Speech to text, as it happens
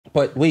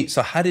But wait,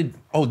 so how did...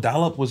 Oh,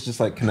 dial-up was just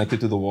like connected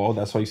to the wall.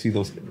 That's why you see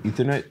those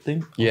Ethernet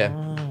thing? Yeah.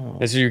 Oh.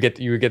 And so you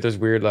would get those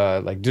weird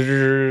like...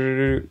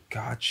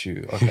 Got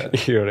you. Okay.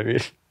 You know what I mean?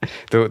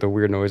 The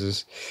weird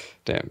noises.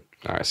 Damn.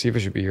 All right, Sifa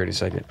should be here in a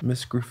second.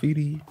 Miss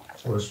Graffiti.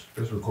 Well, it's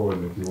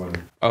recording if you want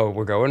to. Oh,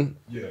 we're going?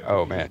 Yeah.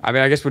 Oh, man. I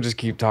mean, I guess we'll just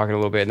keep talking a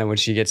little bit, and then when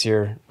she gets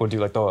here, we'll do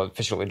like the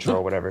official intro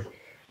or whatever.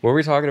 What were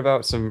we talking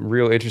about? Some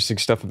real interesting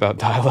stuff about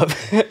dial-up.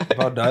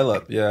 About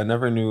dial-up. Yeah, I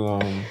never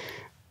knew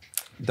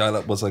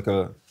dial-up was like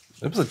a...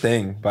 It was a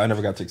thing, but I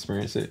never got to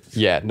experience it.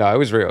 Yeah, no, it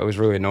was real. It was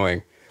really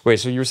annoying. Wait,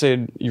 so you were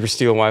saying you were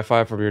stealing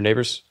Wi-Fi from your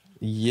neighbors?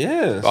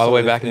 Yeah. All the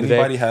way back in the day? If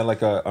anybody had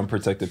like a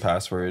unprotected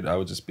password, I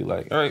would just be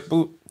like, all right,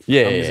 boop.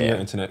 Yeah, I'm using your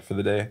internet for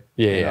the day.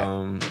 Yeah,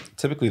 and,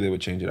 typically, they would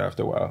change it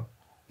after a while.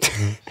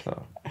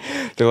 So.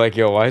 They're like,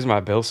 yo, why is my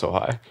bill so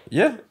high?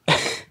 Yeah.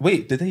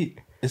 Wait, did they...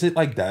 Is it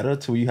like data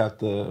to where you have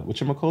to...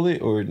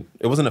 Whatchamacallit? Or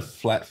it wasn't a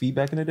flat fee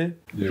back in the day?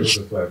 Yeah, it was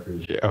a flat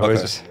fee. Yeah,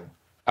 okay.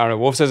 I don't know.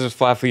 Wolf says it's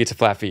flat fee. It's a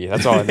flat fee.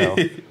 That's all I know.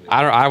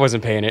 I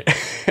wasn't paying it.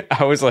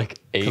 I was like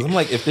 8. Because I'm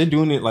like, if they're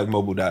doing it like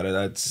mobile data,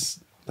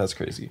 that's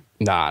crazy.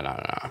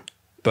 Nah.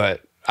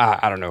 But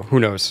I don't know. Who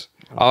knows?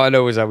 All I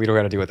know is that we don't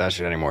got to deal with that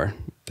shit anymore.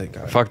 Thank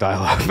God. Fuck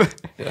dial-up.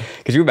 Yeah.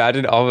 Could you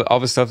imagine all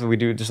the stuff that we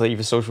do, just like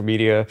even social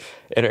media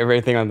and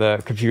everything on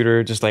the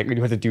computer, just like we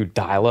have to do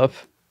dial-up?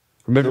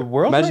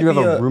 Remember, imagine you have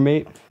a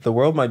roommate. The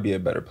world might be a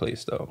better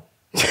place though.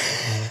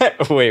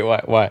 Wait,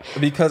 why?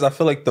 Because I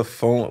feel like the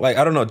phone, like,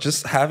 I don't know,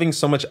 just having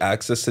so much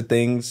access to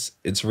things,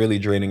 it's really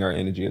draining our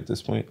energy at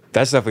this point.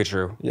 That's definitely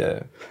true.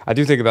 Yeah. I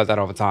do think about that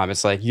all the time.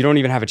 It's like, you don't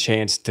even have a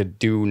chance to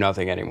do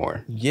nothing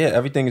anymore. Yeah,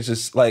 everything is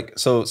just like,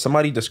 so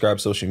somebody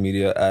describes social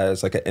media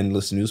as like an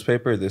endless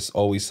newspaper. There's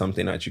always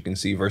something that you can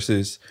see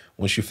versus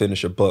once you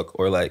finish a book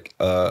or like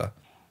a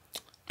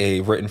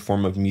written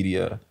form of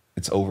media,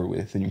 it's over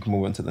with and you can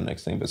move on to the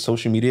next thing. But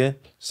social media,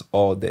 it's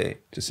all day,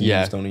 just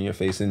news thrown in your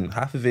face, and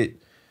half of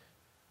it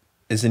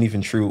isn't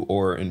even true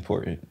or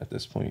important at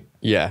this point.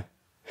 Yeah,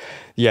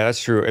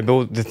 that's true. And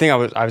the thing I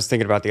was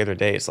thinking about the other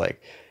day is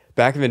like,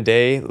 back in the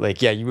day,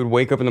 like, yeah, you would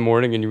wake up in the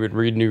morning and you would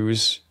read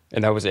news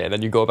and that was it. And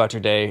then you go about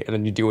your day and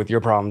then you deal with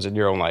your problems in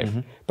your own life.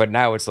 Mm-hmm. But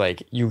now it's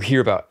like you hear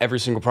about every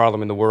single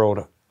problem in the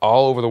world,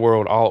 all over the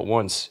world, all at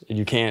once, and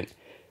you can't.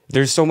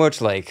 There's so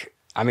much like.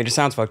 I mean, it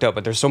sounds fucked up,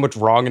 but there's so much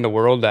wrong in the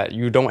world that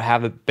you don't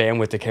have the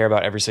bandwidth to care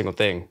about every single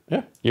thing.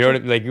 Yeah. You know what I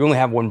mean? Like, you only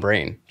have one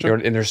brain. Sure.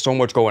 And there's so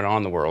much going on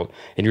in the world.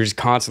 And you're just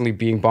constantly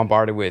being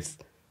bombarded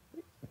with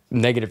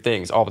negative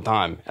things all the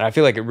time. And I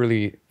feel like it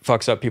really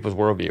fucks up people's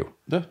worldview.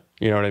 Yeah.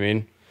 You know what I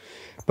mean?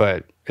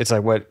 But it's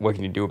like, what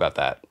can you do about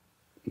that?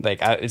 Like,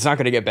 it's not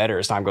going to get better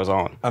as time goes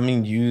on. I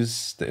mean,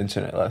 use the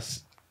internet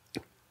less.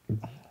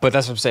 But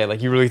that's what I'm saying.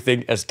 Like, you really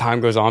think as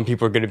time goes on,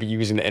 people are going to be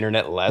using the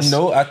internet less?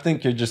 No, I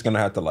think you're just going to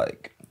have to,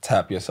 like,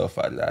 tap yourself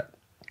out of that.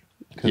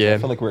 Yeah. I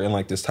feel like we're in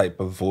like this type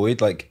of void.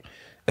 Like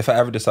if I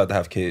ever decide to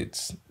have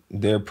kids,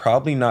 they're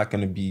probably not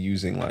going to be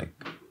using like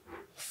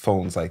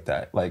phones like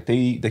that. Like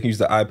they can use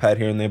the iPad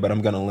here and there, but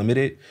I'm going to limit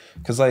it.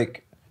 Cause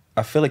like,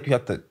 I feel like you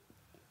have to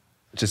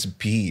just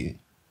be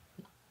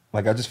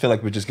like, I just feel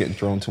like we're just getting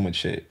thrown too much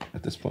shit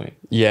at this point.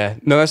 Yeah,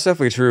 no, that's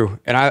definitely true.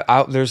 And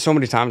I there's so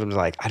many times I'm just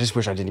like, I just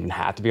wish I didn't even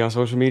have to be on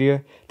social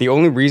media. The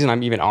only reason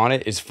I'm even on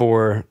it is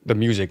for the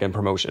music and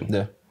promotion.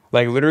 Yeah.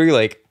 Like literally,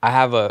 like I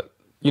have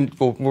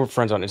we're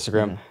friends on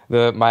Instagram.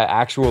 Mm-hmm. My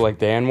actual like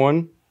Dan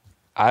one,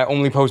 I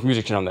only post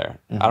music shit on there.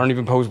 Mm-hmm. I don't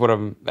even post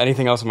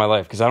anything else in my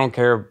life because I don't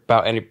care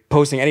about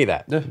posting any of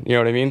that. Yeah. You know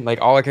what I mean? Like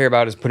all I care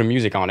about is putting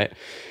music on it.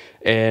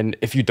 And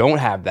if you don't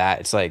have that,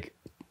 it's like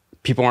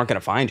people aren't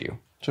gonna find you.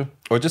 Sure.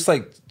 Or just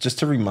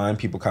to remind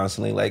people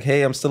constantly, like,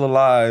 hey, I'm still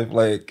alive.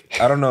 Like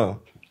I don't know.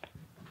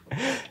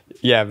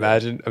 Yeah,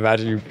 imagine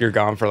you're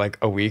gone for like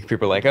a week.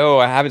 People are like, oh,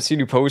 I haven't seen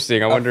you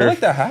posting. I wonder. I feel like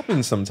that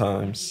happens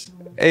sometimes.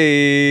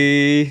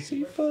 Hey.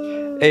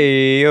 Sifa.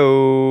 Hey,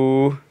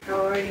 yo.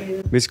 How are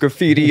you? Miss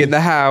Graffiti in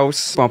the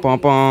house. Bum, bum,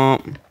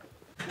 bum.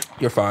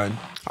 You're fine.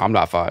 I'm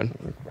not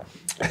fine.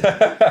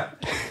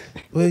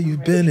 Where you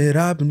been at?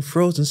 I've been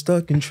frozen,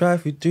 stuck in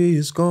traffic 3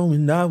 years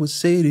going. I would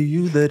say to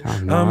you that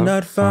I'm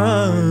not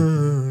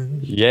fine.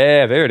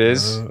 Yeah, there it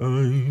is.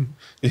 You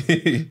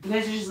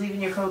guys are just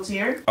leaving your coats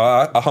here?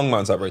 I hung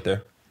mine up right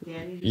there.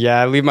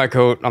 Yeah, I leave my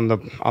coat on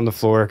the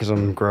floor because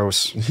I'm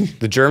gross.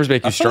 The germs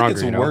make you stronger.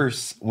 Like it's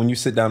worse when you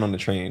sit down on the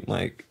train.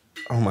 Like,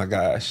 oh my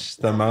gosh,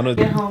 the amount of.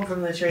 Get home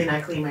from the train,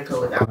 I clean my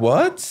coat out.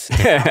 What?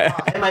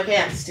 And my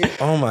pants too.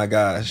 Oh my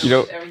gosh.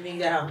 Everything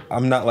down.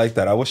 I'm not like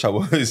that. I wish I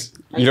was.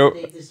 I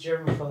date this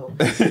germaphobe.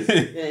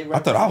 I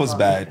thought I was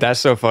bad. That's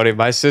so funny.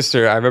 My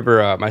sister, I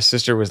remember my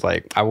sister was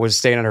like, I was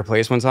staying at her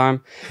place one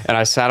time and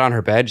I sat on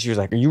her bed. She was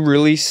like, are you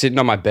really sitting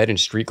on my bed in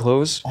street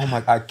clothes? Oh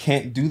my, I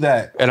can't do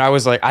that. And I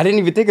was like, I didn't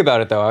even think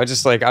about it though. I'm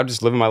just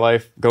living my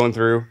life, going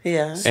through.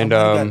 Yeah. And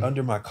got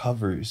under my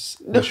covers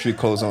with street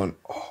clothes on.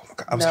 Oh my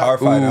God, I was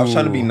horrified. Ooh. I was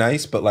trying to be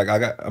nice, but like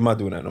I'm not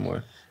doing that no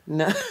more.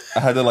 No.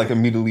 I had to like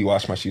immediately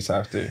wash my sheets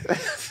after.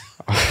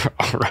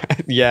 All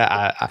right.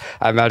 Yeah,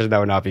 I imagine that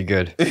would not be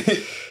good.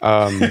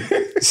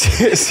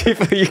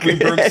 Sifa, you can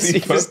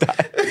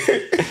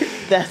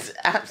That's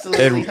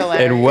absolutely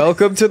hilarious. And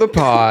welcome to the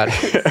pod.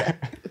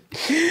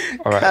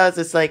 All right. Because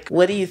it's like,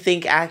 what do you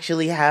think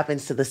actually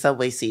happens to the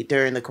subway seat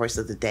during the course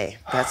of the day?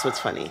 That's what's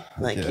funny.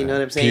 Like, you know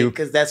what I'm saying?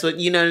 Because that's what,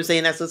 you know what I'm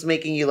saying? That's what's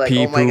making you like,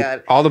 Pee, oh my poop,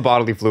 God. all the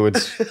bodily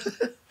fluids.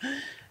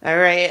 All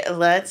right,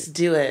 let's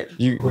do it.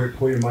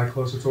 Pull your mic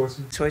closer towards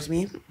you. Towards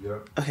me?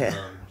 Yep. Okay.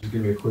 Just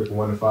give me a quick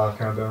 1 to 5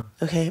 countdown.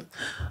 Okay.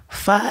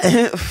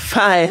 5,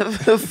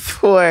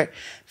 4,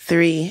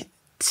 3,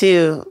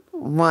 2,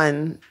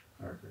 1.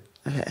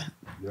 Okay.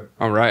 Yep.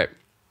 All right.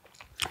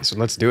 So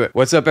let's do it.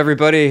 What's up,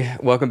 everybody?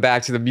 Welcome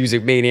back to the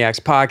Music Maniacs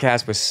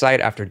podcast with Sight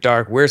After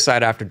Dark. We're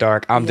Sight After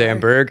Dark. I'm Dan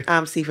Berg.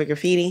 I'm Sifa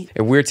Graffiti.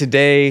 And we're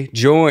today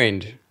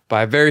joined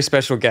by a very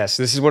special guest.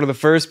 This is one of the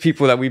first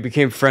people that we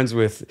became friends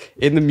with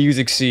in the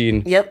music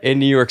scene in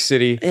New York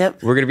City.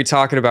 Yep. We're going to be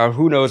talking about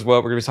who knows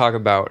what. We're going to be talking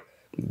about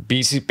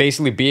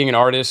basically being an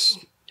artist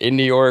in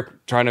New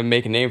York, trying to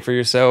make a name for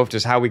yourself,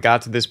 just how we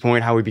got to this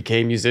point, how we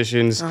became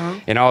musicians,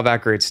 and all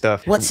that great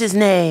stuff. What's his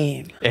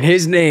name? And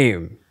his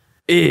name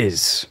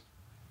is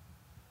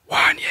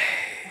Wanya.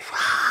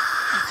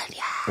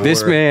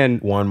 This man,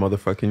 Juan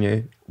motherfucking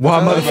Ye.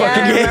 Juan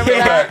motherfucking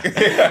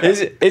Ye.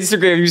 His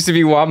Instagram used to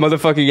be Juan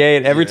motherfucking Ye,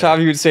 and every time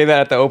he would say that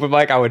at the open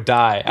mic, I would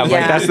die. I'm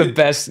like, that's the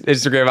best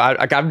Instagram.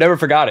 I've never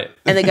forgot it.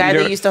 And the guy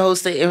that used to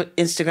host the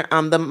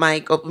Instagram, the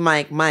mic, open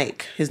mic,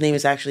 Mike. His name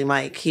is actually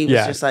Mike. He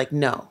was just like,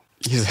 no.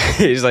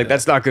 He's like,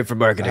 that's not good for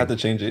marketing. I had to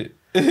change it.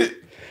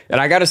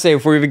 And I gotta say,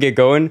 before we even get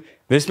going,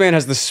 this man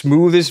has the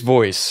smoothest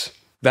voice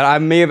that I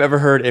may have ever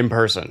heard in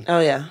person. Oh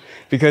yeah.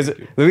 Because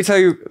let me tell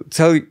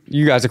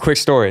you guys a quick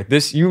story.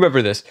 You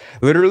remember this?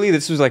 Literally,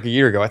 this was like a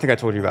year ago. I think I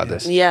told you about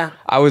this. Yeah.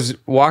 I was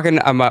walking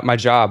on my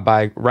job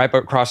right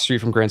across the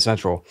street from Grand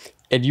Central,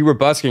 and you were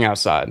busking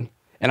outside.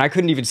 And I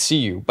couldn't even see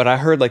you, but I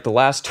heard like the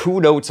last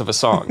 2 notes of a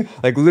song.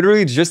 Like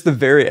literally just the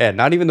very end,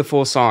 not even the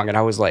full song. And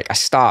I was like, I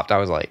stopped. I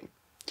was like,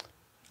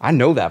 I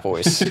know that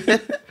voice.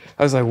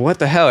 I was like, what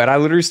the hell? And I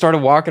literally started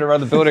walking around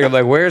the building. I'm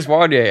like, where's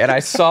Wanya? And I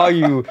saw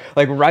you,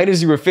 like, right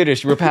as you were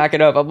finished, you were packing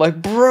up. I'm like,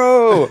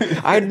 bro,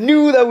 I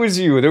knew that was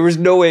you. There was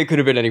no way it could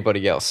have been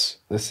anybody else.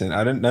 Listen,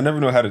 I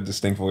never know how to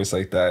distinct voice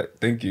like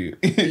that. Thank you.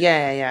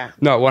 Yeah.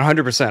 No,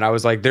 100%. I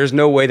was like, there's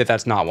no way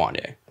that's not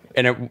Wanya.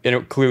 And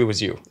it clearly was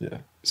you. Yeah.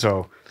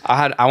 So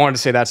I wanted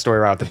to say that story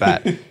right off the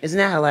bat. Isn't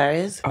that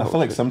hilarious? I feel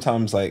like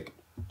sometimes, like,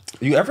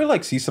 you ever,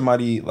 like, see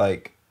somebody,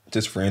 like,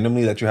 just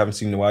randomly that you haven't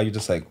seen in a while, you're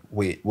just like,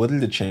 wait, what are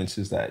the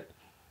chances that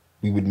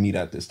we would meet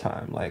at this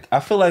time? Like, I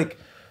feel like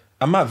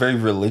I'm not very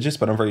religious,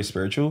 but I'm very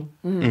spiritual.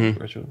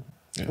 Spiritual.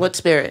 Yeah. What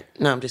spirit?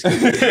 No, I'm just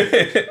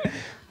kidding.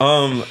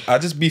 I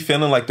just be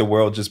feeling like the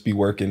world just be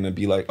working and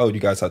be like, oh, you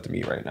guys have to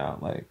meet right now.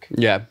 Like,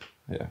 Yeah.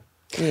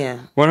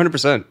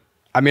 100%.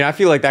 I mean, I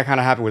feel like that kind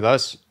of happened with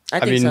us. I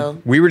think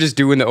so. We were just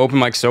doing the open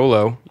mic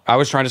solo. I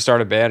was trying to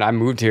start a band. I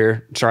moved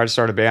here, tried to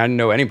start a band. I didn't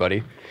know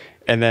anybody.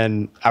 And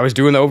then I was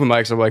doing the open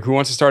mics. I'm like, who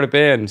wants to start a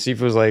band? And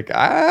Sifa was like,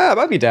 I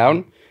might be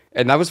down.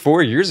 And that was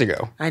 4 years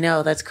ago. I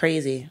know, that's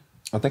crazy.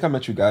 I think I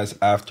met you guys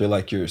after,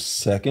 like, your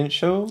second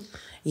show.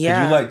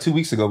 Yeah. You, like, 2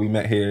 weeks ago, we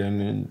met here and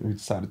then we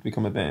decided to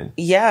become a band.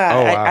 Yeah.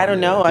 Oh, wow. I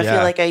don't know. I Yeah.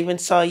 feel like I even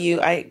saw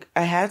you. I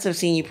had to have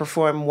seen you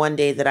perform one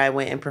day that I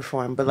went and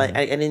performed, but like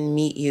I didn't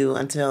meet you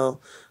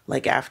until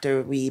like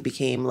after we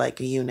became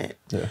like a unit,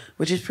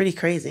 which is pretty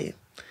crazy.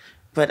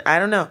 But I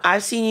don't know.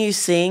 I've seen you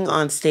sing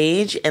on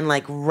stage and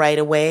like right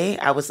away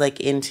I was like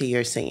into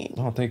your singing.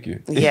 Oh, thank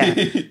you. Yeah.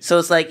 So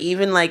it's like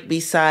even like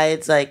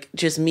besides like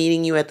just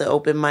meeting you at the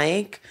open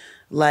mic,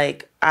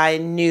 like I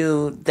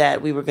knew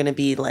that we were going to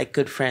be like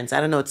good friends. I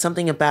don't know. It's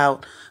something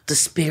about the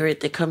spirit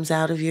that comes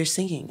out of your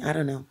singing. I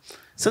don't know.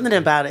 Something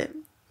about it.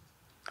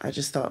 I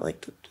just thought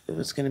like it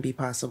was going to be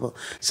possible.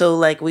 So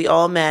like we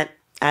all met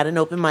at an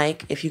open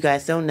mic, if you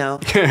guys don't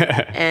know.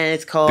 And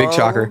it's called Big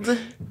shocker.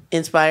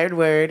 Inspired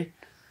Word.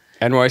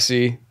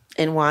 NYC.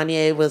 And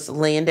Wanya was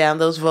laying down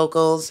those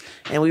vocals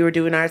and we were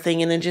doing our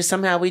thing. And then just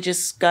somehow we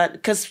just got,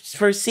 because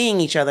for seeing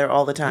each other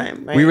all the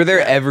time. Right? We were there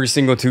every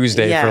single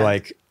Tuesday for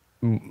like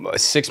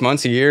 6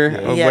 months, a year,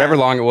 whatever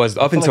long it was,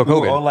 up until like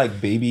COVID. We were all like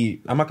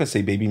I'm not going to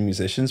say baby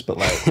musicians, but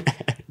like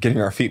getting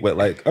our feet wet.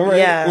 Like, all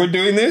right, we're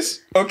doing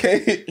this.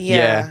 Okay.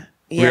 Yeah.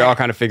 We were all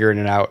kind of figuring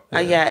it out.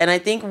 And I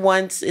think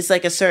once it's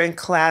like a certain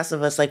class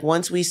of us, like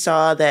once we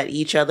saw that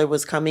each other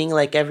was coming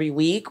like every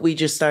week, we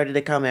just started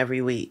to come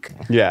every week.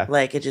 Yeah.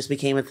 Like it just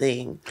became a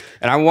thing.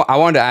 And I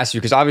wanted to ask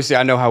you, because obviously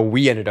I know how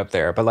we ended up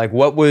there, but like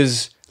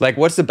what's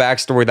the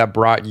backstory that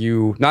brought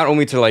you not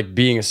only to like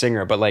being a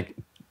singer, but like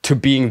to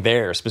being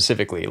there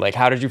specifically? Like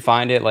how did you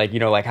find it? Like, you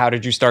know, like how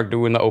did you start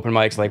doing the open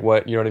mics? Like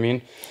what, you know what I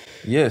mean?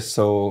 Yeah.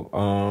 So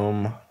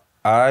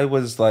I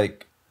was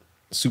like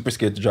super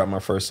scared to drop my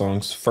first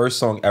songs. First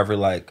song ever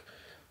like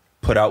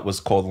put out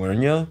was called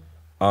Wanya.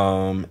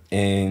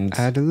 And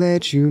I had to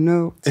let you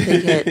know.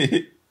 Big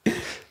hit.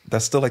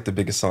 That's still like the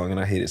biggest song and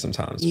I hate it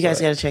sometimes. You guys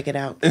got to check it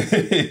out.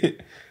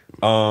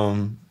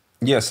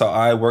 Yeah, so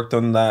I worked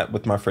on that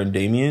with my friend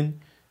Damien.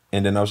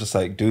 And then I was just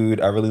like,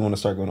 dude, I really want to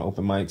start going to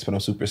open mics, but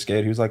I'm super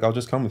scared. He was like, I'll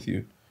just come with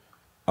you.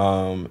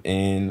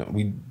 And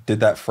we did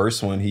that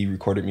first one. He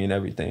recorded me and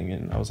everything,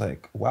 and I was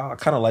like, wow, I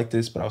kind of like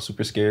this, but I was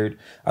super scared.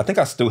 I think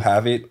I still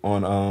have it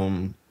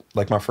on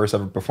like my first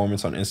ever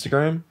performance on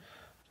Instagram,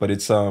 but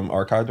it's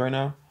archived right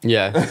now.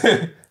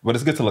 Yeah. But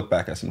it's good to look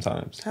back at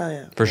sometimes. Hell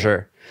yeah. For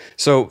sure.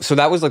 So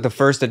that was like the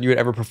first that you had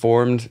ever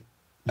performed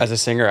as a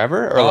singer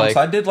ever? Or like,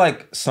 so I did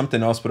like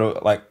something else,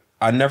 but like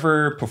I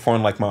never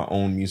performed like my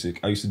own music.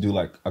 I used to do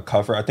like a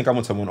cover. I think I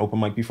went to one open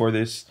mic before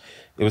this.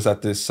 It was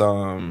at this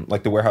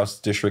like the Warehouse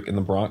District in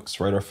the Bronx,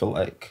 right off of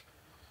like,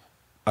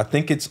 I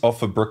think it's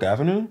off of Brook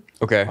Avenue.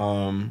 Okay.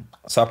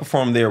 So I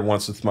performed there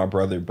once with my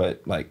brother,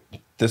 but like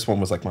this one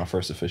was like my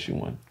first official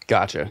one.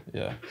 Gotcha.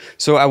 Yeah.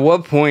 So at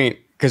what point,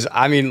 because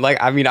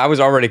I was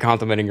already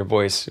complimenting your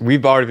voice.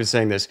 We've already been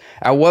saying this.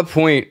 At what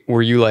point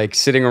were you like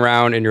sitting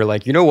around and you're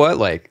like, you know what?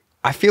 Like,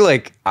 I feel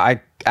like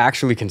I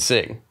actually can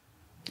sing.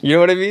 You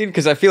know what I mean?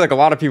 Because I feel like a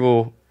lot of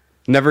people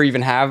never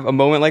even have a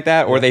moment like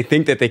that, or they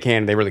think that they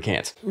can, they really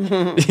can't.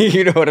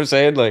 You know what I'm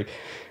saying? Like,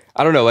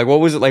 I don't know. Like,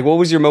 what was it? Like, what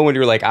was your moment you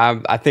were like,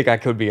 I think I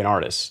could be an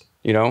artist,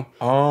 you know?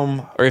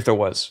 Or if there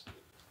was.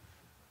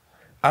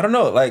 I don't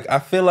know. Like, I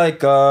feel like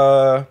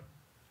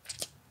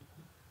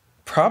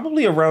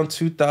probably around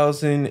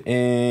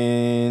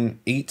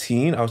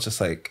 2018, I was just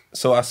like,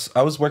 so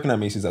I was working at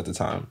Macy's at the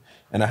time,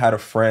 and I had a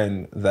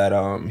friend that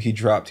he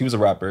was a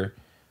rapper.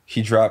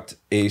 He dropped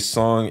a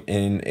song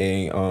in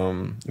a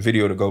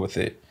video to go with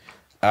it.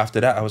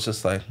 After that, I was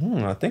just like,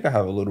 I think I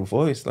have a little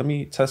voice. Let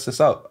me test this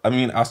out. I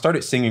mean, I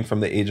started singing from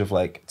the age of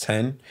like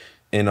 10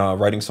 and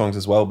writing songs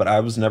as well, but I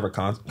was never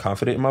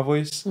confident in my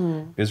voice.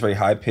 It was very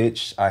high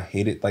pitched. I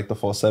hated like the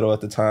falsetto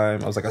at the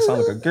time. I was like, I sound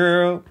like a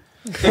girl.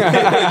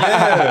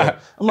 Yeah.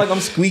 I'm like,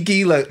 I'm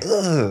squeaky, like,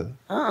 ugh.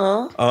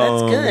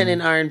 That's good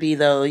in R&B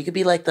though. You could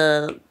be like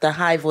the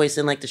high voice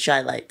in like the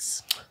Shy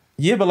Lights.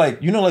 Yeah, but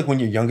like, you know, like when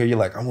you're younger, you're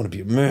like, I want to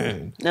be a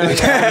man. No,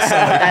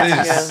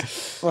 yeah,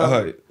 that's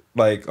true.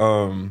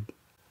 Well,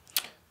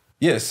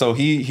 yeah, so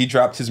he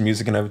dropped his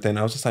music and everything.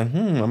 I was just like,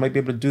 I might be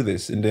able to do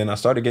this. And then I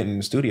started getting in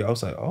the studio. I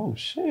was like, oh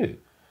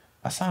shit,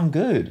 I sound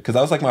good. Because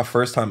that was like my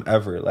first time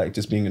ever, like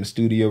just being in the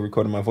studio,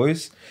 recording my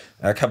voice.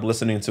 And I kept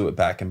listening to it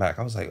back and back.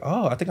 I was like,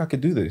 oh, I think I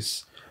could do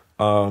this.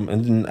 And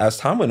then as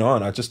time went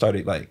on, I just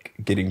started like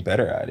getting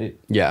better at it.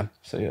 Yeah.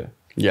 So yeah.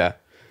 Yeah.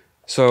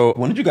 So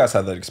when did you guys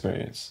have that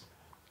experience?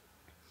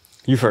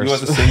 You first. You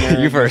as a singer,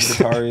 you first.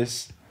 A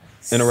guitarist,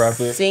 and a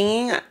rapper.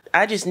 Singing,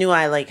 I just knew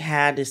I like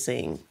had to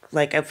sing.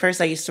 Like at first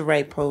I used to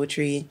write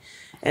poetry,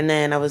 and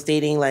then I was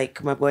dating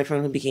like my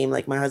boyfriend who became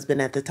like my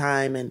husband at the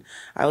time, and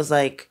I was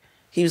like,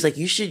 he was like,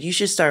 you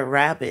should start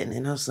rapping,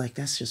 and I was like,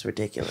 that's just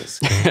ridiculous.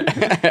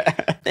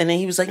 And then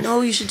he was like, no,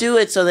 you should do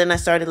it. So then I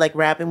started like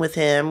rapping with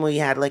him. We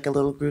had like a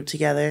little group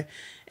together,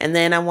 and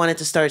then I wanted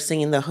to start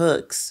singing the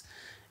hooks.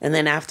 And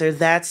then after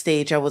that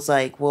stage, I was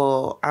like,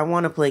 well, I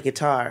want to play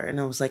guitar. And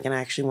I was like, and I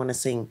actually want to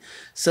sing.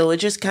 So it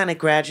just kind of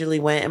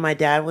gradually went. And my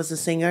dad was a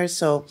singer,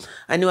 so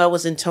I knew I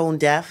wasn't tone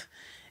deaf.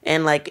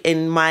 And like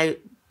in my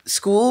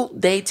school,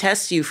 they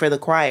test you for the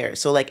choir.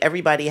 So like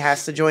everybody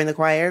has to join the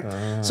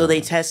choir. So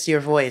they test your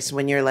voice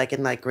when you're like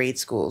in like grade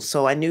school.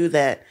 So I knew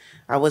that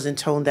I wasn't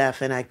tone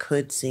deaf and I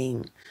could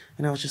sing.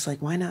 And I was just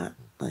like, why not?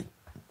 Like,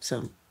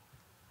 so.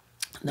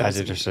 That's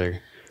interesting.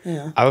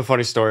 Yeah. I have a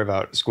funny story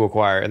about school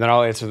choir, and then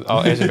I'll answer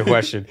the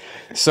question.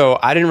 So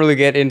I didn't really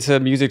get into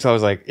music till I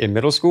was like in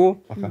middle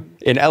school. Okay.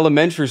 In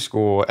elementary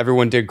school,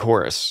 everyone did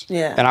chorus.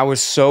 Yeah. And I was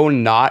so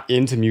not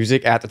into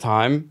music at the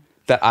time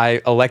that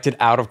I elected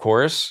out of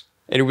chorus.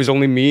 And it was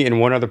only me and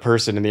one other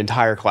person in the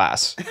entire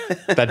class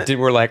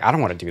were like, I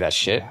don't want to do that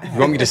shit. You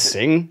want me to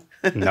sing?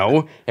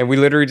 No. And we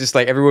literally just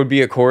like, everyone would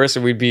be at chorus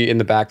and we'd be in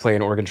the back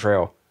playing Oregon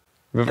Trail.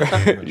 You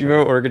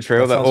remember Oregon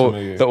Trail,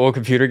 the old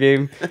computer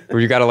game where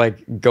you gotta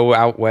like go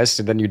out west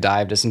and then you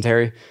die of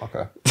dysentery?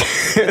 Okay.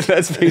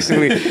 That's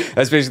basically,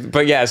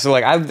 but yeah, so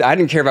like I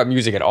didn't care about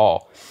music at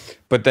all.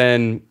 But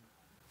then,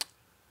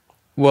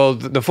 well,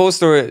 the full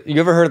story, you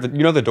ever heard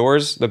of the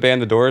Doors, the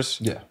band The Doors?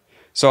 Yeah.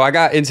 So I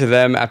got into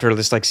them after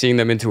just like seeing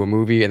them into a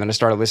movie, and then I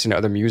started listening to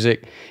other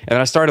music, and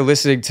then I started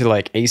listening to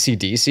like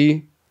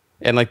AC/DC,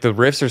 and like the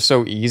riffs are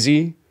so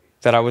easy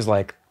that I was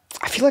like,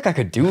 I feel like I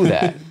could do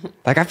that.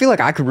 Like, I feel like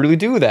I could really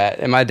do that.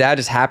 And my dad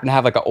just happened to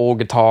have like an old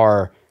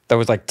guitar that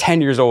was like 10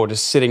 years old,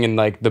 just sitting in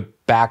like the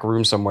back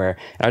room somewhere.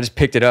 And I just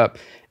picked it up.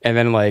 And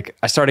then like,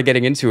 I started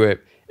getting into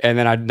it. And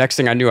then next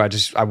thing I knew,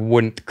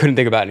 couldn't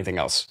think about anything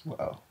else.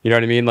 Wow. You know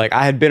what I mean? Like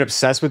I had been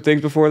obsessed with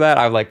things before that.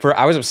 I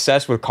was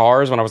obsessed with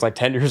cars when I was like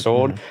 10 years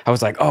old. Mm-hmm. I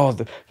was like, oh,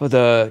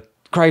 the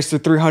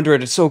Chrysler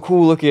 300, it's so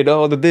cool looking,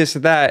 oh, the this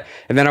and that.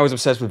 And then I was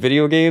obsessed with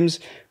video games.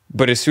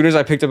 But as soon as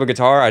I picked up a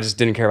guitar, I just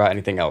didn't care about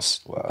anything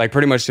else. Wow. Like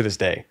pretty much to this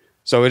day.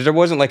 So there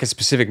wasn't like a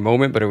specific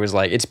moment, but it was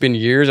like, it's been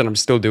years and I'm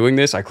still doing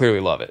this. I clearly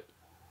love it.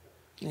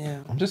 Yeah.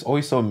 I'm just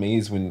always so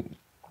amazed when,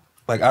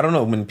 like, I don't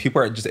know, when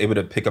people are just able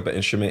to pick up an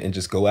instrument and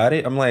just go at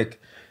it. I'm like,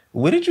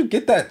 where did you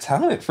get that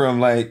talent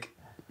from? Like,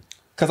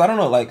 because I don't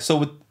know, like,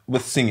 so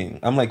with singing,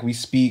 I'm like, we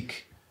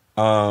speak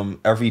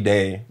every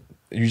day.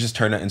 You just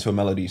turn that into a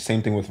melody.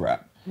 Same thing with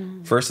rap.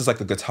 First it's like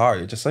a guitar.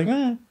 You're just like,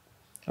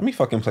 let me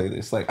fucking play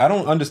this. Like, I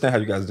don't understand how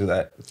you guys do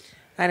that.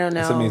 I don't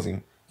know. It's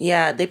amazing.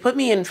 Yeah, they put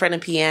me in front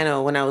of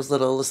piano when I was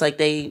little. It's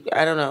like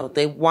I don't know,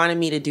 they wanted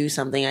me to do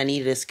something. I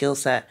needed a skill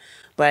set,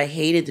 but I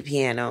hated the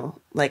piano.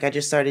 Like, I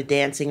just started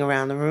dancing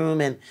around the room,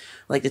 and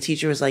like the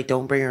teacher was like,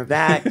 don't bring her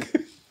back.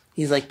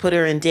 He's like, put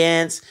her in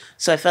dance.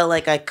 So I felt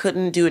like I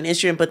couldn't do an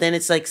instrument, but then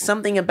it's like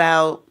something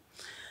about,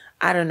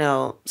 I don't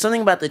know,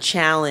 something about the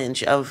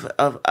challenge of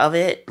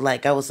it.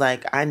 Like, I was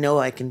like, I know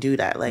I can do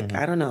that. Like,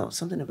 I don't know,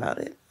 something about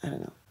it. I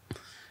don't know.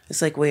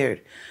 It's like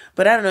weird.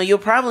 But I don't know, you'll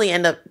probably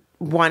end up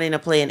wanting to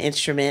play an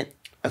instrument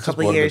a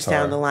couple of years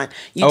down the line.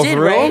 You did,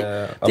 right?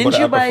 Yeah. Didn't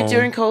you buy it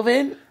during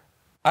COVID?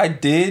 I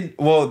did.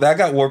 Well, that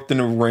got warped in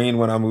the rain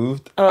when I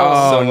moved.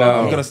 Oh, so no.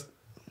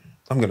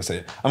 I'm gonna say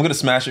it. I'm gonna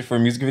smash it for a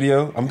music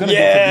video. I'm gonna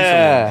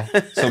go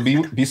for be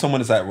someone. So be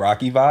someone that's that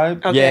Rocky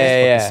vibe.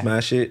 Okay. Yeah.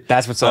 Smash it.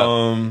 That's what's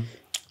up.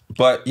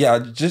 But yeah, I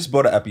just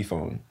bought an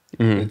Epiphone.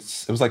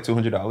 It was like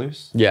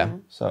 $200. Yeah.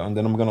 So and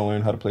then I'm gonna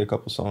learn how to play a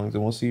couple songs,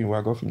 and we'll see where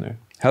I go from there.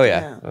 Hell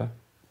yeah.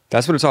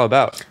 That's what it's all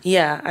about.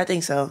 Yeah, I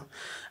think so.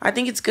 I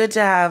think it's good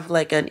to have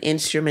like an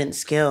instrument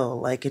skill.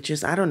 Like, it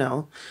just, I don't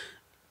know.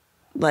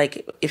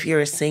 Like, if you're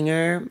a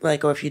singer,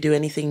 like, or if you do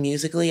anything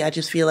musically, I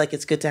just feel like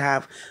it's good to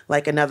have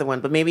like another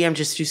one. But maybe I'm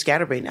just too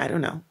scatterbrained. I don't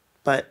know.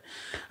 But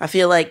I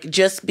feel like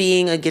just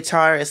being a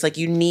guitarist, like,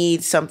 you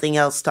need something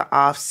else to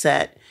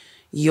offset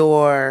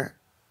your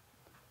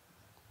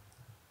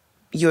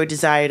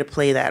desire to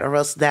play that, or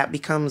else that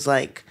becomes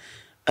like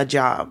a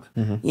job.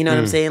 You know what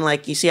I'm saying?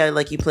 Like, you see how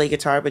like you play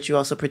guitar, but you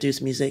also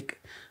produce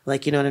music.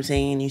 Like, you know what I'm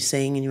saying? And you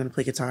sing and you want to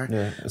play guitar.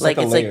 Yeah, it's like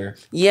a layer.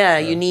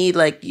 You need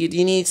like you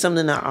need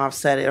something to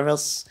offset it, or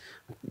else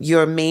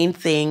your main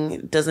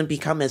thing doesn't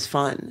become as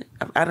fun.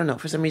 I don't know.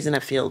 For some reason, I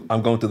feel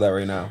I'm going through that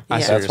right now. Yeah.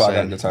 That's why I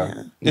got a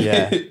guitar.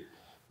 Yeah.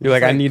 You're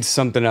like, I need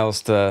something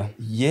else to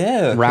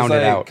round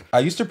it out. I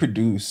used to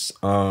produce.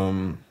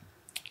 I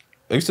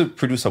used to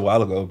produce a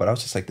while ago, but I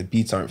was just like, the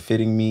beats aren't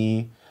fitting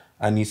me.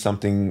 I need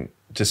something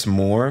just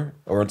more,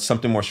 or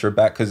something more stripped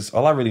back, because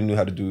all I really knew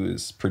how to do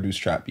is produce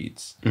trap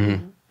beats.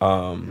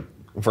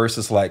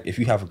 Versus like, if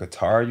you have a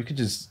guitar, you could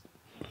just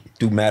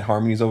do mad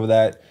harmonies over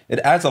that. It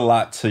adds a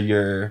lot to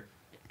your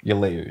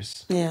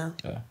layers. Yeah.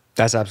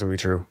 That's absolutely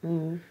true.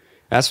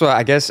 That's why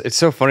I guess it's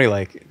so funny.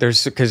 Like,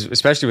 because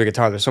especially with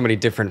guitar, there's so many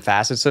different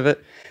facets of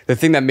it. The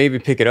thing that made me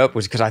pick it up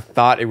was because I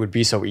thought it would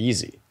be so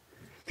easy.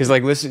 Because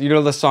like, listen, you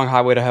know the song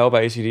 "Highway to Hell"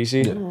 by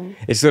AC/DC? Yeah.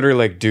 It's literally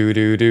like do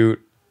do do.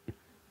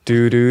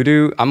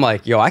 Do. I'm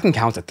like, yo, I can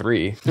count to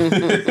 3. You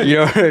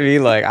know what I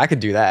mean? Like, I could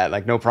do that,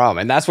 like, no problem.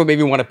 And that's what made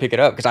me want to pick it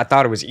up, because I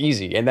thought it was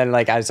easy. And then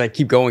like, as I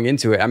keep going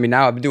into it, I mean,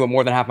 now I've been doing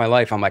more than half my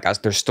life. I'm like,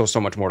 there's still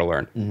so much more to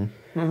learn.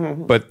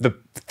 But the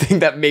thing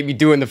that made me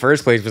do it in the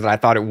first place was that I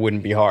thought it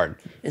wouldn't be hard.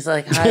 It's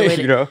like highway.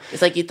 You know?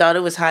 It's like you thought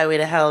it was Highway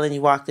to Hell, and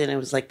you walked in, and it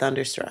was like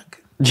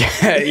Thunderstruck.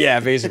 Yeah,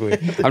 basically.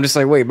 I'm just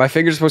like, wait, my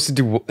fingers supposed to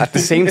do at the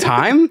same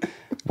time?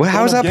 Well,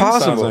 how is that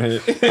possible?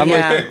 I'm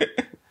like,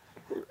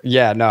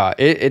 yeah, no,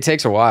 it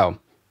takes a while.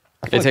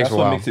 It takes a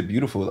while. What makes it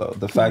beautiful, though.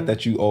 The fact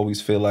that you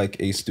always feel like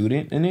a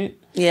student in it.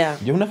 Yeah.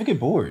 You'll never get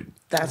bored.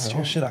 That's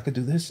true. Oh, shit, I could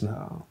do this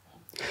now.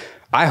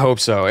 I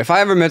hope so. If I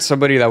ever met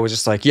somebody that was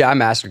just like, yeah, I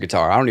mastered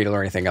guitar, I don't need to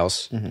learn anything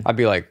else, I'd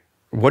be like,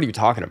 what are you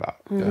talking about?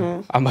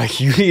 I'm like,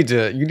 you need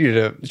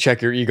to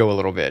check your ego a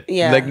little bit.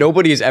 Yeah. Like,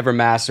 nobody has ever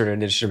mastered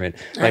an instrument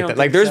like that.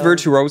 Like, there's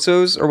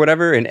virtuosos or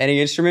whatever in any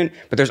instrument,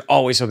 but there's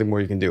always something more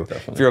you can do.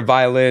 Definitely. If you're a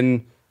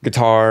violin,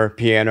 guitar,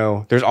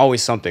 piano, there's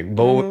always something.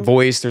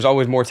 Voice, there's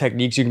always more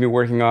techniques you can be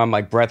working on,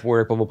 like breath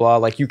work, blah, blah, blah.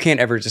 Like, you can't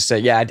ever just say,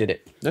 yeah, I did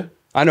it. Yeah.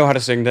 I know how to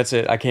sing, that's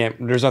it. I can't,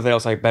 there's nothing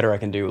else like better I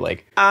can do.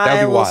 Like,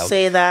 that would be wild. I will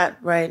say that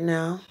right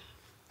now.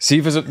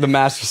 Sifa's the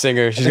master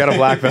singer. She's got a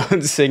black belt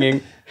in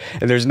singing,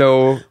 and there's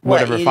no,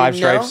 whatever, 5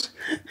 stripes.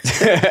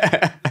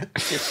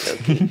 Just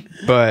joking.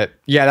 But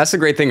yeah, that's the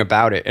great thing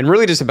about it. And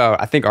really just about,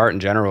 I think art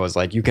in general is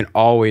like, you can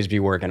always be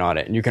working on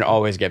it, and you can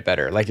always get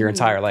better, like your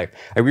entire life.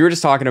 Like, we were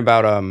just talking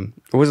about,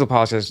 what was the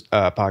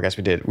podcast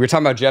we did? We were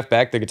talking about Jeff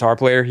Beck, the guitar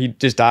player. He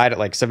just died at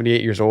like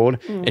 78 years old,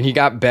 and he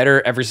got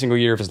better every single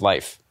year of his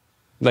life.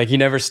 Like, he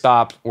never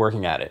stopped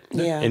working at it.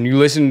 Yeah. And you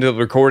listen to the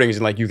recordings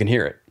and like, you can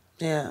hear it.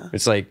 Yeah.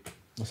 It's like,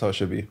 that's how it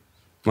should be.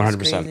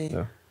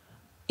 100%.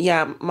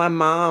 Yeah, my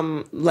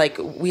mom, like,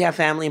 we have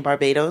family in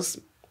Barbados.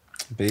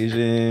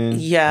 Bayesian.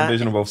 Yeah. I'm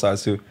Bayesian on both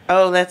sides too.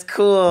 Oh, that's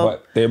cool.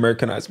 But they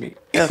Americanized me.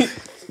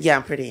 Yeah,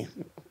 I'm pretty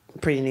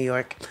New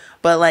York.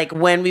 But like,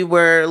 when we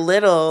were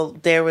little,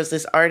 there was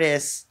this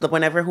artist,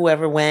 whenever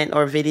whoever went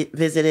or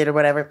visited or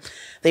whatever,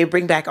 they would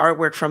bring back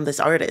artwork from this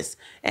artist.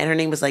 And her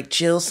name was like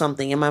Jill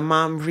something. And my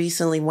mom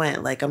recently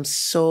went. Like, I'm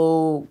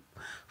so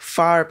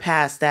far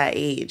past that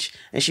age,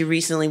 and she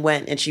recently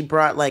went and she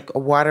brought like a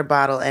water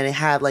bottle, and it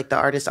had like the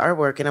artist's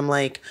artwork, and I'm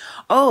like,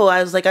 oh,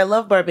 I was like, I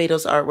love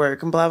Barbados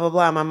artwork and blah blah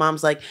blah. My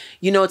mom's like,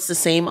 you know, it's the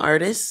same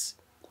artist,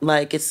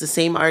 like it's the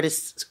same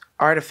artist's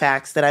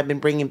artifacts that I've been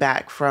bringing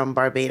back from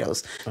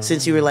Barbados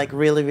since you were like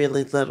really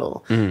really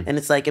little. And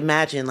it's like,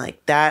 imagine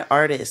like that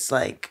artist,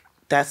 like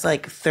that's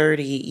like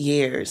 30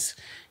 years.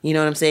 You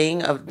know what I'm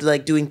saying? Of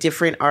like doing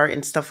different art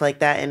and stuff like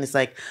that. And it's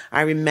like,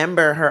 I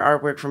remember her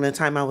artwork from the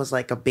time I was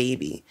like a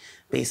baby,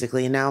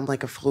 basically. And now I'm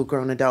like a full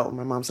grown adult. And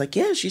my mom's like,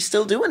 yeah, she's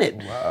still doing it.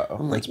 Wow.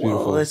 I'm like, That's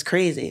beautiful. whoa, that's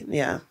crazy.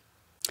 Yeah.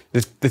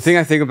 The thing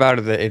I think about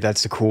it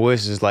that's the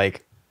coolest is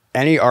like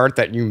any art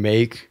that you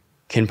make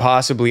can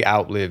possibly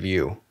outlive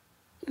you.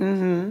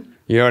 You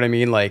know what I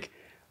mean? Like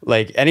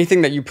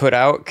anything that you put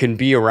out can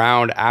be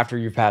around after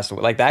you've passed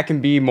away. Like that can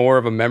be more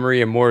of a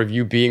memory and more of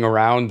you being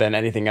around than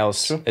anything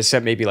else,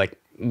 except maybe like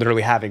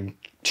literally having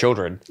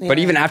children. But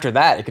even after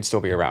that, it could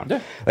still be around.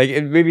 Like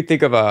it made me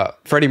think of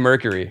Freddie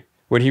Mercury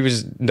when he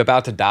was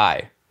about to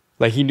die.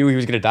 Like he knew he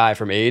was going to die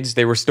from AIDS.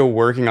 They were still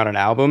working on an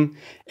album,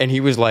 and he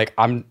was like,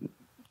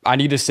 I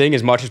need to sing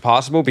as much as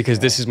possible because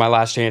this is my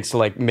last chance to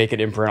like make an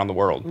imprint on the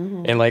world.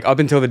 And like up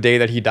until the day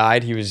that he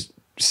died, he was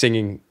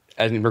singing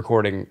and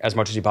recording as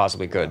much as he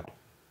possibly could.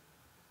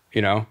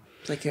 You know?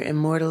 It's like your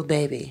immortal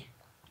baby.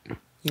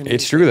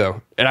 It's true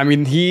though. And I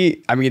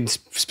mean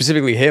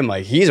specifically him,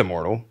 like he's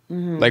immortal.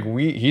 Like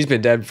he's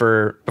been dead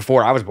for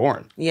before I was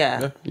born.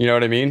 Yeah. You know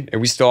what I mean?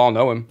 And we still all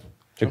know him.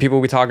 And people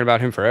will be talking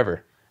about him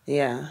forever.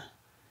 Yeah.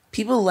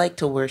 People like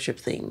to worship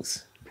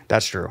things.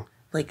 That's true.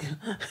 Like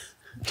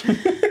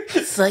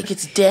it's like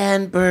it's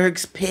Dan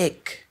Berg's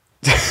pick.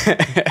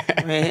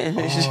 Right? And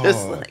it's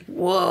just like,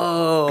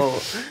 whoa.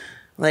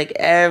 Like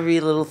every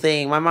little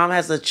thing. My mom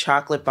has a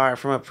chocolate bar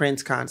from a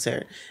Prince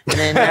concert. And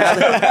then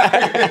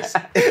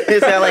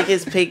is that like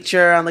his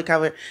picture on the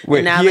cover? Wait,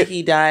 and now that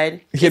he died,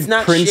 he it's had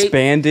not Prince shaped.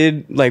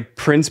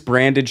 Prince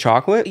branded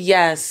chocolate?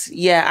 Yes.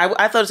 Yeah.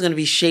 I thought it was going to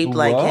be shaped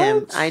like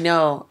him. What? I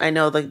know.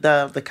 Like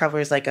the cover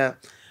is like a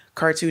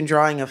cartoon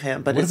drawing of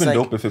him, but Would it's have been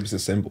like, dope if it was a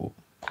symbol.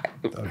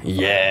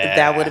 Yeah.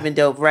 that would have been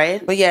dope,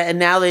 right? But yeah, and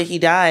now that he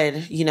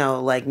died, you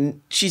know, like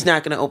she's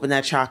not going to open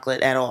that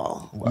chocolate at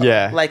all. Wow.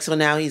 Yeah. Like, so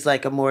now he's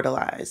like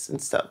immortalized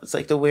and stuff. It's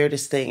like the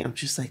weirdest thing. I'm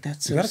just like,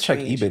 that's so You gotta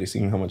strange. check eBay to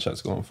see how much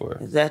that's going for.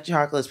 That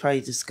chocolate is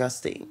probably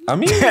disgusting. I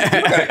mean, you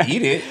gotta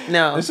eat it.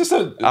 No. It's just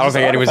a. I don't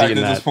think anyone's eating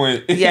at this that.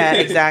 point. Yeah,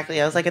 exactly.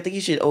 I was like, I think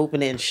you should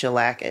open it and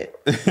shellac it.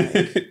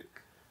 Like,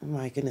 oh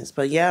my goodness.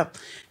 But yeah,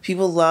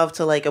 people love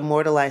to like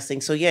immortalize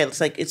things. So yeah,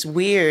 it's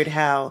weird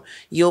how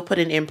you'll put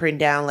an imprint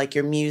down like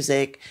your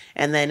music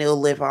and then it'll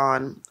live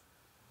on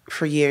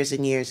for years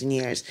and years and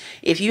years.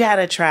 If you had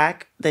a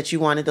track that you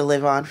wanted to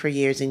live on for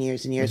years and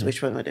years and years,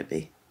 which one would it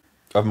be?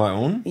 Of my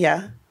own?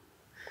 Yeah.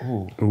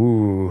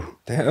 Ooh.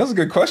 Damn, that was a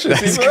good question.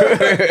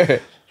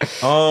 Sifa.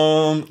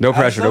 No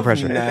pressure, as no of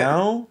pressure.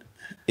 Now,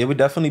 it would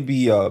definitely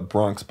be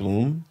Bronx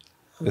Bloom.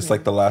 It's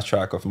like the last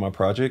track of my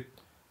project.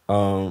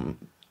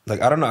 Like,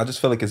 I don't know, I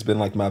just feel like it's been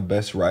like my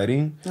best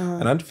writing.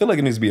 And I feel like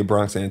it needs to be a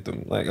Bronx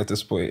anthem, like at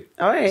this point.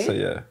 All right. So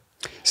yeah.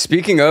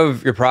 Speaking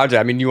of your project,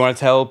 I mean, you want to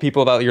tell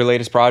people about your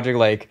latest project,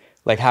 like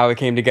how it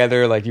came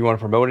together? Like, you want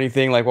to promote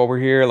anything? Like, while we're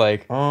here,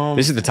 like,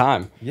 this is the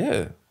time.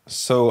 Yeah.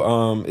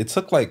 So it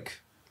took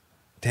like,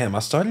 damn, I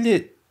started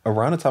it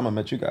around the time I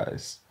met you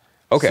guys.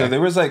 Okay. So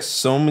there was like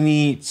so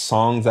many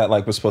songs that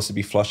like was supposed to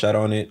be flushed out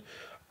on it.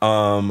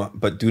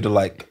 But due to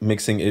like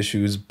mixing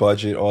issues,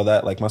 budget, all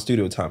that, like my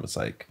studio time is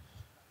like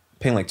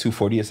paying like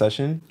 $240 a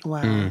session.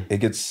 Wow. It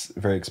gets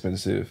very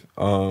expensive.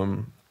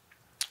 So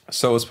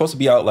it's supposed to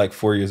be out like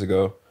 4 years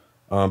ago,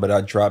 but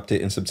I dropped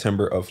it in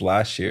September of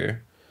last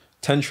year.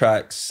 10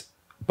 tracks,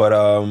 but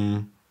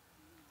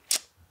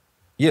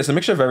yeah, it's a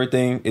mixture of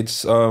everything. It's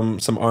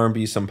some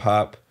R&B, some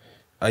pop.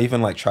 I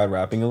even like tried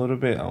rapping a little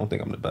bit. I don't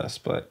think I'm the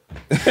best, but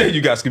you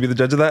guys can be the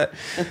judge of that.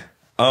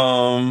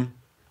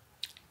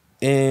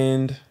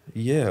 And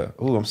yeah,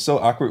 oh, I'm so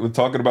awkward with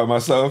talking about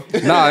myself.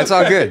 No, it's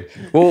all good.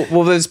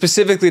 Well, then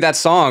specifically that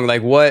song,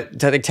 like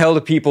tell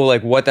the people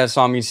like what that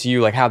song means to you,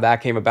 like how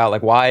that came about,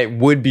 like why it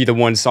would be the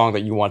one song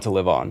that you want to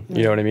live on.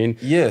 You know what I mean?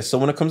 Yeah. So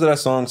when it comes to that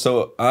song,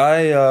 so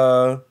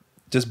I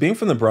just being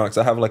from the Bronx,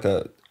 I have like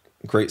a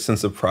great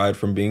sense of pride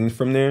from being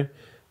from there,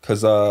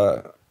 because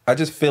I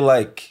just feel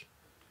like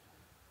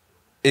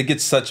it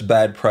gets such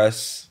bad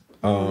press.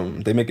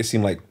 They make it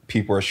seem like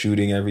people are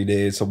shooting every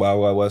day. It's a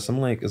Wild Wild West. I'm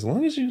like, as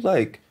long as you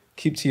like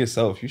keep to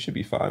yourself, you should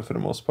be fine for the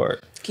most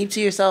part. Keep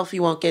to yourself,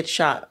 you won't get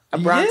shot. A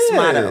Bronx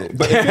motto.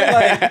 But if you're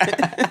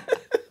like,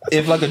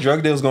 if like a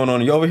drug deal's going on,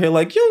 and you're over here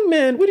like, young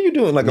man, what are you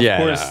doing? Like, of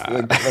course,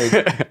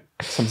 like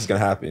something's gonna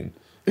happen.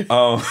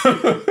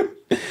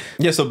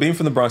 Yeah. So being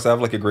from the Bronx, I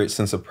have like a great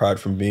sense of pride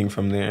from being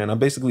from there, and I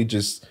basically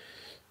just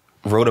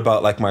wrote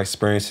about like my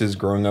experiences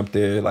growing up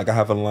there. Like I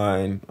have a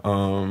line.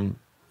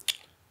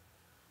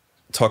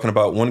 Talking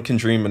about one can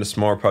dream in a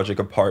small project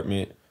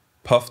apartment,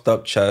 puffed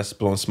up chest,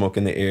 blowing smoke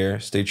in the air.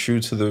 Stay true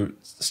to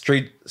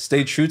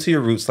your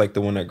roots like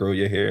the one that grow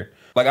your hair.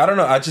 Like, I don't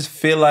know. I just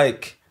feel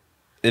like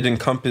it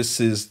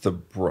encompasses the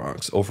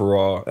Bronx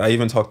overall. I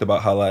even talked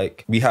about how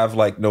like we have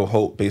like no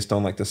hope based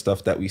on like the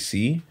stuff that we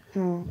see,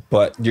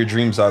 but your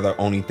dreams are the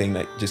only thing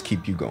that just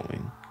keep you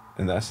going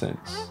in that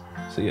sense.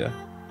 So yeah.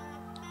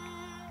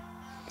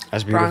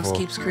 That's beautiful. Bronx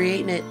keeps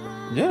creating it.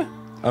 Yeah.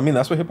 I mean,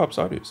 that's where hip hop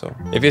started, so.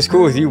 If it's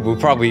cool with you,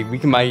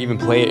 might even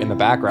play it in the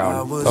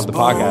background of the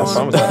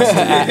podcast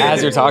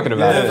as you're talking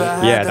about it.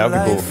 Yeah, that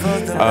would be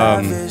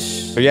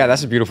cool. But yeah,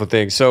 that's a beautiful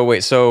thing. So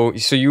wait, so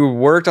you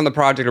worked on the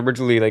project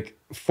originally like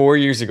 4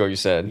 years ago, you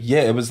said?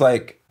 Yeah, it was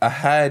like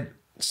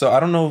so I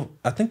don't know,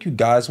 I think you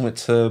guys went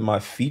to my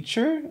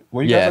feature.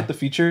 Were you guys at the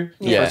feature?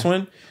 The first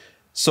one?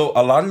 So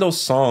a lot of those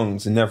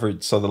songs never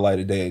saw the light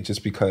of day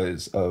just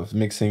because of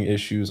mixing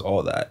issues,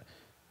 all that.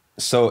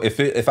 So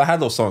if I had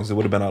those songs, it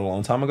would have been out a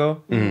long time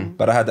ago.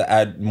 But I had to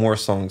add more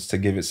songs to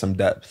give it some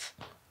depth.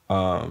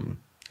 And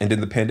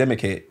then the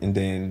pandemic hit, and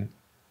then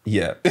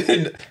I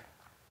didn't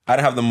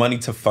have the money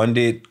to fund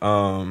it.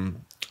 I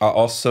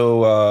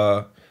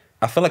also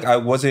I feel like I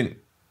didn't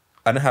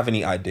have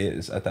any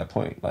ideas at that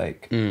point.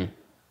 Like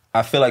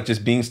I feel like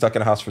just being stuck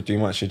in a house for 3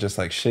 months, you're just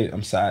like, shit,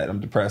 I'm sad,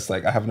 I'm depressed,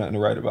 like I have nothing to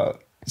write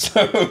about.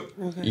 So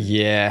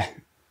yeah,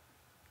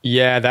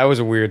 that was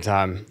a weird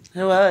time.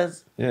 It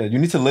was. Yeah, you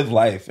need to live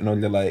life in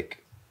order to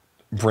like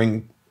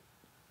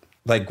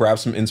grab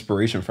some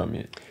inspiration from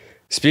it.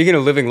 Speaking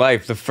of living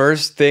life, the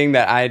first thing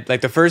that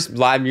the first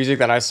live music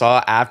that I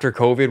saw after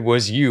COVID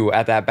was you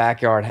at that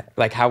backyard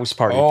like house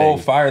party thing. Oh,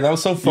 fire. That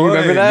was so fun. You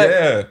remember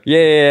that?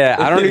 Yeah.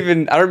 I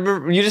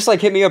remember you just like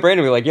hit me up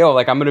randomly like, yo,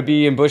 like I'm going to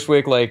be in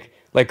Bushwick, like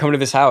come to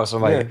this house.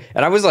 I'm like,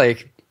 and I was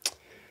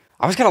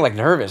kind of like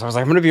nervous. I was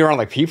like, I'm going to be around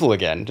like people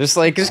again. Just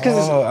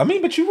because. I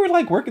mean, but you were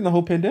like working the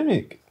whole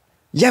pandemic.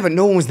 Yeah, but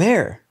no one was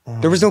there.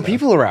 There was no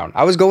people around.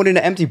 I was going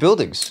into empty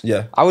buildings.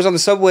 Yeah. I was on the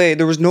subway.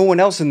 There was no one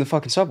else in the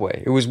fucking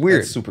subway. It was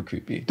weird. That's super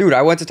creepy. Dude,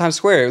 I went to Times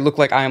Square. It looked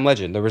like I Am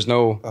Legend. There was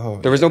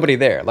nobody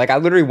there. Like I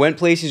literally went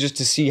places just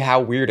to see how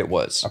weird it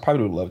was. I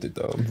probably would have loved it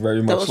though.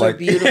 Very much. Those were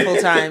beautiful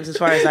times as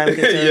far as I'm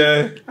concerned.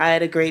 Yeah. I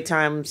had a great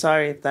time. I'm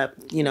sorry if that,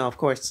 of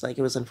course, like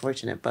it was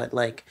unfortunate, but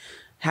like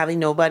having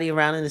nobody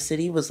around in the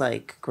city was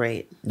like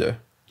great. Yeah.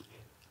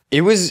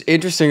 It was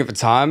interesting at the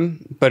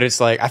time, but it's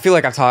like I feel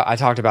like I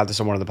talked about this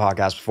on one of the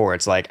podcasts before.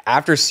 It's like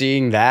after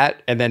seeing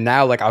that, and then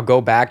now like I'll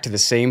go back to the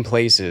same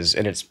places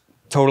and it's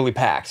totally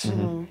packed,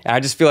 and I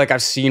just feel like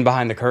I've seen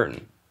behind the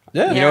curtain.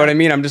 Yeah, you know what I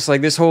mean. I'm just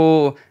like this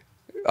whole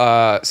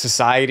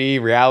society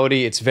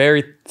reality. It's a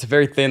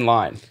very thin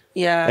line.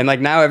 Yeah. And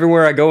like now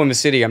everywhere I go in the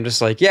city, I'm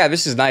just like, yeah,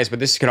 this is nice, but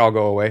this can all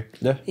go away.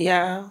 Yeah.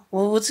 Yeah.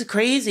 Well, what's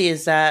crazy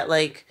is that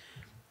like,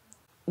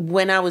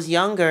 when I was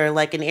younger,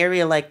 like an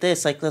area like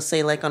this, like let's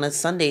say like on a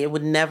Sunday, it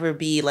would never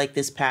be like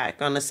this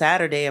packed. On a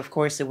Saturday, of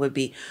course it would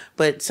be.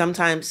 But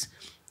sometimes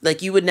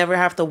like you would never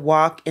have to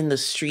walk in the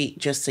street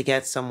just to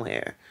get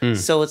somewhere.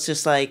 So it's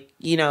just like,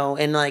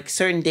 and like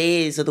certain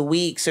days of the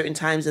week, certain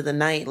times of the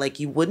night, like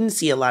you wouldn't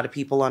see a lot of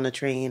people on the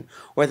train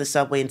or the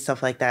subway and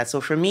stuff like that. So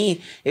for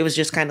me, it was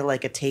just kind of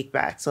like a take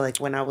back. So like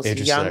when I was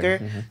younger,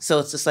 so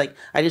it's just like,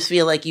 I just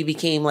feel like you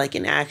became like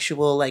an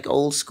actual like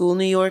old school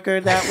New Yorker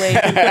that way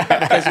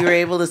because you were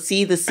able to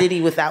see the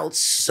city without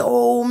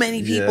so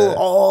many people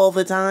all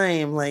the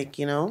time. Like,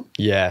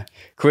 Yeah.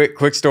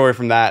 Quick story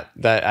from that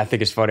I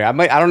think is funny.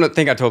 I don't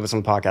think I told this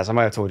on the podcast. I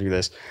might have told you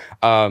this.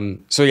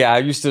 So yeah,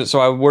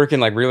 I work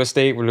in like real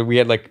estate where we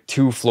had like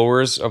 2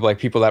 floors of like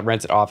people that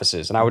rented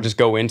offices, and I would just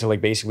go in to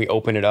like basically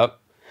open it up,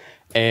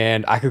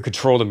 and I could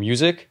control the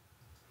music.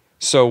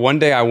 So one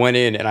day I went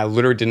in and I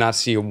literally did not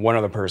see one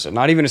other person,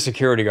 not even a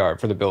security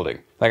guard for the building.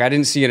 Like I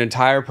didn't see an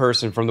entire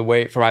person from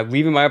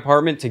leaving my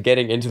apartment to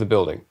getting into the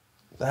building.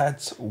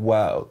 That's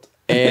wild.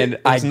 And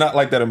it's not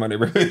like that in my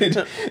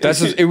neighborhood.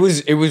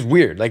 It was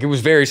weird. Like it was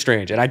very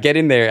strange. And I get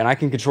in there and I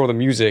can control the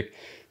music.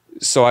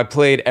 So I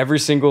played every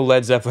single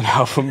Led Zeppelin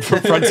album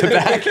from front to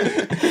back.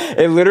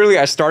 It literally,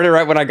 I started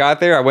right when I got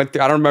there. I went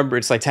through, I don't remember,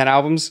 it's like 10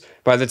 albums.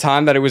 By the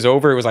time that it was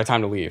over, it was like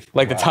time to leave.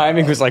 Like the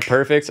timing was like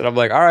perfect. And I'm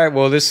like, all right,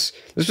 well, this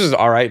was an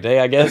all right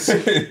day, I guess.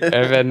 And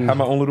then have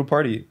my own little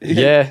party.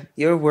 Yeah.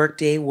 Your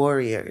workday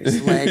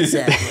warriors, Led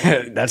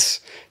Zeppelin.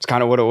 It's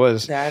kind of what it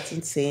was. That's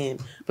insane.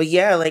 But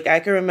yeah, like I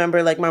can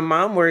remember like my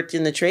mom worked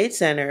in the trade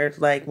center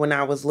like when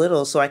I was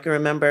little. So I can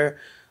remember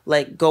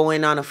like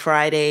going on a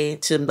Friday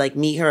to like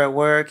meet her at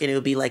work, and it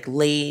would be like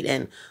late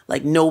and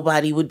like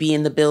nobody would be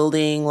in the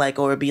building, like,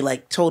 or it'd be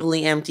like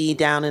totally empty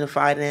down in a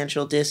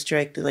financial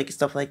district, like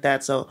stuff like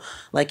that. So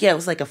like, yeah, it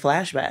was like a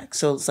flashback.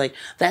 So it's like,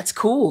 that's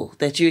cool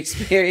that you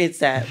experienced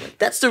that. Like,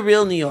 that's the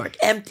real New York,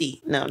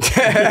 empty. No.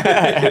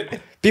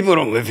 People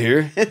don't live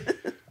here.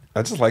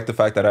 I just like the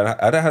fact that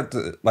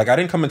I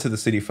didn't come into the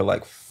city for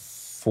like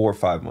 4 or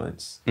 5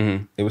 months.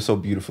 It was so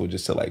beautiful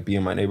just to like be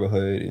in my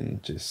neighborhood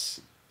and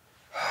just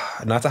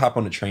not to hop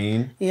on a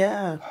train.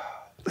 Yeah.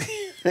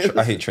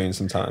 I hate trains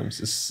sometimes.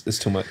 It's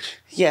too much.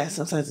 Yeah,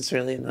 sometimes it's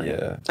really annoying.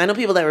 Yeah. I know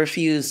people that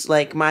refuse,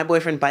 like my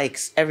boyfriend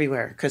bikes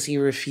everywhere because he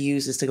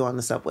refuses to go on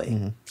the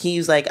subway.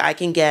 He's like, I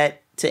can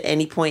get to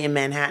any point in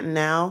Manhattan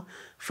now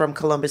from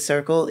Columbus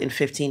Circle in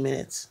 15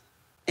 minutes.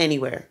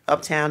 Anywhere.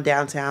 Uptown,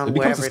 downtown, it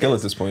becomes wherever a skill it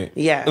is. at this point.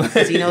 Yeah,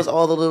 because he knows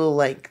all the little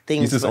like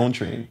things. He's his own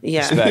train.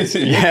 Yeah.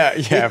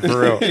 Yeah, for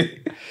real.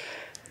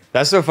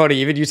 That's so funny.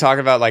 Even you talk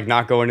about like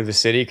not going to the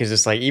city, because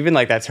it's like even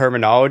like that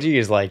terminology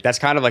is like that's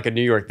kind of like a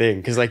New York thing.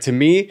 Because like to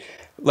me,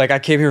 like I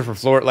came here from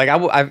Florida, like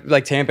I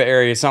like Tampa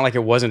area. It's not like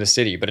it wasn't a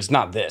city, but it's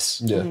not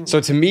this. Yeah.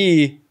 So to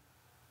me,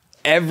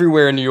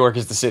 everywhere in New York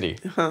is the city.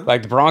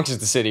 Like the Bronx is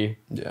the city.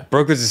 Yeah.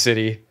 Brooklyn's the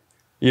city.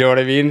 You know what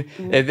I mean?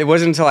 It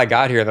wasn't until I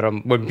got here that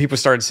when people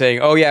started saying,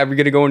 "Oh yeah, we're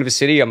gonna go into the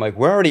city," I'm like,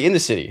 "We're already in the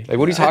city. Like,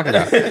 what are you talking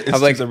about?"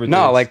 I'm like,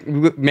 "No, like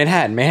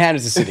Manhattan. Manhattan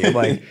is the city." I'm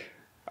like,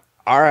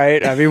 "All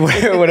right. I mean,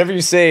 whatever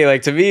you say.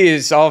 Like to me,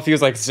 it all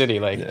feels like the city.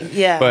 Like,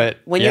 yeah. But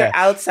when you're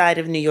outside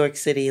of New York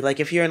City, like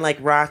if you're in like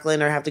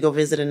Rockland or have to go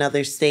visit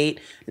another state,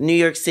 New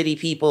York City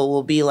people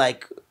will be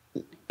like,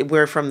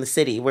 we're from the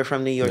city. We're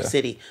from New York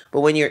City.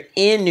 But when you're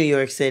in New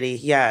York City,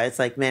 it's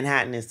like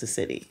Manhattan is the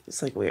city.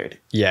 It's like weird.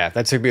 Yeah,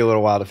 that took me a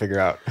little while to figure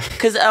out.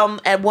 Because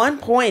at one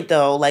point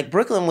though, like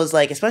Brooklyn was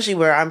like, especially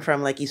where I'm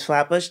from, like East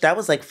Flatbush, that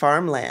was like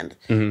farmland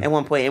at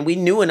one point. And we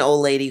knew an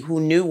old lady who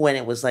knew when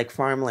it was like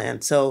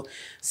farmland. So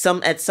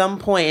at some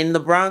point in the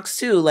Bronx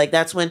too, like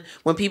that's when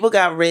people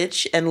got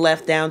rich and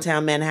left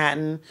downtown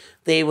Manhattan,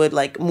 they would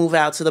like move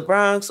out to the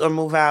Bronx or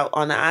move out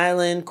on the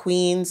island,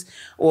 Queens,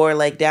 or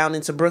like down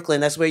into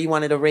Brooklyn. That's where you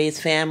wanted to raise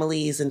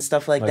families and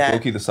stuff like that.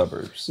 Low-key the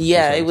suburbs.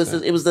 Yeah, it was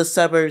the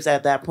suburbs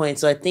at that point.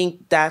 So I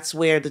think that's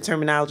where the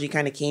terminology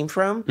kind of came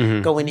from,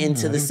 going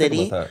into the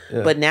city.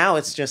 But now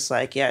it's just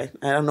like, I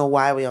don't know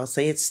why we all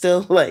say it's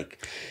still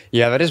like.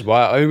 Yeah, that is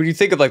wild. I mean, when you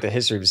think of like the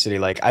history of the city,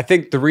 like I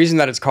think the reason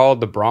that it's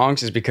called the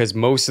Bronx is because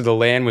most of the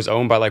land was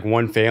owned by like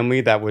one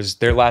family that was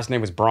their last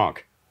name was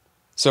Bronx.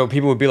 So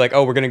people would be like,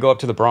 "Oh, we're gonna go up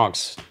to the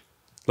Bronx,"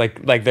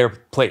 like their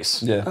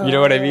place. Yeah, you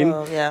know what I mean?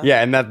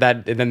 Yeah, and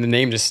and then the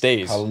name just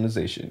stays.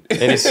 Colonization.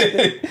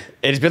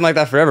 It's been like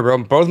that forever, bro.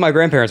 Both my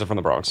grandparents are from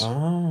the Bronx.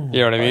 Oh, you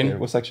know what I mean?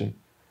 What section?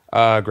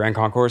 Grand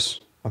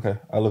Concourse. Okay,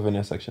 I live in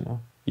that section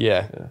now.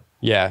 Yeah.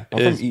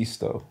 I'm from East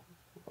though,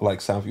 like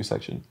Soundview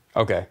section.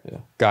 Okay,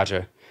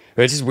 gotcha.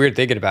 But it's just weird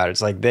thinking about it.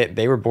 It's like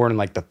they were born in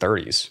like the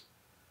 30s.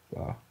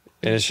 Wow.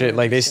 And it's shit.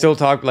 Like they still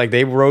talk like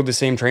they rode the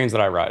same trains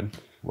that I ride.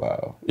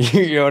 Wow.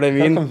 You know what I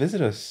mean? Come visit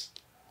us.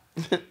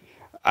 When's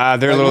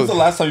the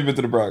last time you've been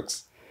to the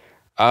Bronx?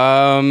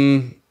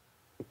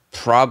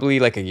 Probably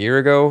like a year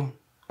ago.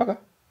 Okay.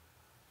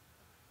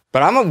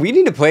 But we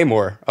need to play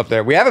more up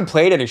there. We haven't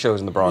played any shows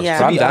in the Bronx. Yeah.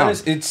 So To be down.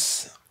 honest,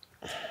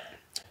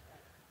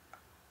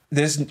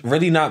 there's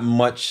really not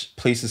much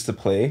places to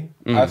play.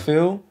 I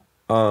feel.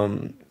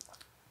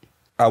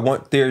 I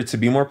want there to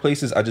be more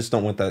places. I just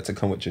don't want that to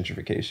come with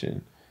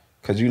gentrification.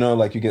 Because,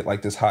 like you get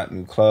like this hot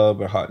new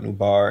club or hot new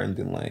bar and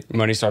then like...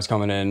 money starts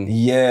coming in.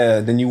 Yeah.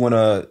 Then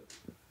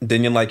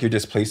you're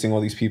displacing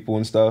all these people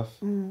and stuff.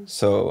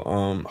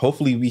 So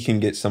hopefully we can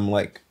get some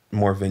like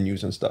more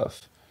venues and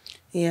stuff.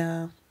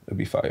 Yeah. It'd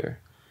be fire.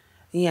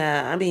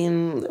 Yeah, I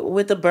mean,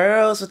 with the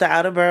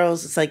outer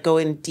boroughs, it's like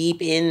going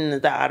deep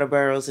in the outer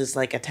boroughs is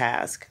like a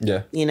task.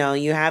 Yeah.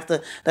 You have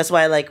to, that's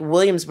why like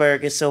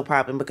Williamsburg is so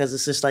popping because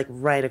it's just like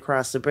right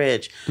across the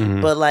bridge.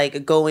 But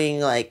like going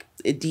like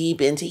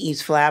deep into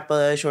East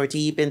Flatbush or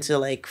deep into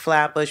like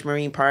Flatbush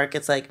Marine Park,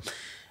 it's like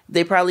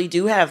they probably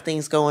do have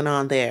things going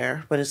on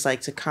there, but it's like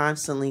to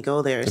constantly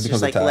go there. It's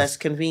just like less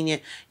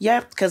convenient.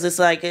 Yeah, because it's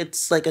like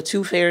a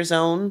two-fare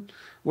zone.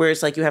 Where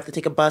it's like you have to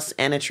take a bus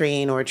and a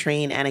train or a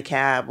train and a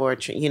cab or,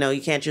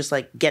 you can't just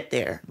like get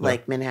there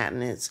like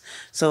Manhattan is.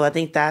 So I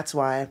think that's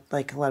why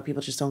like a lot of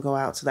people just don't go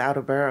out to the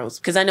outer boroughs.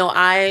 Because I know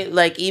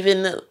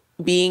even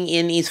being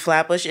in East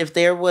Flatbush, if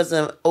there was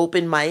an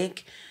open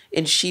mic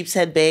in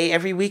Sheepshead Bay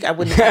every week, I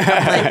wouldn't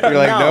have You're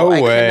like, no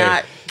way. I could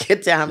not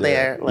get down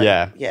there. Like,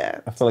 yeah.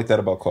 I feel like that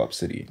about Co-op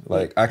City.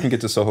 Like I can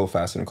get to Soho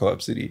faster than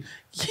Co-op City.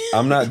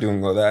 I'm not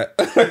doing all that.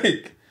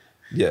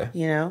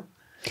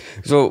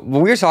 So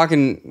when we were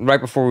talking right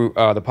before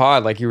the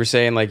pod, like you were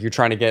saying, like you're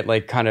trying to get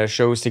like kind of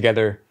shows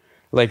together,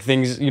 like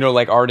things,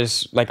 like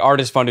artist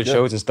funded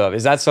shows and stuff.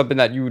 Is that something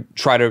that you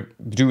try to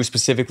do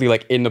specifically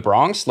like in the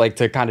Bronx, like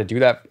to kind of do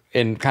that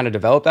and kind of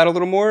develop that a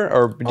little more,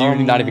 or do you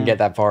not even get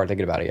that far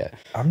thinking about it yet?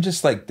 I'm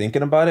just like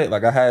thinking about it.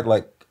 Like I had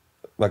like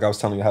I was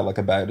telling you, I had like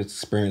a bad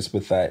experience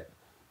with that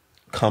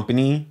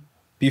company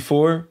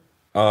before.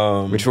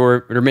 Which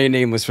will remain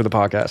nameless for the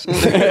podcast.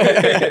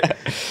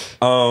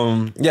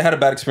 I had a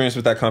bad experience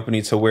with that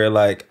company to where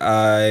like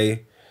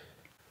they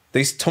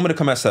told me to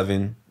come at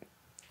 7,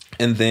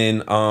 and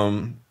then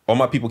all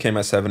my people came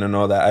at 7 and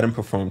all that. I didn't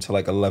perform till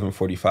like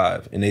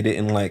 11:45, and they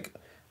didn't like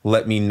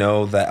let me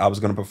know that I was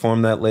gonna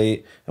perform that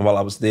late. And while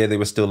I was there, they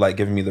were still like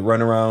giving me the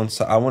runaround.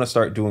 So I want to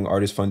start doing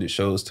artist funded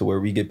shows to where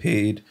we get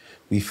paid,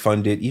 we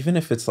fund it, even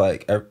if it's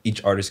like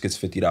each artist gets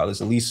 $50.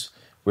 At least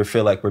we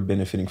feel like we're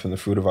benefiting from the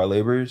fruit of our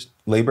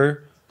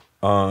labor.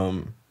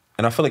 And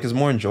I feel like it's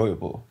more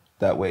enjoyable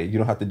that way. You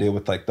don't have to deal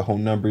with like the whole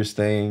numbers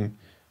thing.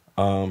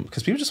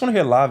 Because people just want to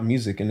hear live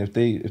music, and if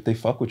they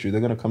fuck with you,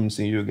 they're gonna come and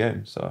see you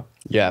again. So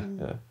yeah.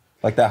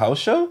 Like that house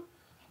show.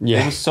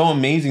 Yeah, it was so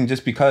amazing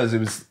just because it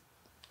was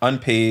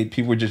unpaid.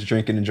 People were just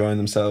drinking, enjoying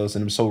themselves,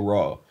 and it was so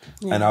raw.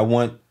 Yeah. And I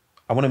want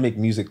to make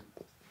music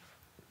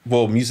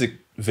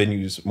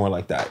venues more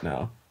like that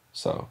now.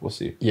 So we'll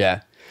see.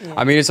 Yeah.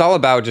 I mean, it's all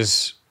about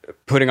just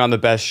putting on the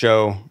best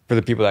show for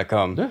the people that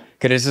come.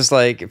 Because it's just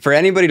like, for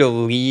anybody to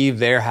leave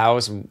their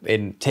house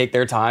and take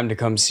their time to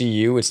come see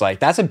you, it's like,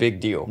 that's a big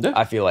deal,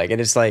 I feel like. And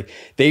it's like,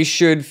 they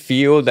should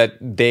feel that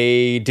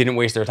they didn't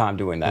waste their time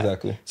doing that.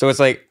 Exactly. So it's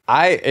like,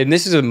 and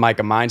this is a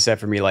mindset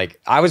for me. Like,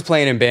 I was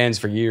playing in bands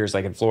for years,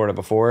 like in Florida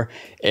before,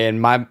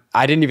 and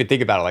I didn't even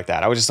think about it like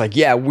that. I was just like,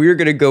 yeah, we're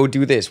going to go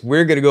do this.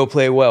 We're going to go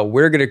play well.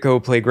 We're going to go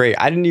play great.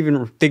 I didn't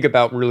even think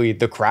about really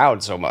the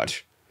crowd so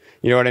much.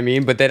 You know what I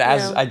mean? But then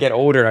as I get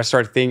older, I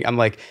start thinking, I'm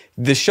like,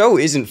 the show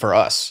isn't for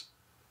us.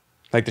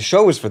 Like, the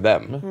show is for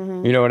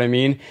them. You know what I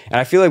mean?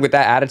 And I feel like with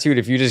that attitude,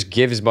 if you just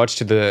give as much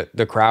to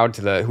the crowd,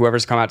 to the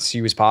whoever's come out to see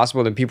you as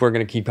possible, then people are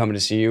going to keep coming to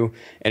see you,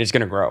 and it's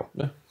going to grow.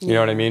 You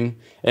know what I mean?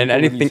 And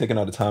people anything taking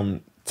out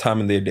the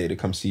time in their day to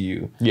come see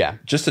you. Yeah.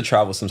 Just to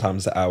travel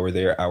sometimes an hour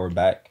there, hour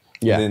back.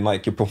 Yeah. And then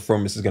like your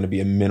performance is going to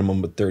be a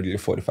minimum of 30 to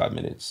 45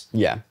 minutes.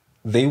 Yeah.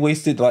 They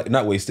wasted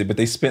not wasted, but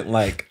they spent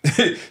like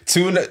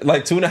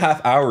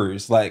 2.5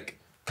 hours like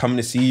coming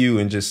to see you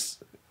and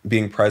just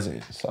being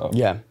present. So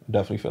yeah,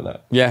 definitely feel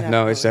that. Yeah,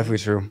 no, it's definitely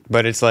true.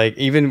 But it's like,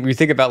 even we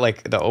think about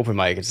like the open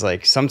mic, it's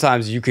like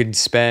sometimes you could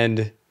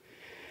spend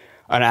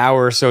an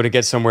hour or so to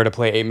get somewhere to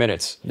play 8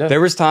 minutes. Yeah.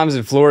 There was times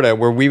in Florida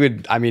where we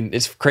would, I mean,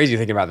 it's crazy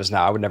thinking about this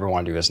now. I would never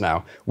want to do this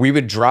now. We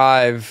would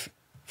drive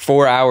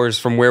 4 hours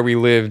from where we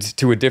lived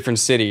to a different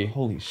city.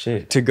 Holy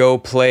shit. To go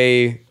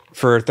play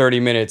for 30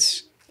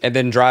 minutes and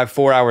then drive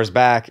 4 hours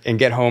back and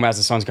get home as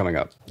the sun's coming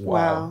up.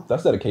 Wow.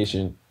 That's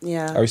dedication.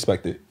 Yeah. I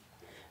respect it.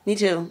 Me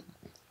too.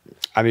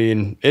 I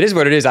mean, it is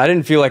what it is. I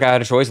didn't feel like I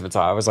had a choice at the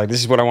time. I was like, this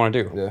is what I want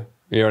to do. Yeah.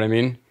 You know what I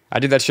mean? I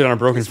did that shit on a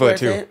broken foot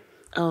too. It?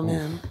 Oh,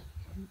 man.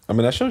 I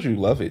mean, that shows you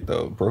love it,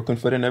 though. Broken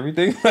foot and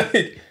everything.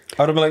 Like,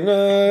 I would have been like,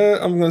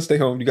 nah, I'm going to stay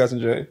home. You guys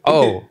enjoy.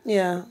 Oh.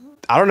 Yeah.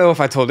 I don't know if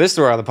I told this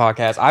story on the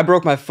podcast. I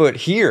broke my foot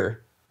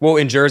here. Well,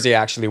 in Jersey,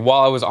 actually,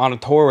 while I was on a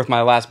tour with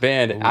my last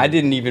band. Ooh. I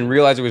didn't even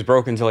realize it was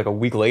broken until like a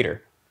week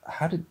later.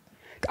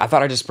 I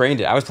thought I just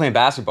sprained it. I was playing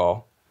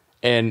basketball,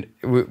 and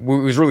it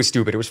was really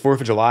stupid. It was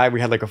 4th of July.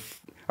 We had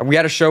we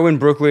had a show in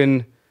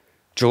Brooklyn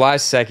July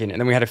 2nd,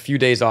 and then we had a few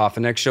days off.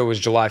 The next show was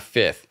July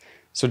 5th.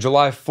 So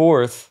July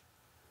 4th,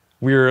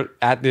 we were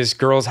at this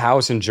girl's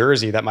house in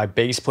Jersey that my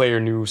bass player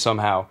knew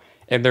somehow.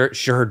 And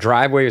her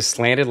driveway is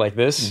slanted like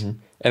this, and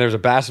there's a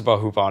basketball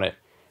hoop on it.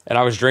 And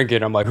I was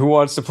drinking. I'm like, who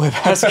wants to play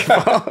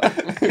basketball?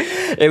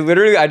 It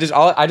literally, I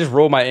just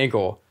rolled my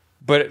ankle.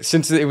 But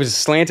since it was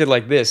slanted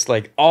like this,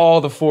 like all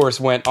the force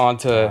went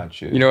onto,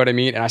 you know what I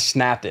mean? And I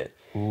snapped it.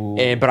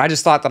 But I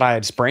just thought that I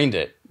had sprained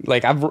it.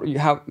 Like,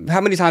 how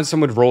many times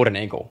someone rolled an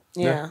ankle?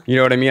 Yeah. You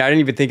know what I mean? I didn't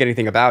even think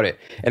anything about it.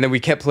 And then we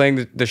kept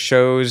playing the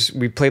shows.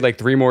 We played like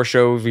 3 more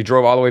shows. We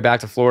drove all the way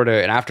back to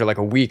Florida. And after like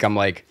a week, I'm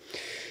like,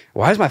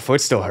 why does my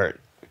foot still hurt?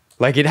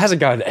 Like, it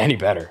hasn't gotten any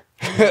better.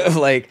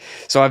 Like,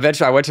 so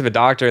eventually I went to the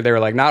doctor. They were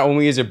like, not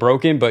only is it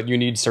broken, but you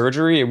need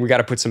surgery and we got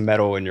to put some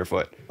metal in your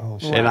foot. Oh,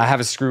 shit. And I have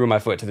a screw in my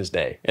foot to this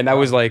day. And that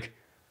was like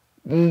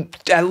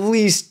at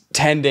least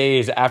 10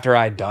 days after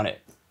I'd done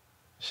it.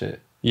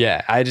 Shit.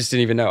 Yeah, I just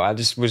didn't even know.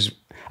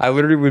 I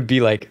literally would be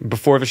like,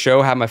 before the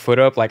show, have my foot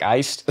up, like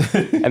iced.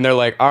 And they're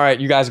like, all right,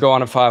 you guys go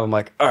on at 5. I'm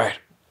like, all right.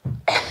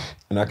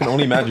 And I can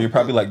only imagine you're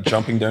probably like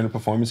jumping during the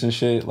performance and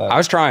shit. Like, I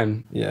was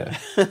trying. Yeah.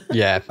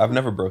 Yeah. I've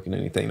never broken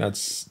anything.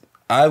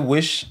 I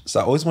always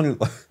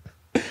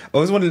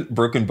wanted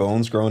broken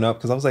bones growing up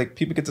because I was like,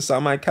 people get to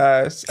sign my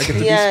cast. I get to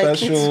be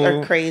special. Kids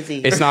are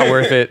crazy. It's not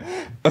worth it.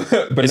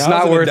 But it's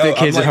not worth it,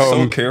 kids I'm, at like,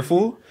 home. so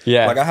careful.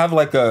 Yeah. Like, I have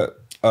like a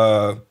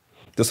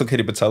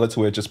dislocated patella to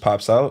where it just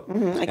pops out.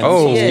 I can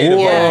see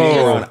it.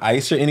 Or on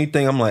ice or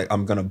anything, I'm like,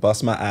 I'm gonna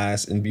bust my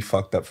ass and be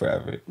fucked up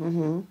forever.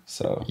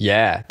 So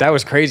yeah, that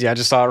was crazy. I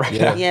just saw it right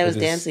now. Yeah, it was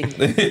dancing.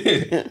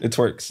 It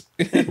twerks.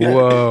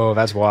 Whoa,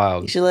 that's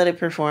wild. You should let it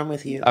perform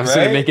with you. I'm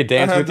saying make it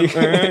dance with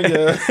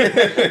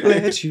you.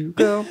 Let you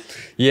go.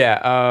 Yeah.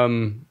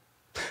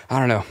 I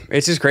don't know.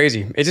 It's just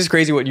crazy. It's just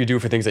crazy what you do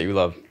for things that you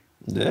love.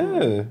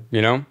 Yeah.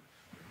 You know?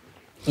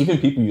 Even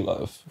people you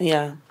love.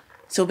 Yeah.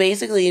 So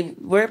basically,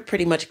 we're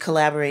pretty much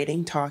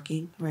collaborating,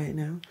 talking right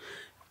now.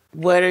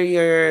 What are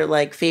your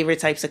like favorite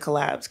types of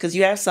collabs? Because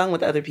you have sung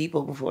with other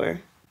people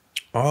before.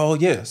 Oh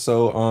yeah.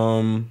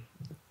 So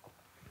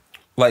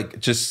like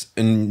just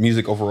in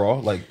music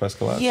overall, like best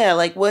collab. Yeah.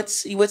 Like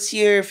what's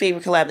your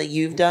favorite collab that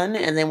you've done,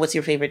 and then what's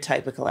your favorite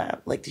type of collab?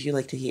 Like, did you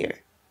like to hear?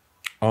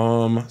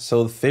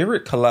 So the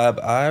favorite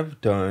collab I've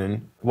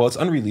done, well, it's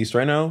unreleased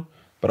right now,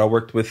 but I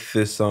worked with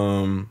this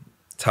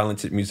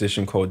talented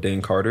musician called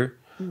Dane Carter.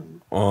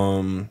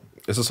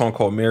 It's a song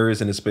called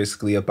Mirrors, and it's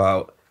basically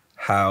about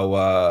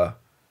how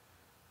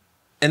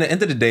at the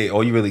end of the day,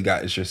 all you really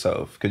got is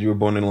yourself, because you were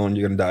born alone,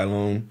 you're gonna die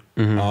alone.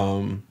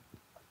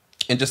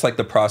 And just like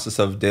the process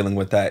of dealing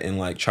with that and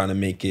like trying to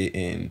make it,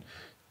 and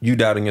you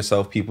doubting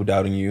yourself, people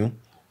doubting you.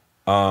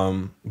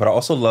 But I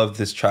also love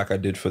this track I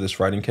did for this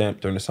writing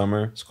camp during the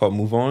summer. It's called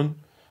Move On.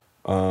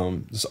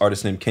 This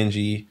artist named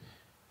Kenji,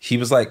 he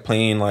was like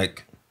playing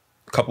like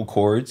a couple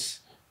chords,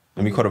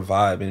 and we caught a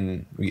vibe,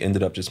 and we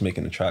ended up just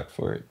making a track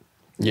for it.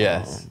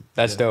 Yeah,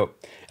 that's dope.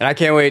 And I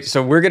can't wait.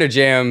 So we're gonna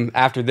jam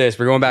after this.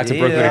 We're going back to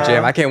Brooklyn to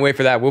jam. I can't wait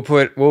for that.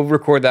 We'll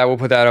record that. We'll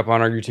put that up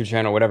on our YouTube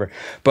channel, whatever.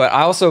 But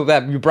I also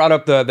that you brought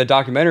up the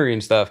documentary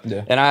and stuff.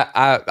 Yeah. And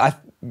I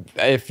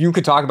if you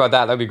could talk about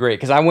that, that'd be great.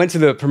 Because I went to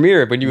the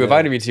premiere when you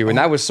invited me to, and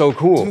that was so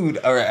cool. Dude,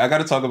 all right, I got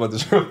to talk about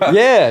this.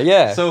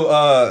 Yeah.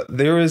 So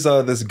there was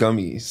this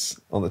gummies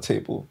on the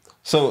table.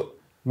 So.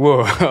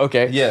 Whoa,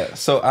 okay. Yeah,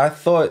 so I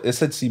thought it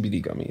said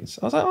CBD gummies.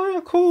 I was like, oh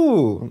yeah,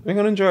 cool. We're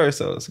gonna enjoy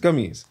ourselves.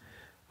 Gummies.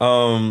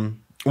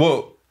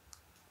 Well,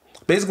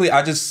 basically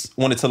I just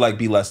wanted to like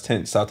be less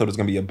tense. So I thought it was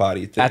gonna be a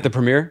body thing. At the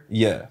premiere?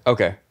 Yeah.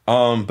 Okay.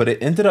 But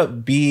it ended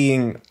up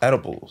being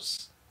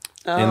edibles.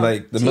 And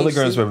like the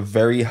milligrams were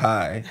very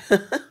high.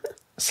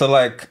 So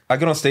like I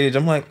get on stage,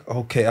 I'm like,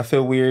 okay, I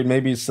feel weird.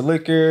 Maybe it's the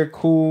liquor,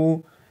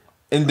 cool.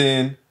 And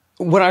then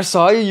when I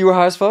saw you, you were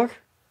high as fuck?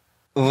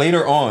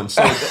 Later on,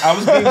 so I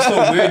was being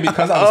so weird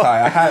because I was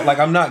high. I had like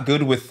I'm not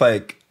good with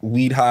like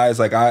weed highs.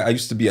 Like I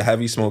used to be a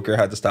heavy smoker. I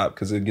had to stop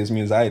because it gives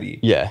me anxiety.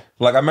 Yeah.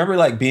 Like I remember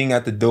like being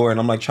at the door and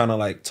I'm like trying to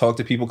like talk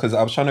to people because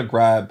I was trying to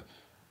grab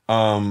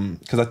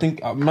because I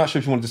think I'm not sure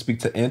if you wanted to speak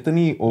to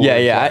Anthony or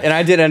and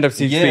I did end up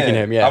speaking to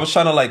him. Yeah. I was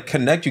trying to like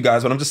connect you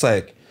guys, but I'm just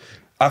like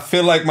I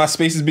feel like my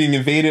space is being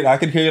invaded. I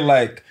could hear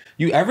like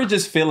you ever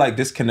just feel like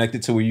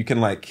disconnected to where you can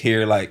like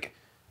hear like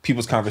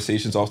people's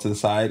conversations off to the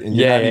side and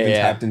you're not even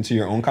tapped into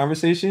your own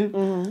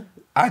conversation.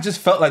 I just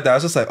felt like that. I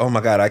was just like, oh my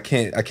God, I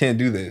can't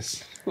do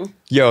this.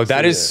 Yo,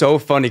 that is so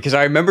funny because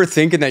I remember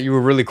thinking that you were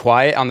really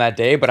quiet on that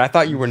day, but I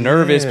thought you were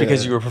nervous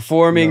because you were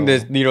performing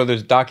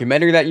the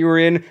documentary that you were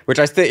in, which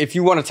I think if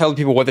you want to tell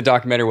people what the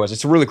documentary was,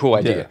 it's a really cool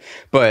idea.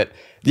 But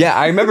yeah,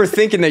 I remember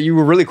thinking that you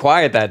were really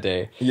quiet that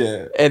day.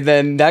 Yeah. And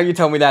then now you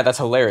tell me that's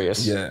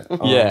hilarious. Yeah.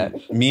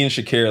 Me and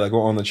Shakir like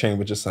were on the train,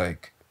 but just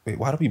like, wait,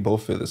 why do we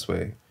both feel this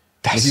way?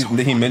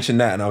 Then he mentioned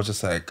that, and I was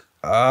just like,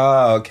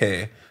 "Ah,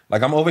 okay."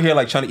 Like I'm over here,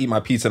 like trying to eat my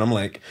pizza, and I'm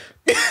like,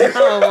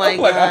 "Oh my God!"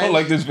 Like I don't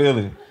like this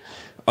feeling.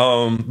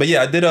 But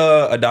yeah, I did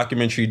a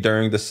documentary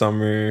during the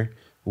summer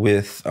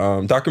with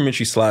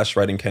documentary /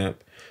 writing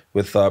camp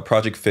with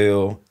Project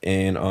Phil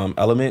and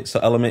Element. So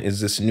Element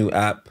is this new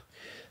app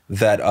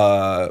that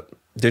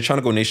they're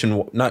trying to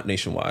go not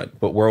nationwide,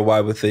 but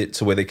worldwide with it,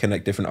 to where they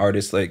connect different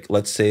artists. Like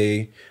let's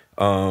say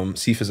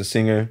Sifa is a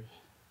singer,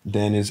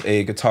 then is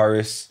a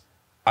guitarist.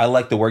 I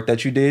like the work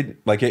that you did.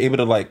 Like you're able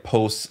to like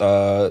post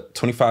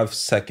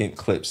 25-second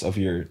clips of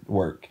your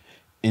work,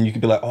 and you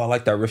could be like, "Oh, I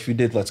like that riff you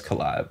did. Let's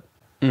collab."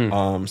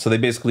 So they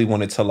basically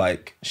wanted to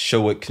like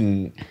show what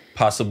can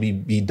possibly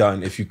be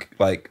done if you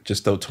like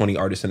just throw 20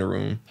 artists in a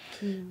room.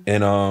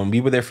 And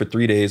we were there for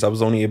 3 days. I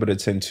was only able to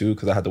attend 2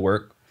 because I had to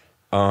work.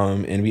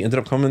 And we ended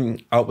up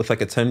coming out with like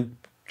a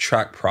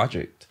 10-track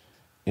project.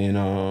 And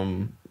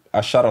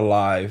I shot a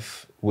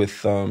live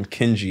with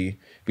Kenji.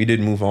 We did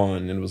Move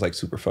On, and it was like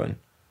super fun.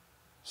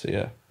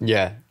 So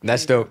yeah,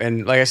 that's dope.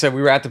 And like I said,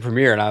 we were at the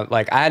premiere, and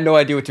I had no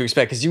idea what to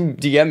expect because you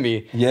DM'd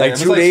me like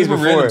 2 days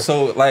before. Random.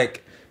 So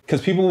like,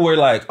 because people were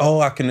like,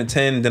 "Oh, I can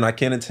attend," then I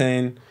can't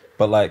attend,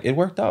 but like it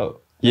worked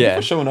out. Yeah,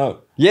 for showing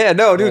up. Yeah,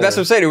 no, dude, that's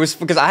what I'm saying. It was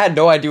because I had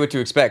no idea what to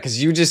expect because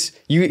he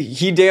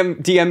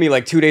DM'd me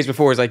like 2 days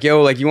before. It's like,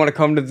 "Yo, like you want to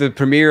come to the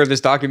premiere of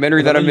this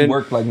documentary that I'm in?"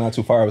 Worked like not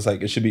too far. I was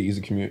like, it should be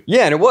easy commute.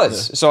 Yeah, and it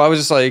was. Yeah. So I was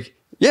just like,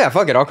 yeah,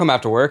 fuck it, I'll come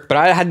after work. But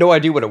I had no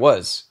idea what it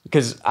was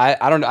because I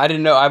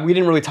didn't know. We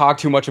didn't really talk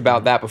too much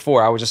about that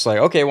before. I was just like,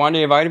 okay,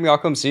 Wanya invited me, I'll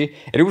come see.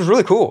 And it was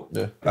really cool.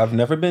 Yeah, I've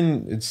never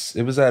been.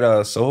 It was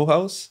at Soho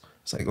House.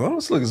 It's like, oh,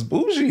 this looks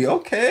bougie.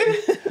 Okay.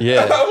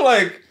 Yeah. I'm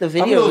like, the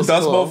video I'm a little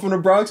dust ball from the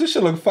Bronx. This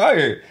shit look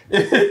fire.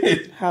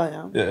 Hell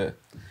yeah. Yeah.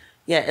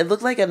 Yeah, it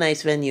looked like a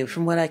nice venue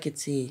from what I could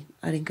see.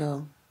 I didn't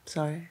go.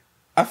 Sorry.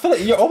 I feel like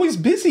you're always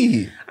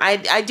busy. I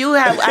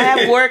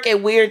have work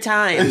at weird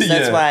times.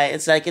 That's why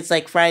it's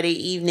like Friday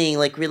evening,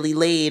 like really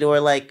late, or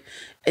like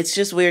it's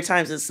just weird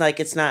times. It's like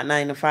it's not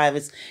 9 to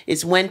 5.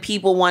 It's when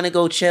people want to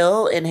go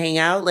chill and hang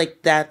out.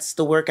 Like that's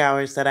the work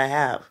hours that I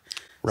have.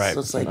 Right.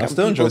 So it's like I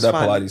still enjoyed that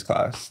Pilates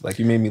class. Like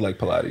you made me like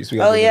Pilates.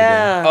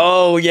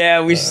 Oh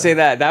yeah, we should say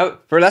that.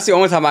 That's the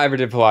only time I ever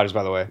did Pilates,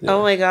 by the way. Yeah.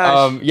 Oh my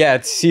gosh. Yeah,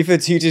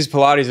 Sifa teaches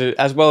Pilates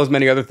as well as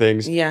many other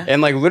things. Yeah.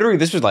 And like literally,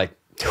 this was like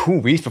 2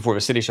 weeks before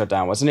the city shut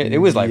down, wasn't it? It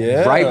was like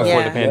right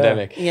before the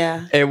pandemic.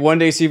 Yeah. And one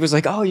day Steve was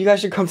like, "Oh, you guys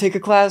should come take a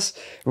class."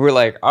 We were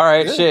like, "All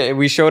right, shit." And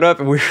we showed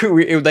up, and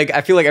it, like I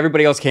feel like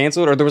everybody else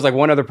canceled, or there was like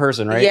one other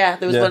person, right? Yeah,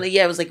 there was one.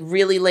 Yeah, it was like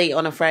really late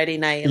on a Friday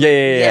night. And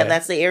yeah,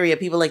 that's the area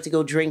people like to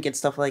go drink and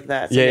stuff like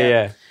that. So,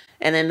 yeah.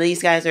 And then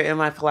these guys are in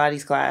my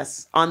Pilates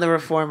class on the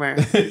Reformer.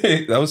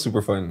 That was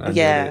super fun.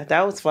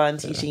 That was fun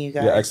teaching you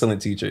guys. Yeah,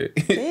 excellent teacher.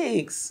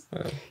 Thanks.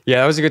 Yeah,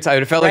 that was a good time.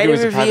 It felt like it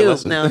was a private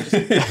lesson. No.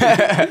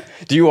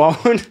 Do you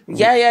want one?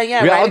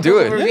 Yeah. I'll do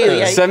it.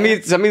 Yeah. Send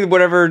me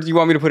whatever you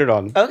want me to put it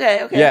on.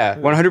 Okay. Yeah,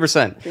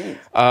 100%.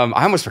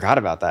 I almost forgot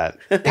about that.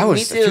 That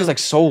was it feels like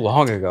so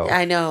long ago.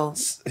 I know.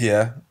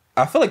 Yeah.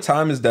 I feel like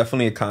time is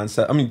definitely a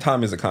concept. I mean,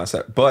 time is a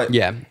concept, but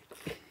yeah.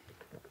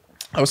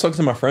 I was talking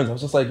to my friends. I was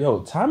just like,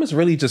 yo, time is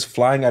really just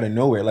flying out of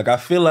nowhere. Like, I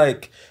feel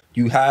like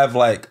you have,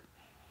 like,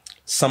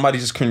 somebody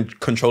just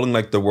controlling,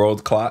 like, the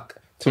world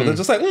clock So they're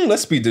just like,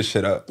 let's speed this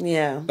shit up.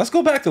 Yeah. Let's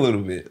go back a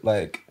little bit.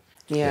 Like,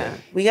 yeah.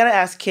 We got to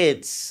ask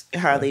kids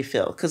how they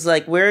feel. Because,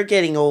 like, we're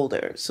getting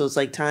older. So it's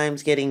like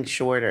time's getting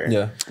shorter.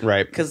 Yeah.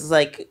 Right. Because,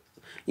 like,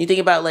 you think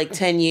about, like,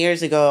 10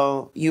 years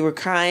ago, you were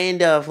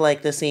kind of,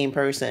 like, the same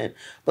person.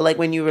 But, like,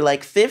 when you were,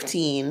 like,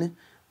 15,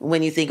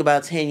 when you think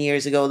about 10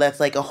 years ago, that's,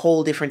 like, a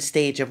whole different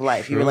stage of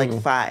life. You were, like,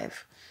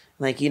 5.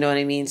 Like, you know what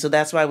I mean? So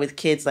that's why with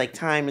kids, like,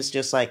 time is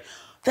just, like,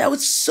 that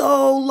was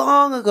so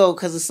long ago,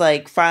 because it's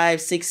like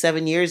 5, 6,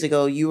 7 years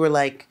ago, you were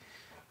like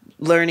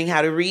learning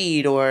how to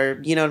read, or,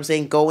 you know what I'm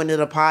saying, going to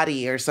the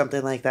potty or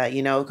something like that,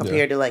 you know,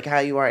 compared to like how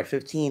you are at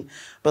 15.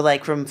 But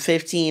like from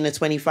 15 to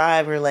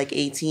 25 or like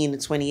 18 to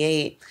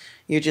 28,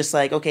 you're just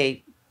like,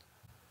 okay,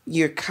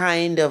 you're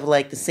kind of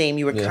like the same.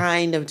 You were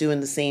kind of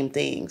doing the same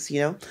things,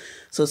 you know?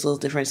 So it's a little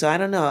different. So I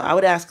don't know. I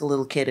would ask a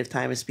little kid if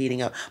time is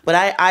speeding up.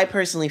 But I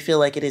personally feel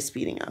like it is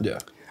speeding up. Yeah.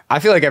 I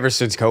feel like ever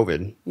since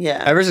COVID.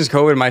 Yeah. Ever since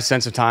COVID, my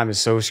sense of time is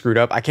so screwed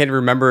up. I can't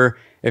remember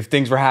if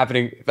things were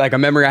happening. Like a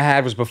memory I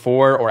had was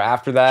before or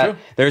after that. Sure.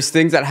 There's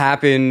things that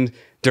happened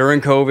during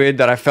COVID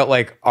that I felt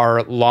like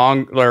are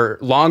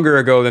longer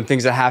ago than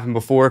things that happened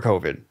before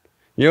COVID.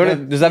 You know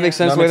does that make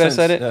sense the way that I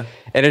said it? Yeah.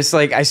 And it's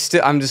like,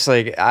 I'm just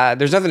like,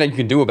 there's nothing that you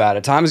can do about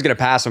it. Time is going to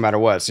pass no matter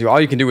what. So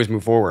all you can do is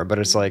move forward. But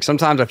it's like,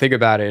 sometimes I think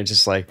about it and it's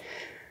just like,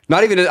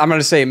 not even, I'm going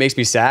to say it makes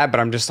me sad, but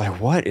I'm just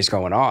like, what is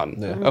going on?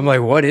 Yeah. I'm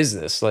like, what is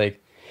this? Like,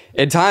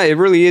 in time, it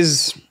really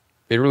is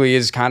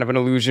kind of an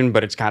illusion,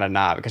 but it's kind of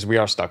not, because we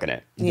are stuck in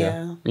it.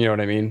 Yeah. You know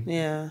what I mean?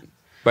 Yeah.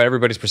 But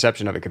everybody's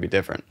perception of it could be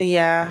different.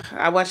 Yeah.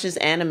 I watched this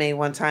anime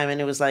one time, and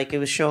it was like, it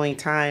was showing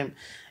time,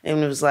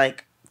 and it was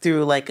like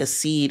through like a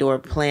seed or a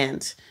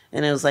plant.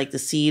 And it was like the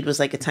seed was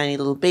like a tiny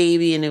little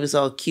baby, and it was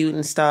all cute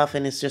and stuff.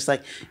 And it's just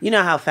like, you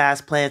know how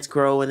fast plants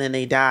grow and then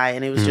they die.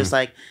 And it was just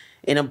like,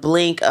 in a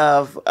blink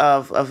of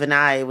an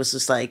eye, it was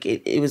just like,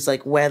 it was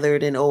like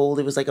weathered and old.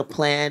 It was like a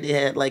plant. It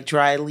had like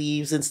dry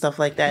leaves and stuff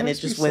like that. And it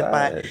just went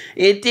by.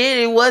 It did.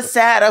 It was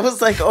sad. I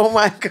was like, oh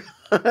my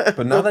God.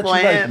 But now that you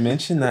like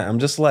mention that, I'm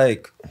just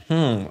like,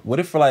 what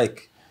if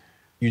like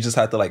you just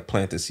had to like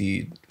plant a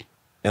seed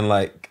and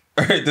like,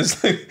 all right, this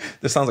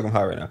sounds like I'm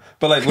high right now.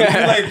 But like, what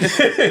if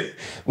you like,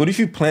 what if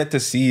you plant the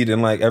seed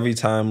and like every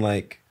time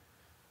like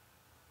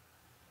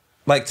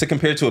to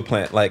compare to a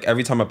plant, like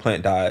every time a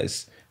plant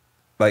dies,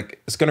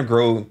 like it's gonna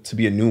grow to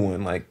be a new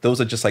one. Like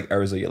those are just like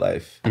errors of your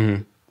life.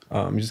 You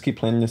just keep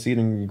planting the seed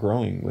and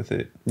growing with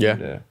it.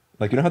 Yeah.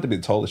 Like you don't have to be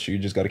the tallest tree. You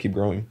just got to keep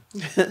growing.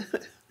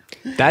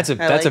 That's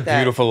a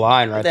beautiful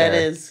line right there.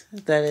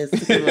 That is.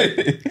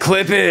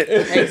 Clip it.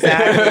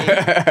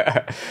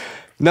 Exactly.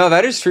 No,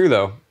 that is true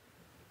though.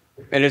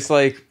 And it's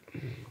like,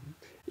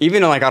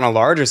 even like on a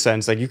larger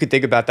sense, like you could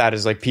think about that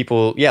as like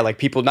people,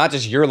 not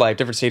just your life,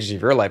 different stages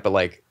of your life, but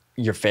like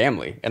your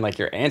family and like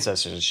your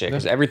ancestors and shit,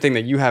 because everything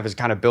that you have is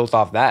kind of built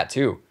off that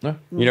too.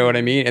 You know what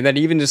I mean? And then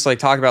even just like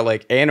talk about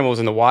like animals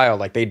in the wild,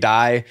 like they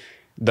die,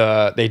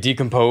 they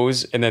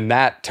decompose, and then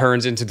that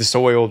turns into the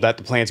soil that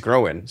the plants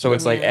grow in. So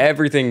it's like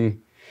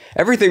everything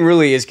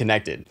really is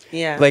connected.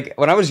 Yeah. Like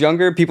when I was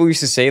younger, people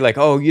used to say like,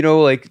 oh, you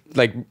know, like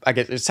I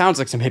guess it sounds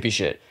like some hippie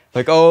shit.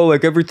 Like, oh,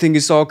 like everything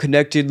is all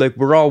connected, like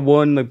we're all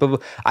one, like blah, blah.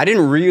 I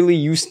didn't really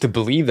used to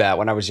believe that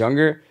when I was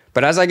younger.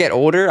 But as I get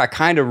older, I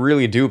kind of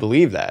really do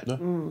believe that. You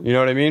know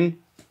what I mean?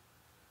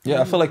 Yeah,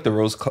 I feel like the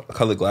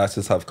rose-colored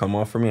glasses have come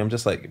off for me. I'm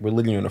just like, we're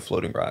living in a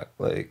floating rock.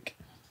 Like,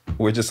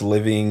 we're just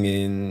living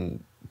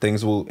in,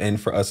 things will end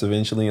for us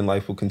eventually, and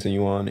life will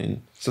continue on,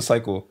 and it's a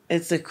cycle.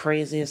 It's the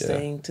craziest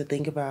thing to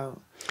think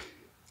about.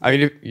 I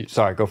mean,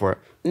 sorry, go for it.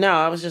 No,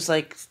 I was just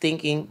like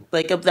thinking,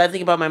 like I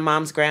think about my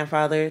mom's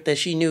grandfather that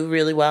she knew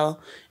really well,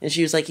 and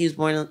she was like, he was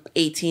born in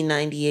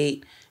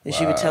 1898, and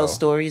she would tell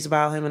stories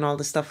about him and all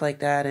this stuff like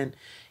that, and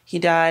he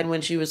died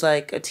when she was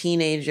like a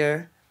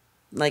teenager.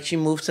 Like she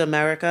moved to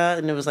America,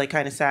 and it was like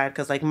kind of sad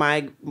because like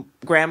my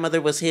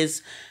grandmother was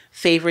his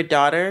favorite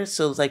daughter.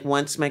 So it was like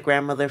once my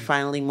grandmother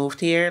finally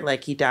moved here,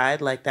 like he died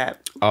like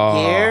that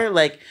year.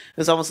 Like it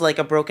was almost like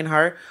a broken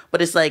heart.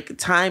 But it's like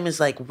time is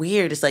like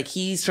weird. It's like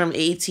he's from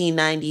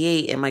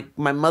 1898, and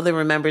my mother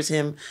remembers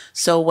him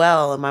so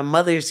well, and my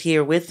mother's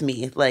here with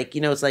me. Like,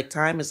 you know, it's like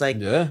time is like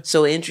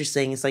so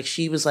interesting. It's like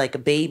she was like a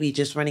baby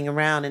just running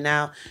around, and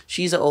now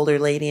she's an older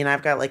lady, and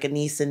I've got like a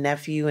niece and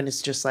nephew, and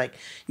it's just like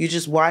you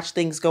just watch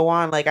things go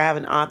on. Like I have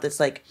an aunt that's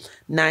like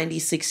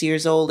 96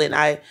 years old,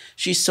 and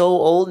she's so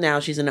old now.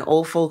 She's in an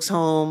old folks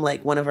home.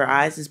 Like one of her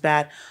eyes is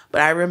bad,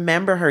 but I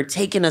remember her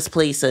taking us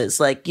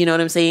places. Like, you know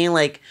what I'm saying?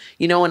 Like,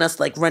 you know, and us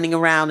like running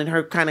around and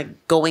her kind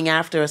of going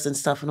after us and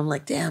stuff. And I'm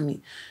like,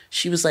 damn,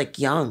 she was like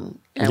young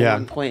at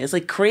one point. It's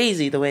like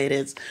crazy the way it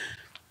is.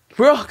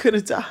 We're all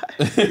gonna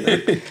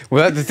die.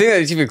 Well, the thing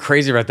that's even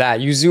crazy about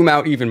that, you zoom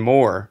out even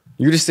more.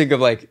 You just think of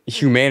like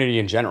humanity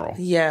in general.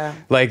 Yeah.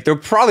 Like there'll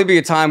probably be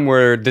a time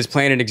where this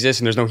planet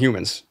exists and there's no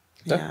humans.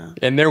 Yeah.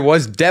 And there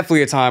was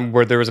definitely a time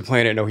where there was a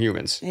planet, no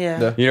humans.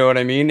 Yeah. You know what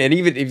I mean? And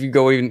even if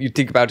you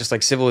think about just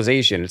like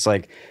civilization, it's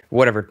like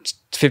whatever,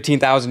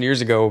 15,000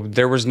 years ago,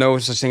 there was no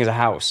such thing as a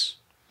house.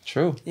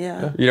 True.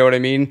 Yeah. You know what I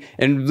mean?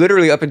 And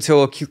literally up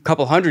until a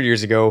couple hundred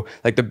years ago,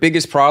 like the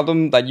biggest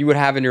problem that you would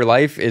have in your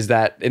life is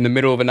that in the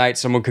middle of the night,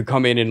 someone could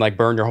come in and like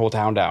burn your whole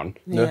town down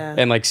Yeah.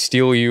 and like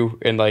steal you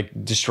and like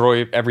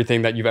destroy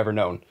everything that you've ever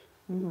known.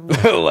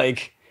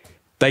 like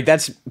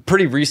that's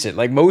pretty recent.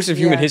 Like most of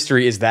human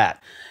history is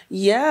that.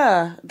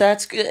 Yeah,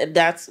 that's good.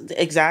 That's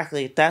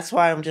exactly. That's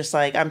why I'm just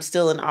like, I'm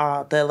still in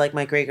awe that like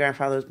my great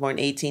grandfather was born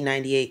in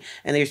 1898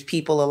 and there's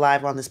people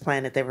alive on this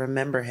planet that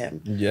remember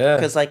him. Yeah.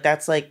 Because like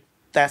that's like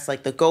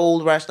the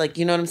gold rush. Like,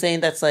 you know what I'm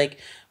saying? That's like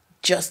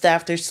just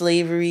after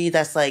slavery.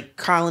 That's like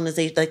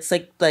colonization. That's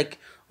like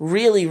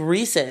really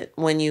recent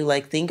when you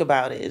like think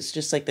about it. It's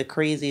just like the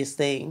craziest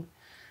thing.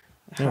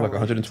 Yeah, like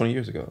 120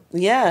 years ago.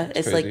 Yeah, That's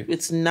it's crazy. like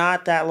it's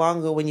not that long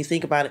ago when you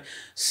think about it.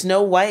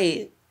 Snow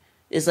White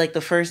is like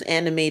the first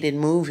animated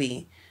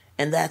movie,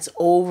 and that's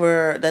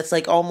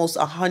like almost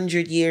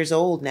 100 years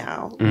old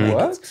now. Like,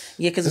 What?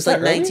 yeah, because Is it's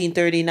like that early?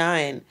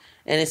 1939,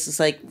 and it's just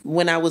like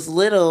when I was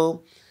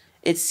little,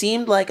 it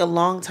seemed like a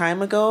long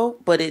time ago,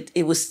 but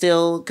it was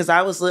still because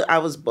I was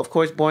of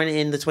course born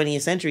in the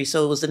 20th century,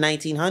 so it was the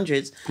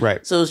 1900s.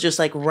 Right. So it was just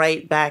like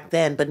right back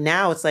then. But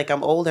now it's like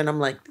I'm older, and I'm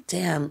like,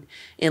 damn,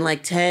 in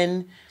like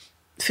 10.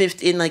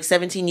 15, in like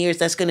 17 years,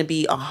 that's going to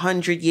be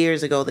 100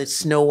 years ago that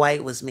Snow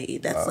White was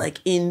made. That's like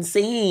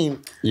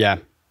insane. Yeah.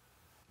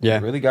 Yeah.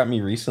 What really got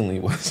me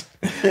recently was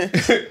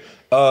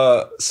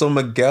so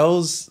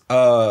Miguel's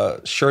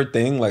Sure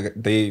Thing, like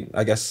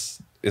I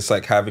guess it's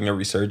like having a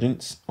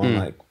resurgence on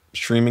like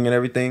streaming and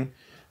everything.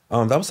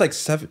 That was like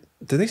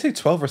did they say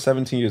 12 or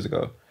 17 years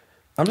ago?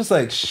 I'm just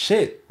like,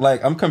 shit.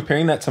 Like I'm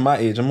comparing that to my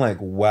age. I'm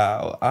like,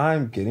 wow,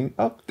 I'm getting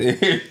up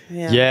there.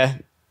 Yeah.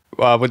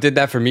 What did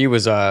that for me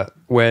was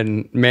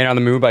when Man on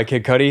the Moon by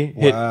Kid Cudi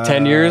hit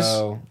 10 years.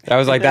 I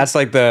was like, that's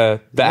like the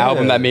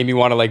album that made me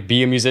want to like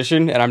be a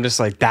musician. And I'm just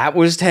like, that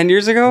was 10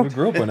 years ago? We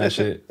grew up on that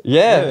shit.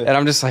 Yeah. And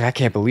I'm just like, I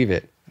can't believe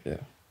it. Yeah.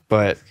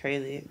 But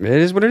Crazy. it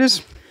is what it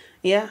is.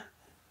 Yeah.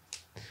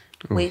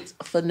 Wait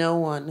for no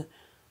one.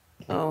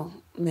 Oh,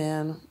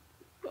 man.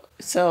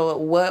 So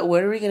what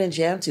are we going to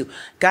jam to?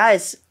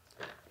 Guys,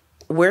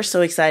 we're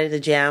so excited to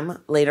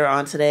jam later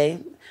on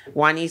today.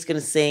 Wanya's going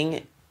to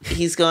sing.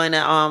 He's going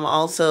to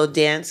also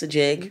dance a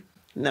jig.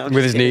 No,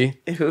 With his knee.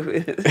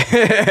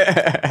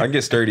 I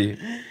get sturdy.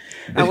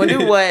 I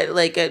wonder what,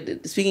 like,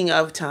 speaking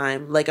of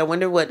time, like, I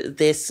wonder what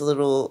this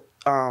little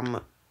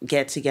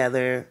get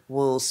together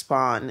will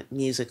spawn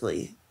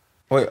musically.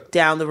 Wait,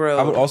 down the road.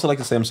 I would also like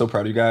to say I'm so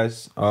proud of you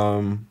guys.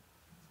 I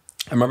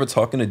remember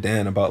talking to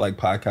Dan about like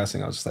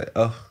podcasting. I was just like,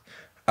 oh,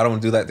 I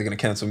don't do that. They're gonna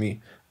cancel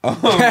me.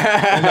 And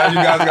now you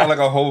guys got like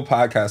a whole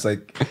podcast.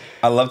 Like,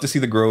 I love to see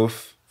the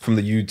growth from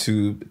the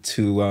YouTube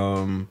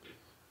to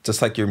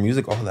just like your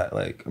music, all that.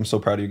 Like, I'm so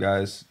proud of you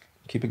guys.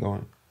 Keep it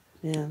going.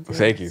 Yeah.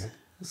 Thank you.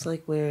 It's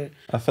like we're.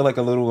 I feel like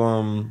a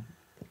little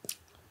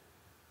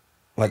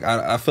like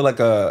I feel like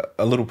a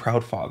little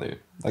proud father.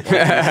 Like,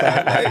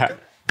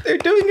 they're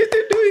doing it.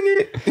 They're doing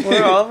it.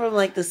 We're all from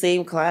like the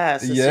same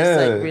class. It's just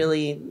like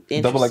really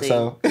interesting. Double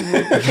XL.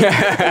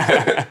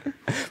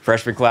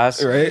 Freshman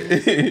class, Right?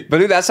 But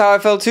dude, that's how I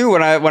felt too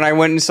when I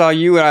went and saw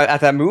you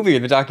at that movie,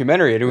 the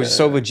documentary, and it was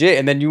so legit.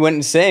 And then you went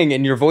and sang,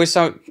 and your voice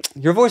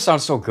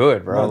sounds so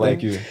good, bro. Oh,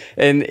 thank you.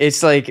 And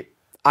it's like,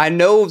 I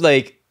know,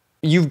 like,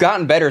 you've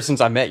gotten better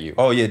since I met you.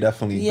 Oh yeah,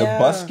 definitely. Yeah. The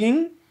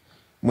busking,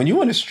 when you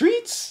on the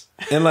streets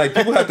and like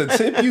people have to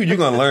tip you, you're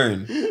gonna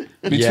learn.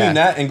 Between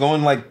that and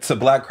going like to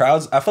black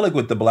crowds, I feel like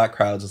with the black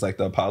crowds, it's like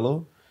the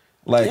Apollo.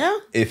 Like,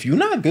 if you're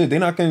not good, they're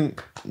not gonna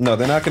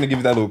give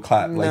you that little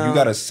clap. Like, you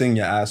gotta sing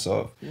your ass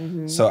off.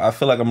 So I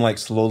feel like I'm like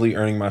slowly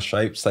earning my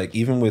stripes. Like,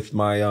 even with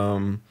my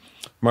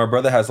my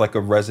brother has like a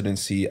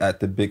residency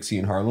at the Big C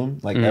in Harlem,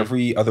 like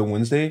every other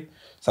Wednesday.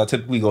 So I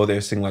typically go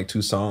there, sing like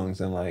 2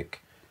 songs, and like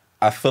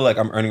I feel like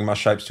I'm earning my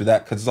stripes through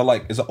that because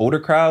it's an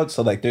older crowd,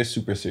 so like they're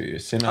super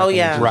serious. Oh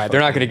yeah, right.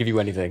 They're not gonna give you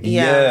anything.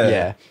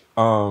 Yeah.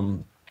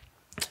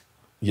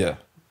 Yeah.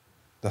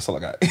 That's all I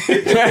got.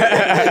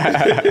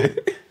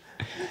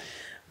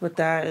 But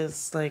that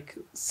is like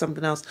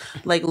something else.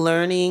 Like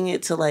learning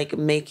to like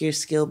make your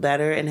skill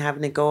better and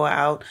having to go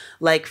out.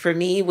 Like for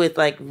me with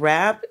like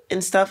rap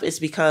and stuff, it's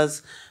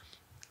because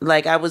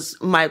like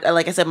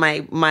like I said,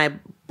 my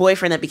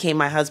boyfriend that became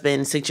my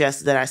husband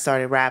suggested that I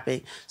started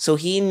rapping. So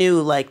he knew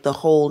like the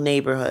whole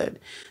neighborhood.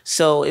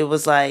 So it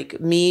was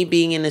like me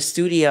being in the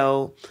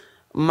studio,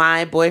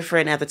 my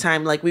boyfriend at the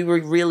time, like we were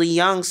really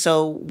young.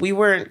 So we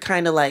weren't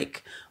kind of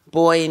like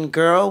boy and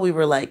girl. We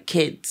were like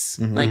kids.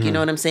 Like, you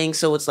know what I'm saying?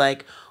 So it's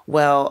like,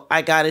 well,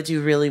 I got to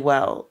do really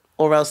well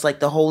or else like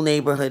the whole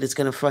neighborhood is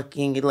going to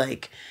fucking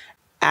like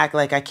act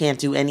like I can't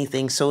do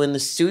anything. So in the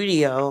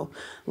studio,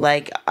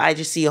 like I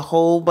just see a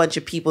whole bunch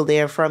of people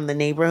there from the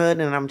neighborhood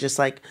and I'm just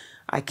like,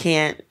 I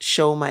can't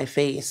show my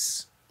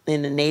face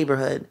in the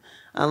neighborhood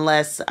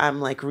unless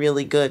I'm like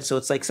really good. So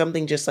it's like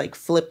something just like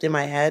flipped in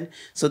my head.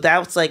 So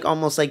that's like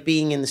almost like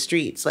being in the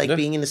streets, like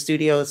being in the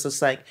studio. It's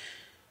just like,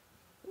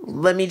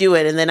 let me do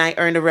it. And then I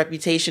earned a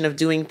reputation of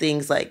doing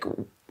things like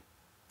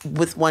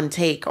with one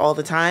take all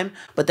the time,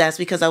 but that's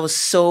because I was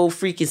so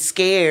freaking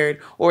scared.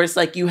 Or it's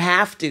like you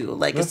have to.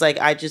 Like it's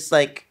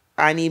like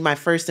I need my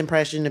first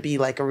impression to be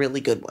like a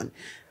really good one.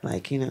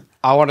 Like, you know.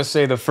 I want to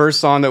say the first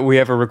song that we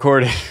ever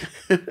recorded,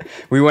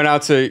 we went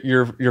out to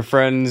your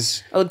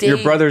friend's, your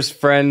brother's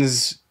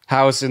friend's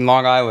house in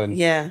Long Island.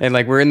 Yeah. And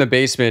like we're in the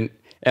basement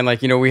and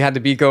like, you know, we had the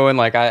beat going.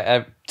 Like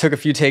I took a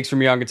few takes from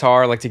me on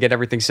guitar, like to get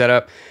everything set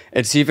up,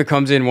 and Sifa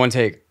comes in one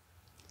take.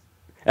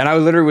 And I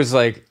literally was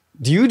like,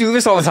 do you do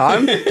this all the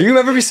time? Do you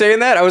ever be saying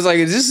that? I was like,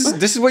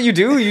 this is what you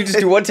do? You just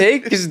do one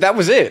take? Because that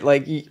was it.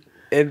 Like,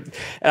 and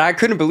I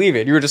couldn't believe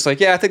it. You were just like,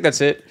 yeah, I think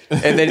that's it.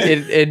 And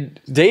then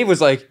Dave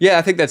was like, yeah,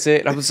 I think that's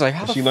it. And I was like,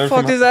 how the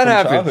fuck does that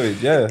happen? Childhood,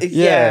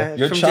 Yeah.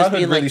 Your from childhood just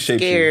being, really like,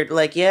 shaped scared. you.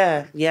 Like,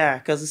 yeah.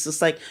 Because it's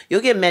just like,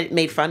 you'll get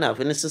made fun of.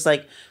 And it's just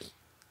like,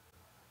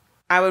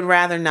 I would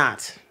rather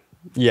not.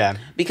 Yeah.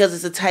 Because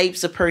it's the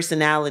types of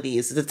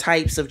personalities, the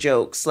types of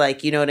jokes.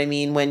 Like, you know what I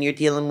mean? When you're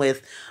dealing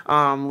with,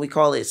 we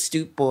call it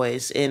stoop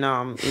boys in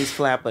East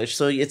Flatbush.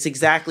 So it's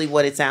exactly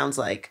what it sounds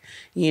like,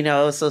 you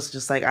know? So it's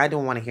just like, I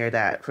don't want to hear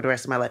that for the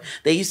rest of my life.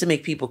 They used to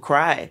make people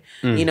cry.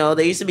 You know,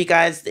 there used to be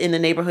guys in the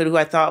neighborhood who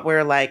I thought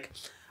were like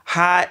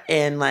hot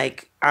and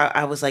like,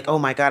 I was like, oh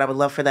my God, I would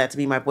love for that to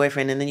be my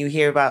boyfriend. And then you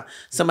hear about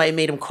somebody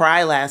made him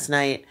cry last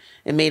night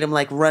and made him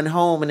like run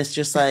home. And it's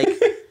just like...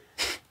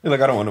 You're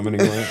like, I don't want him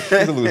anymore. He's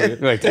a loser. You're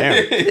like,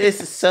 damn.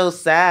 It's so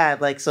sad.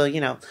 Like, so, you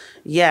know,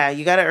 yeah,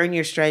 you got to earn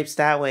your stripes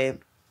that way.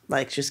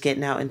 Like, just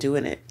getting out and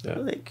doing it. Yeah.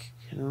 Like,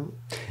 you know.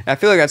 I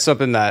feel like that's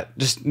something that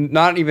just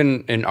not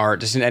even in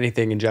art, just in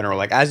anything in general.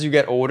 Like, as you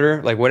get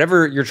older, like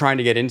whatever you're trying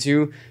to get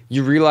into,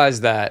 you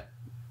realize that,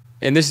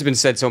 and this has been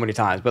said so many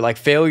times, but like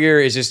failure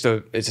is just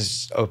a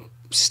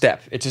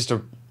step. It's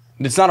not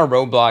a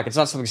roadblock. It's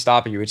not something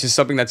stopping you. It's just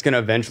something that's going to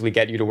eventually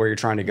get you to where you're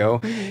trying to go.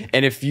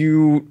 And if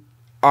you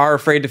are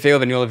afraid to fail,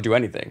 then you'll never do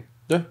anything.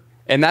 Yeah.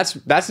 And that's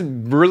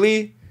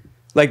really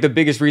like the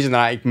biggest reason that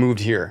I moved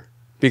here,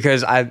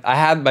 because I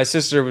had my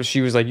sister,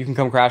 she was like, you can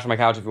come crash on my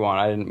couch if you want.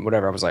 I didn't,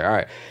 whatever. I was like, all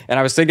right. And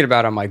I was thinking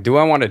about it. I'm like, do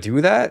I want to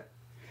do that?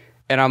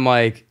 And I'm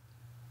like,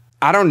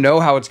 I don't know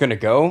how it's going to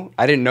go.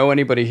 I didn't know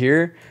anybody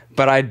here,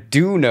 but I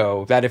do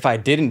know that if I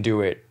didn't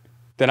do it,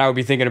 then I would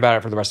be thinking about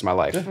it for the rest of my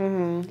life.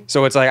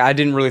 So it's like, I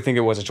didn't really think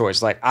it was a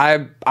choice. Like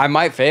I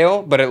might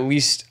fail, but at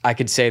least I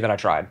could say that I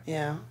tried.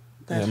 Yeah.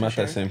 Yeah, I'm at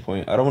that same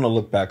point. I don't want to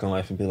look back on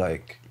life and be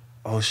like,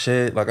 oh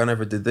shit, like I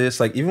never did this.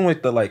 Like even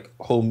with the like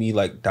whole me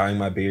like dyeing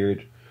my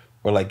beard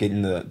or like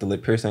getting the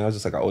lip piercing, I was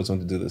just like, I always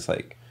wanted to do this.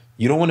 Like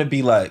you don't want to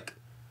be like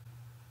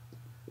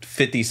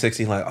 50,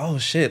 60, like, oh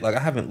shit, like I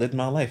haven't lived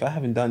my life. I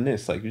haven't done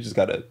this. Like you just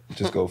gotta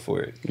just go for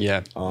it.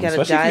 Yeah.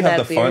 Especially if you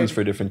have the funds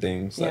for different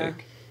things. Yeah.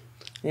 Like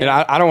and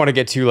I don't want to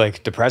get too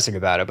like depressing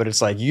about it, but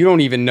it's like you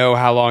don't even know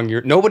how long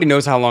nobody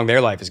knows how long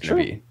their life is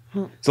gonna be.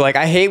 So like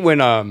I hate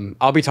when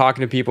I'll be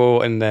talking to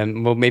people and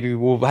then maybe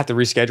we'll have to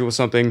reschedule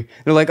something. And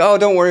they're like, oh,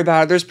 don't worry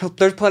about it.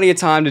 There's plenty of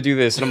time to do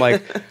this. And I'm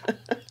like,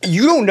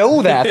 you don't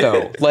know that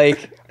though.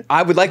 Like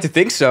I would like to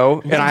think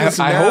so, and I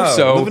hope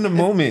so. Live in the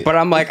moment. But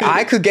I'm like,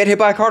 I could get hit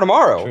by a car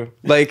tomorrow. True.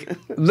 Like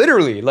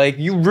literally, like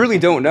you really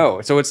don't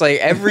know. So it's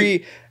like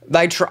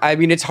I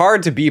mean, it's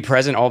hard to be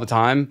present all the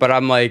time, but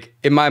I'm like,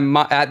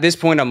 at this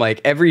point, I'm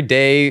like, every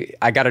day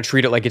I got to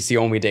treat it like it's the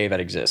only day that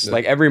exists. Yeah.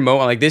 Like every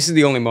moment, like this is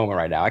the only moment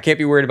right now. I can't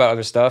be worried about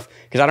other stuff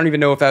because I don't even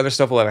know if that other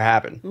stuff will ever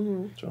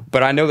happen. True.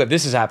 But I know that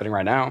this is happening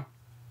right now.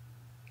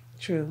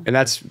 True. And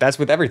that's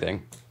with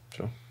everything.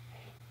 True.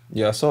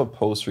 Yeah, I saw a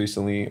post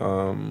recently,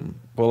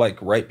 well,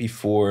 like right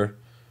before,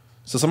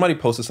 so somebody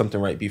posted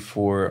something right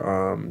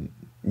before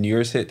New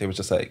Year's hit. They was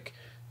just like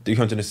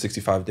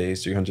 365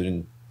 days,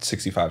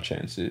 365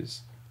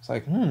 chances. It's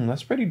like,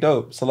 that's pretty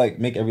dope. So like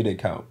make every day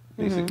count,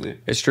 basically.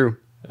 It's true.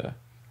 Yeah.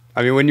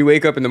 I mean, when you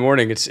wake up in the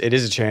morning, it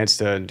is a chance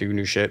to do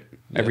new shit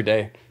every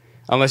day.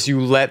 Unless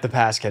you let the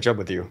past catch up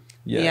with you.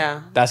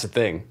 Yeah. That's the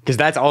thing. Because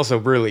that's also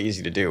really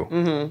easy to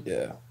do.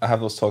 Yeah. I have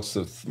those talks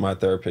with my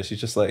therapist. She's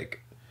just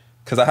like,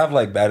 because I have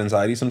like bad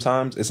anxiety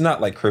sometimes. It's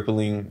not like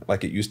crippling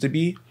like it used to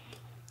be.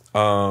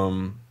 What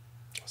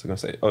was I gonna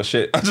say? Oh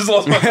shit! I just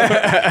lost my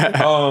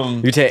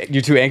thought.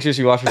 You too anxious?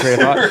 You lost your train of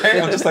thought?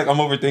 Right? I'm just like, I'm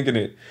overthinking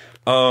it.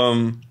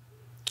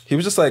 He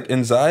was just like,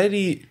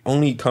 anxiety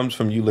only comes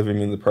from you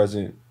living in the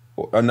present,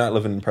 or not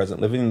living in the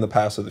present, living in the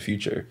past or the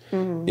future.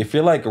 If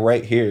you're like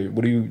right here,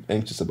 what are you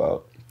anxious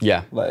about?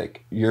 Yeah,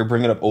 like you're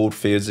bringing up old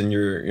fears in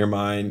your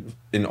mind,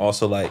 and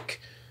also like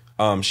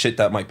shit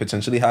that might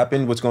potentially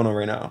happen. What's going on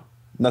right now?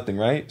 Nothing,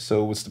 right?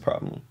 So what's the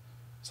problem?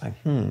 It's like,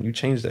 you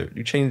changed that.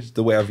 You changed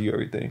the way I view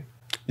everything.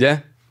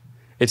 Yeah,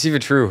 it's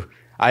even true.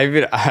 I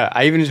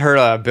even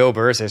heard Bill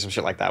Burr say some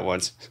shit like that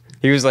once.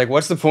 He was like,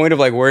 what's the point of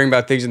like worrying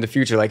about things in the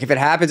future? Like if it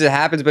happens, it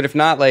happens. But if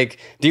not, like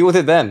deal with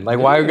it then. Like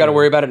why we got to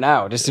worry about it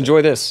now? Just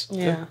enjoy this.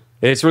 Yeah.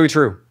 It's really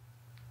true.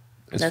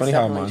 It's funny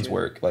how our minds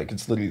work. Like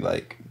it's literally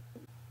like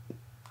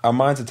our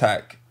minds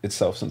attack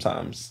itself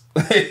sometimes.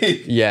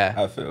 Yeah.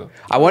 I feel.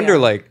 I wonder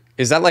like,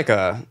 is that like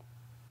a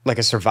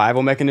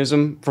survival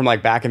mechanism from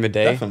like back in the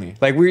day? Definitely.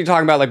 Like we were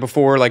talking about like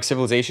before like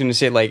civilization and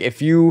shit. Like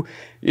if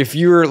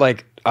you're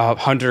like a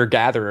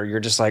hunter-gatherer, you're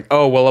just like,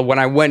 oh, well, when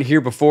I went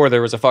here before,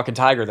 there was a fucking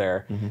tiger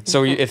there.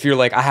 So if you're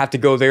like, I have to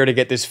go there to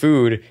get this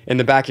food, in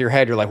the back of your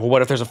head, you're like, well,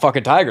 what if there's a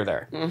fucking tiger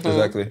there?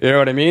 Exactly. You know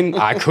what I mean?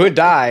 I could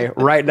die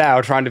right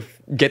now trying to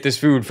get this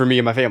food for me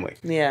and my family.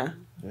 Yeah.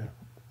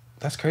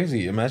 That's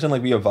crazy. Imagine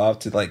like we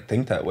evolved to like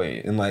think that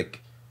way. And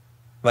like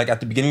at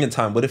the beginning of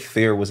time, what if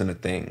fear wasn't a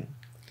thing?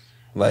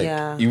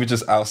 Like you were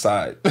just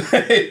outside.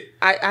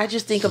 I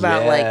just think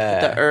about like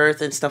the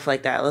earth and stuff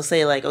like that. Let's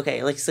say like,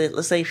 okay, let's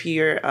say if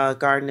you're a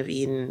Garden of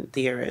Eden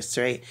theorist,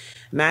 right?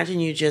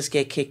 Imagine you just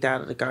get kicked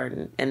out of the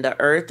garden and the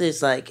earth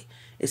is like,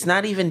 it's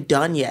not even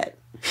done yet.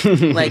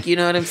 Like, you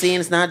know what I'm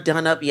saying? It's not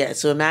done up yet.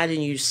 So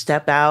imagine you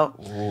step out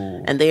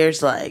and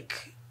there's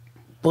like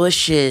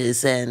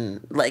bushes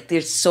and like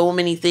there's so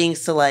many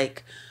things to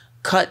like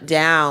cut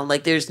down.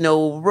 Like there's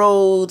no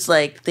roads,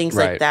 like things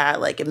like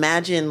that. Like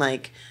imagine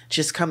like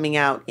just coming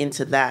out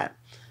into that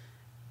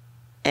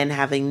and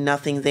having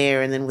nothing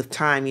there, and then with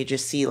time you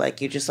just see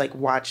like, you just like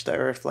watch the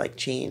earth like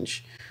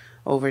change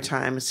over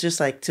time. It's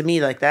just like, to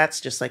me, like that's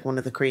just like one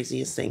of the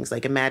craziest things,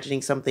 like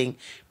imagining something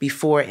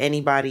before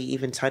anybody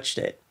even touched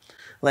it.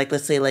 Like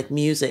let's say like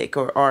music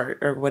or art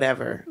or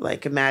whatever,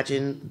 like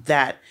imagine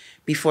that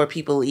before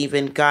people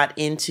even got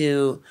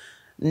into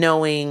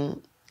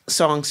knowing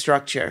song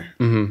structure,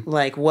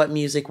 like what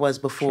music was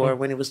before,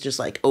 when it was just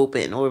like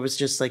open or it was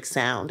just like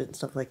sound and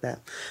stuff like that.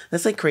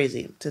 That's like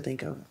crazy to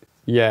think of.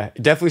 Yeah,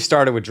 it definitely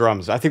started with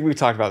drums. I think we've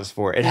talked about this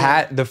before. It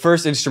had, the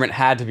first instrument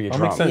had to be a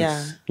drum. Makes sense.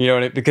 Yeah. You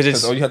know, because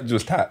it's all you have to do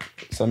is tap.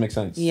 So that makes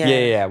sense.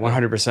 yeah,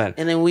 100%.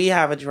 And then we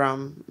have a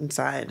drum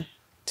inside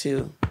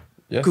too.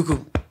 Yeah.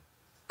 Cuckoo.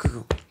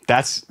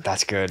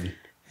 That's good.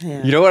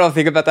 Yeah. You know what I'll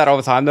think about that all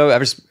the time though?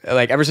 Ever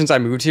since I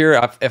moved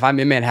here, if I'm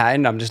in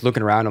Manhattan, I'm just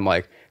looking around. I'm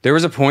like, there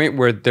was a point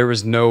where there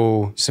was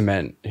no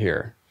cement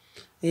here.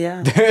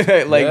 Yeah.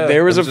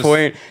 There was a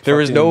point. There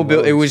was no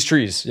build. It was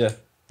trees. Yeah.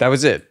 That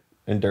was it.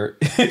 And dirt.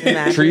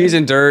 Trees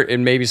and dirt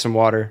and maybe some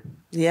water.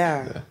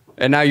 Yeah.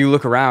 And now you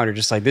look around, you're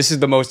just like, this is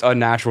the most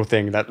unnatural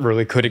thing that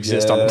really could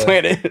exist on the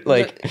planet.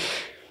 Like,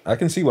 I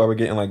can see why we're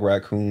getting like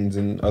raccoons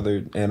and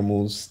other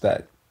animals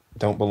that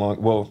don't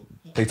belong. Well,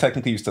 they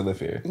technically used to live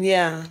here.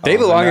 Yeah. They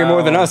belong here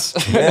more than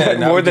us. Yeah,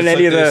 more than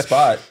any of the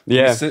spot.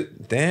 Yeah.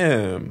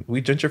 Damn,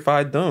 we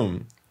gentrified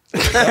them.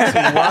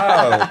 That's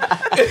wild.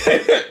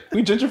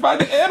 We gentrified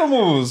the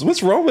animals.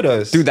 What's wrong with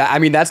us? Dude,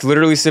 that's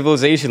literally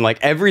civilization. Like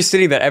every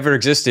city that ever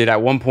existed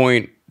at one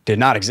point did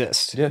not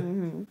exist. Yeah.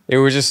 It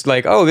was just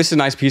like, oh, this is a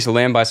nice piece of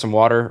land by some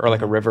water or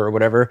like a river or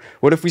whatever.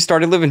 What if we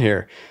started living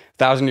here?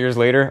 1,000 years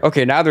later,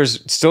 okay, now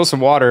there's still some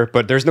water,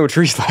 but there's no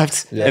trees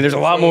left. Yeah. And there's a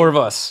lot more of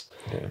us.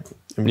 Yeah.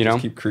 And we just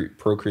keep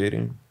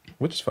procreating,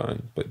 which is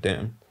fine, but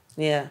damn.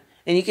 Yeah.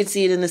 And you can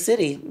see it in the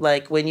city.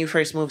 Like when you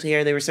first moved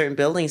here, there were certain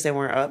buildings that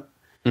weren't up.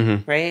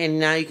 Right? And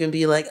now you can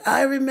be like,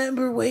 I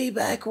remember way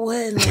back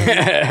when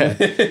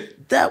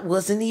that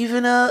wasn't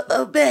even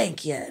a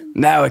bank yet.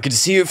 Now I can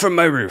see it from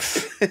my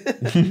roof.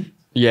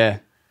 Yeah.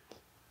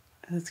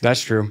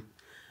 That's true.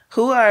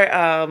 Who are,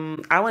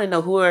 I want to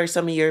know, who are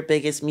some of your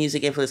biggest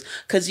music influences?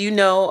 Because you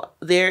know,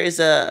 there is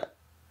a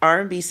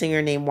R&B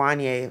singer named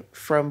Wanya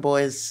from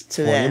Boys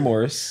to Men. Wanya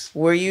Morris.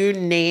 Were you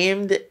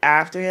named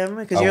after him?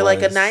 Because you're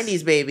like a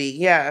 90s baby.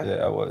 Yeah.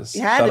 Yeah, I was.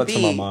 You had Shout to out be.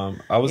 to my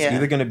mom. I was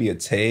either going to be a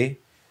Tay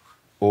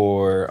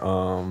or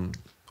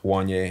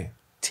Wanya.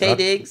 Tay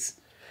Diggs.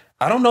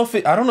 I don't know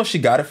if she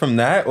got it from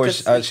that or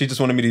she just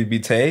wanted me to be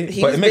Tay.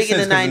 But it makes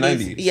sense because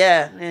the 90s.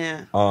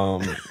 Yeah.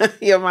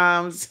 Your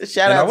mom's.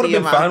 Shout out to your mom. I would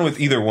have been fine with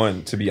either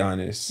one, to be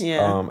honest.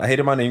 Yeah. I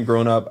hated my name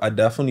growing up. I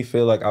definitely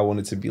feel like I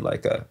wanted to be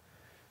like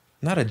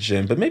not a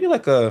Jim, but maybe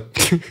like a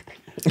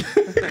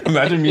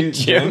imagine me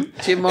Jim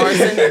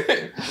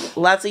Morrison.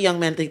 Lots of young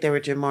men think they were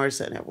Jim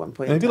Morrison at one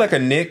point. Maybe like a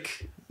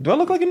Nick. Do I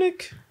look like a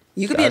Nick?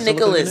 You could be a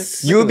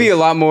Nicholas. You would be a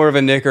lot more of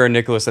a Nick or a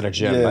Nicholas than a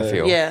Jim, I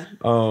feel. Yeah.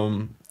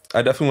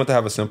 I definitely want to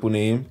have a simple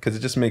name because it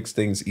just makes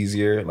things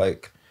easier.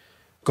 Like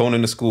going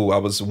into school, I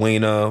was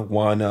Wayna,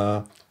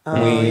 Wana,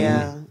 Wayne.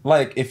 Yeah.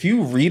 Like if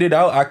you read it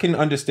out, I can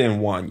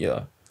understand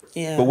Wanya.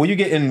 Yeah. But where you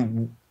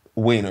getting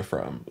Wayna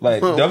from?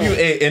 Like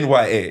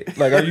Wanya.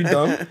 Like, are you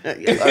dumb?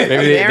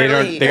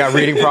 Maybe they got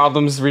reading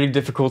problems, reading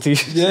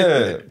difficulties.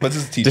 Yeah, but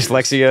this is teachers.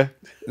 Dyslexia.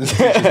 This is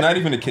teachers, not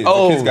even the kids.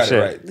 The kids got it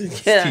right.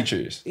 It's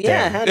teachers.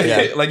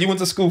 Yeah. Like you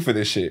went to school for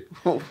this shit.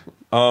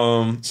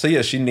 So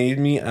yeah, she named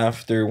me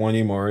after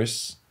Wanya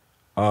Morris.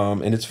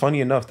 And it's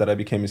funny enough that I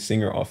became a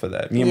singer off of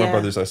that. Me and my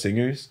brothers are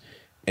singers,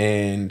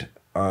 and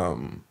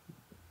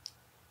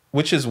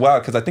which is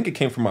wild because I think it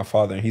came from my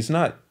father, and he's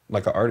not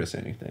like an artist or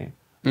anything.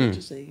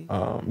 Interesting.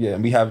 Yeah,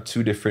 and we have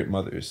two different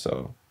mothers,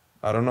 so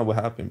I don't know what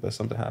happened, but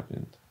something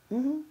happened.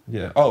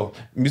 Yeah. Oh,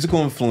 musical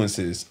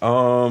influences.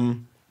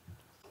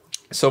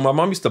 So my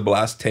mom used to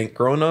blast Tank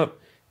growing up,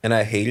 and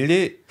I hated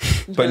it,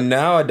 but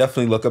now I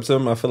definitely look up to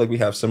him. I feel like we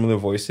have similar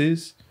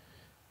voices.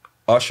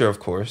 Usher, of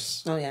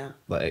course. Oh yeah.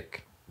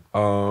 Like,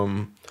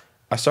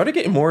 I started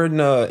getting more in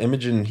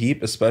Imogen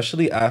Heap,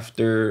 especially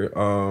after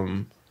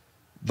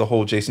the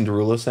whole Jason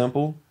Derulo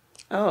sample.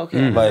 Oh,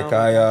 okay.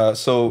 Like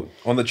so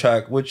on the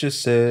track, "What You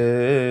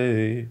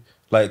Say,"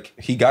 Like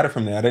he got it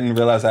from there. I didn't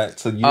realize that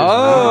till years later.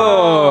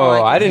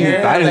 Oh, I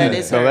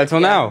didn't know that till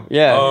now.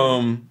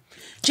 Yeah.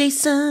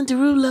 Jason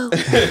Derulo.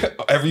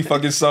 Every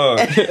fucking song.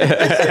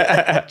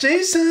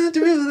 Jason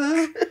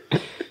Derulo.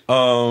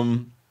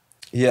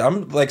 Yeah,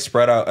 I'm like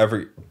spread out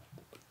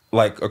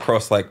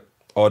across like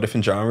all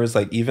different genres.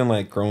 Like even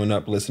like growing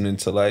up listening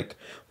to like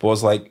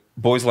Boys Like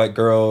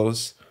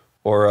Girls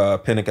or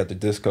Panic at the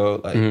Disco,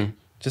 like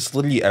just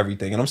literally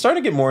everything. And I'm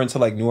starting to get more into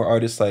like newer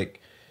artists like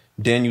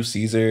Daniel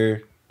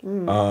Caesar,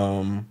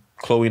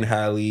 Chloe and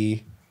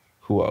Halle.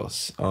 Who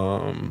else?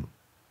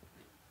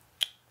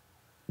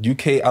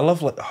 UK.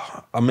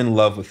 I'm in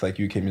love with like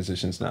UK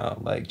musicians now,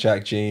 like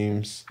Jack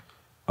James,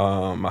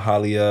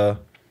 Mahalia,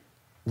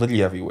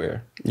 literally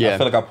everywhere. Yeah, I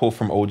feel like I pull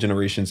from old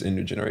generations and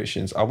new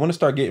generations. I want to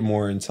start getting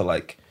more into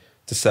like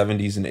the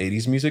 70s and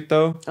 80s music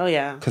though. Oh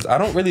yeah, because I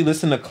don't really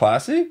listen to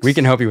classics. We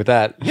can help you with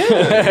that. Yeah,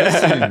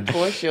 listen.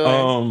 For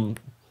sure.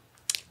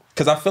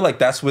 Because I feel like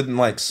that's when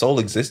like soul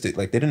existed.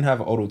 Like they didn't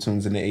have auto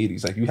tunes in the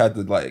 80s. Like you had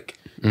to like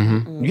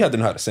you had to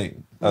know how to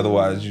sing.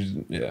 Otherwise,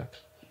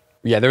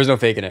 Yeah, there was no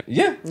faking it.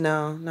 Yeah.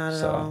 No, not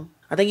at all.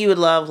 I think you would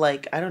love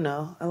like, I don't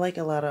know. I like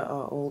a lot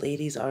of old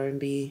 80s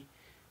R&B.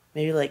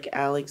 Maybe like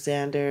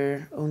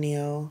Alexander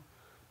O'Neill,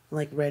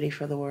 like Ready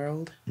for the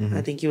World.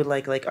 I think you would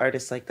like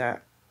artists like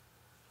that.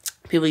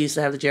 People used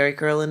to have the Jerry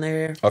curl in their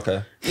hair.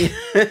 Okay.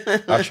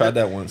 I tried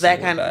that once.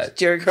 That kind of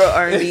Jerry curl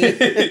R&B.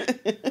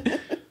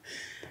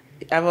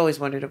 I've always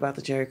wondered about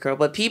the Jerry curl,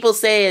 but people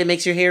say it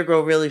makes your hair grow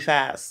really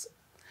fast.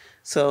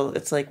 So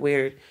it's like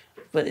weird.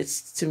 But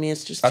to me,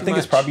 it's just too much.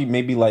 It's probably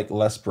maybe like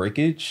less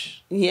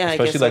breakage. Yeah,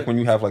 especially like when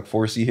you have like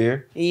 4C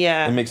hair.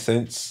 Yeah, it makes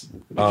sense.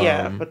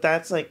 Yeah, but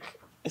that's like,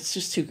 it's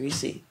just too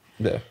greasy.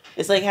 Yeah,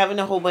 it's like having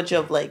a whole bunch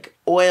of like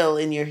oil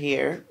in your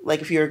hair,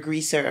 like if you're a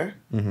greaser,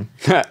 and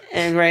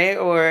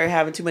or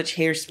having too much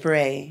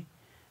hairspray.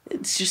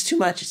 It's just too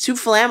much. It's too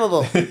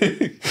flammable.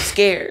 I'm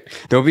scared.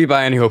 Don't be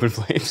buying any open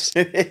flames.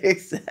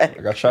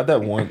 Exactly. Like I tried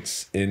that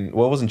once it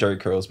wasn't Jerry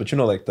curls, but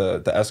like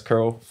the S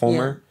curl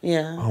foamer.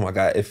 Yeah. Oh my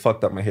God, it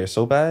fucked up my hair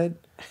so bad.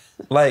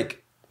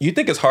 Like you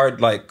think it's hard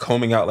like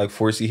combing out like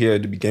 4C hair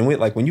to begin with.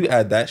 Like when you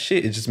add that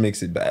shit, it just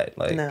makes it bad.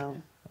 Like no,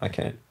 I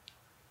can't.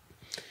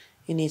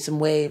 You need some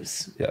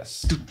waves.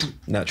 Yes,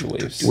 natural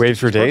waves. Waves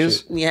for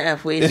days. Yeah,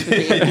 waves for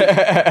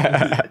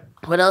days.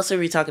 What else are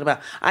we talking about?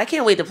 I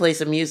can't wait to play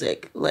some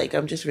music. Like,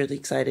 I'm just really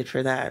excited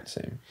for that.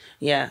 Same.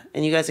 Yeah,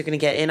 and you guys are going to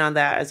get in on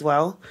that as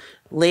well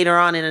later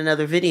on in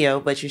another video,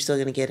 but you're still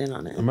going to get in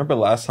on it. I remember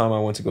last time I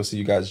went to go see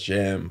you guys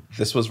jam.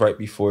 This was right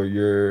before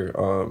your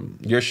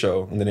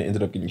show, and then it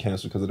ended up getting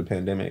canceled because of the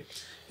pandemic.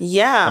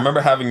 Yeah. I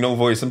remember having no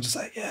voice. I'm just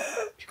like, yeah,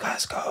 you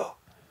guys go.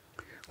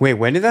 Wait,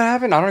 when did that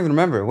happen? I don't even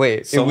remember.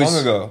 Wait, so long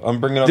ago.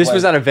 I'm bringing up. This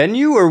was at a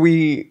venue, or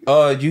we?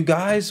 You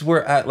guys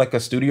were at like a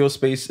studio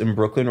space in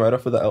Brooklyn, right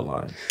off of the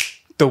Outline.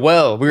 The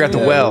Well. We were at the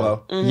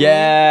Well. Mm-hmm.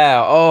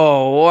 Yeah.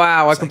 Oh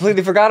wow! I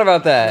completely forgot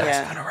about that.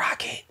 Yeah. Gonna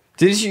rock it.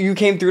 Did you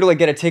came through to like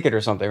get a ticket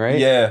or something, right?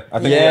 Yeah, I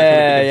think.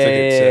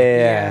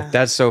 Yeah.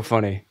 That's so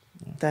funny.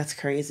 That's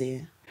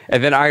crazy.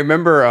 And then I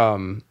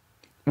remember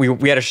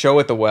we had a show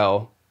at the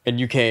Well, and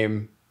you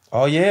came.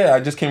 Oh yeah, I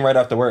just came right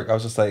after work. I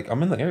was just like,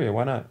 I'm in the area.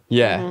 Why not?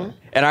 Yeah.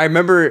 And I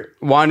remember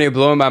Wanya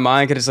blowing my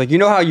mind because it's like, you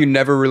know how you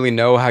never really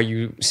know how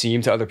you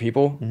seem to other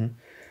people?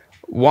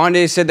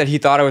 Wanya said that he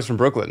thought I was from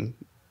Brooklyn.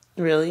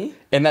 Really?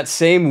 And that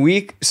same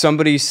week,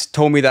 somebody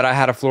told me that I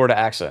had a Florida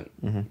accent.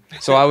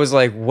 So I was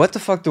like, what the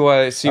fuck do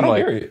I seem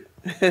like? I don't hear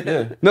it.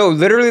 Yeah. No,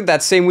 literally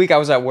that same week I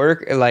was at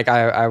work. And like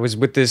I was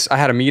with I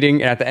had a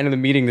meeting. And at the end of the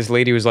meeting, this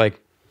lady was like,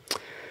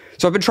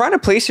 so I've been trying to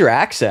place your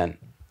accent.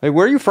 Like,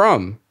 where are you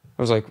from?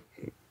 I was like,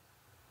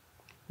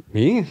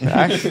 me?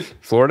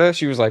 Florida?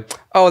 She was like,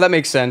 oh, that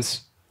makes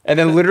sense. And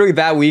then literally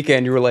that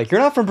weekend, you were like,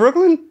 you're not from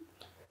Brooklyn?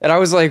 And I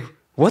was like,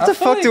 what the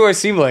fuck do I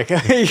seem like?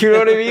 You know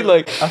what I mean?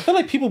 Like, I feel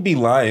like people be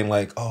lying.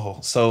 Like, oh,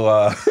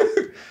 so,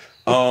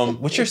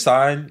 what's your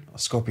sign?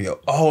 Scorpio.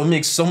 Oh, it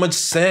makes so much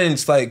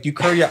sense. Like, you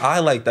curl your eye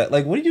like that.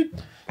 Like, what do you?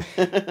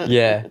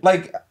 Yeah.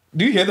 Like,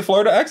 do you hear the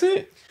Florida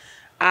accent?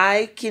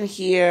 I can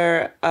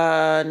hear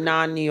a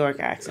non-New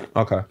York accent.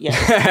 Okay.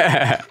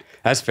 Yeah.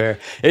 That's fair.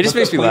 It just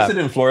makes me laugh. It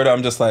in Florida,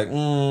 I'm just like,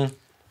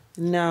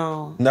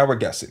 No. Now we're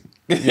guessing.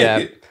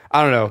 Yeah.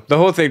 I don't know. The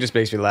whole thing just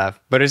makes me laugh,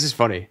 but it's just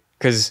funny.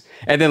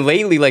 And then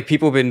lately, like,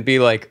 people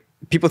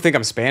think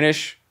I'm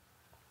Spanish.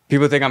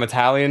 People think I'm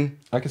Italian.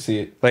 I can see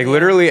it. Like,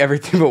 literally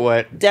everything but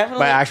what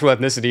Definitely. my actual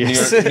ethnicity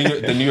is.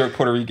 The New York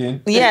Puerto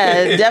Rican.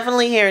 Yeah,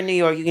 definitely here in New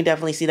York, you can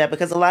definitely see that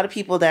because a lot of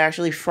people that are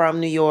actually from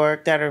New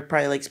York that are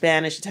probably like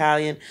Spanish,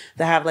 Italian,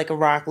 that have like a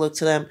rock look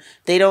to them,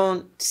 they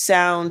don't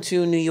sound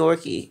too New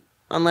Yorky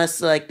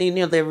unless like,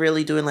 they're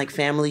really doing like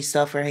family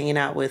stuff or hanging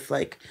out with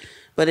like,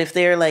 but if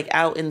they're like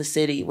out in the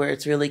city where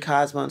it's really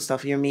Cosmo and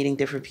stuff, you're meeting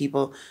different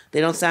people,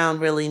 they don't sound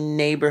really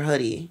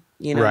neighborhoody.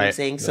 You know what I'm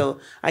saying? Yeah. So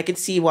I could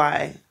see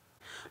why.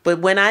 But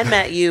when I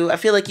met you, I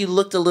feel like you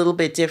looked a little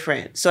bit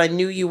different. So I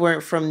knew you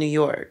weren't from New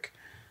York.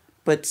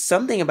 but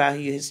something about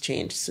you has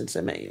changed since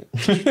I met you.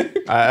 Did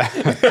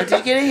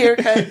you get a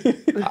haircut?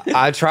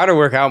 I try to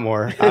work out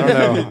more.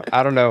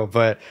 I don't know.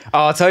 But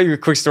I'll tell you a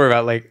quick story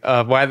about like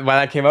why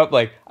that came up.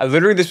 Like I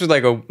literally, this was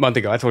like a month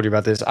ago. I told you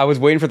about this. I was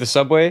waiting for the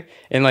subway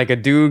and like a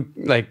dude,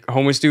 like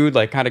homeless dude,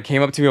 like kind of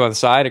came up to me on the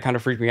side. It kind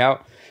of freaked me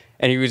out.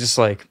 And he was just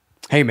like,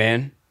 "Hey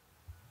man,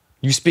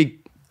 you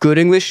speak good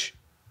English?"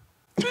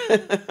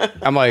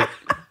 I'm like,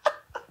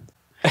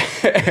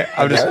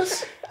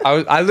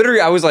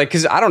 I was like,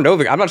 because I don't know.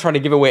 I'm not trying to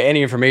give away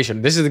any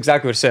information. This is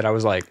exactly what it said. I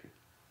was like,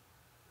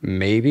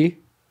 maybe.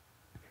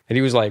 And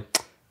he was like,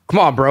 come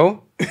on,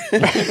 bro. He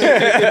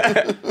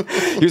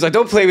was like,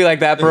 don't play me like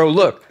that, bro.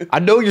 Look, I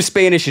know you're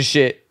Spanish and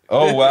shit.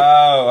 Oh,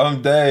 wow.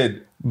 I'm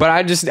dead. But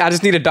I just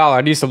need $1.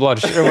 I need some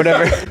lunch or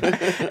whatever.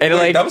 And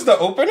like, that was the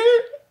opener?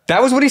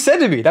 That was what he said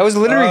to me. That was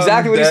literally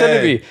exactly what he said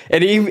to me.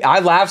 And I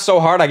laughed so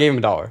hard, I gave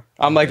him $1.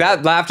 I'm like,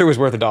 that laughter was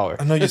worth $1.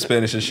 I know you're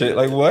Spanish and shit.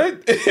 Like,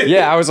 what?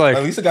 Yeah, I was like,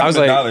 at least I got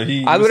him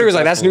 $1. I literally was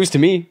like, that's news to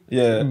me.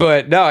 Yeah.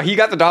 But no, he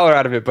got the $1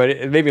 out of it, but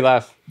it made me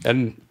laugh.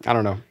 And I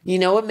don't know. You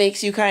know what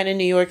makes you kind of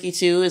New Yorky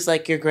too is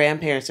like your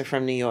grandparents are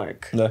from New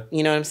York. Yeah.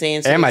 You know what I'm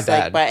saying? So and my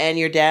dad. Like, and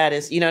your dad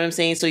is, you know what I'm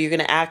saying? So you're going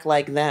to act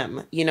like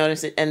them. You know what I'm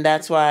saying? And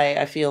that's why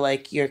I feel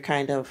like you're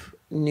kind of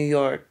New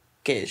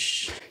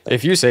York-ish.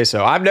 If you say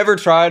so. I've never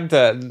tried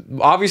to,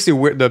 obviously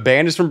the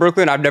band is from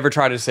Brooklyn. I've never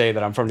tried to say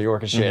that I'm from New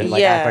York and shit. Like,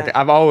 yeah.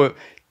 I've always,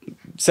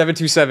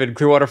 727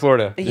 Clearwater,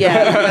 Florida.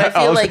 Yeah, but I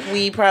feel like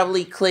we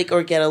probably click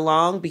or get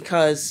along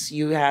because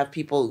you have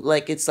people,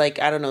 like, it's like,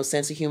 I don't know,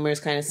 sense of humor is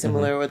kind of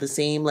similar or the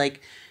same.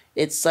 Like,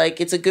 it's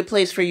a good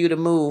place for you to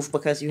move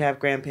because you have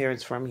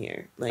grandparents from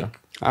here. Like,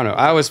 I don't know.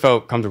 I always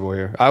felt comfortable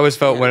here. I always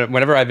felt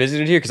whenever I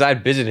visited here, because I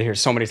had visited here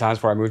so many times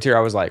before I moved here,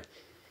 I was like,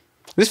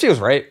 this feels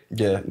right.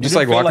 Yeah. Just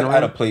like walking around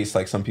at a place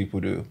like some people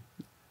do.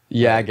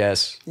 Yeah, I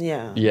guess.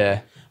 yeah.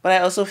 Yeah. But I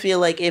also feel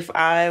like if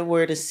I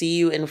were to see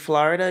you in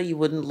Florida, you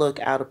wouldn't look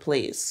out of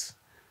place.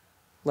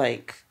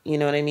 Like, you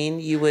know what I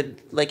mean? You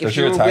would, like, if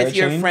you were with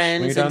your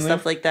friends and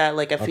stuff like that,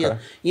 like, I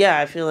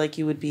feel like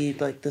you would be,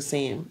 like, the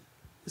same.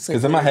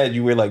 Because in my head,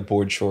 you wear, like,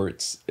 board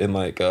shorts and,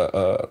 like,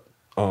 a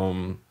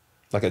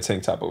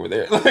tank top over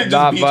there. Like,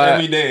 just beach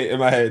every day in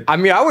my head. I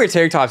mean, I wear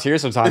tank tops here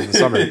sometimes in the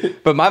summer.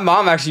 But my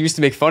mom actually used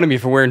to make fun of me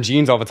for wearing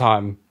jeans all the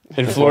time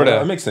in Florida.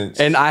 That makes sense.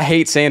 And I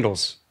hate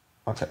sandals.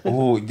 Okay.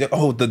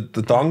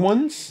 The thong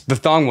ones? The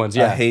thong ones,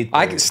 yeah. I hate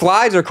those.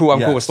 Slides are cool. I'm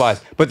cool with slides.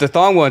 But the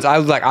thong ones,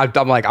 I'm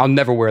like, I'll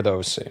never wear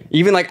those. Same.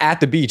 Even like at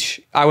the beach,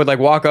 I would like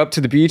walk up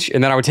to the beach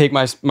and then I would take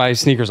my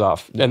sneakers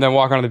off and then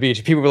walk onto the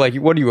beach. People were like,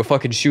 what are you, a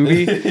fucking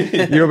shoebie?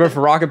 You remember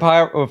from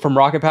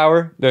Rocket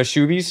Power, the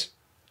shoebies?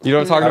 You know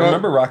what I'm talking about? I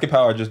remember Rocket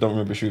Power, I just don't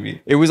remember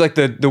shoebie. It was like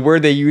the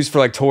word they use for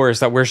like tourists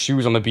that wear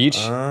shoes on the beach.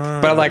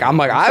 But I'm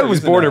like, I was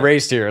born and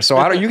raised here,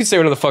 so you can say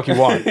whatever the fuck you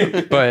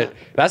want. But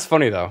that's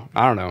funny though.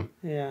 I don't know.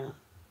 Yeah.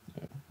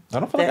 I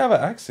don't feel like I have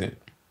an accent.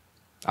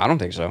 I don't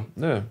think so.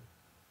 No.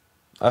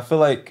 I feel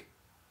like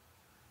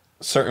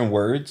certain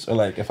words, or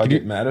like if I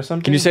get mad or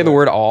something. Can you say the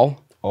word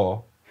all?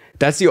 All.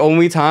 That's the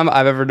only time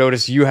I've ever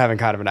noticed you having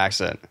kind of an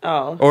accent.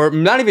 Oh. Or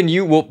not even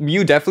you, well,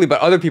 you definitely, but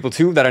other people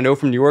too that I know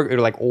from New York, they're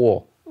like,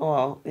 all.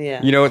 Well,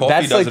 yeah. You know, Coffee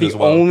that's like the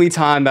only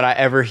time that I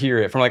ever hear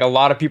it from like a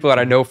lot of people that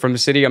I know from the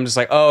city. I'm just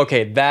like, oh,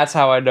 okay, that's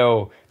how I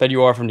know that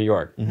you are from New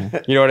York. Mm-hmm.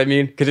 You know what I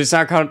mean? Because it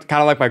sounds kind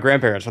of like my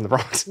grandparents from the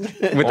Bronx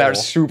with that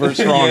super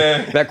strong,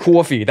 that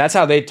coffee. That's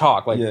how they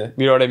talk. Like, you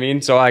know what I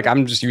mean? So like,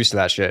 I'm just used to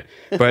that shit.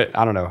 But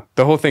I don't know.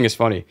 The whole thing is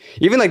funny.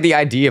 Even like the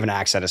idea of an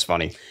accent is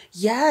funny.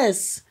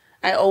 Yes.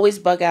 I always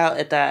bug out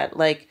at that.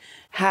 Like,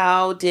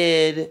 how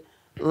did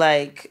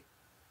like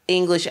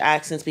English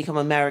accents become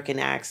American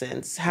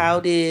accents? How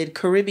did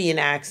Caribbean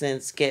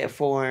accents get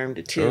formed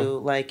too?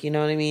 True. Like, you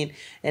know what I mean?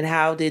 And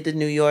how did the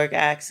New York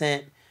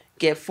accent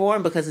get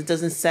formed? Because it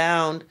doesn't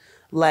sound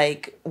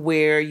like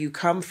where you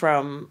come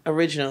from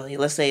originally.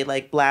 Let's say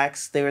like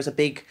blacks, there was a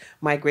big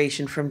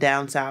migration from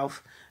down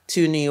south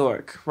to New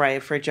York,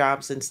 right? For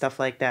jobs and stuff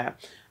like that.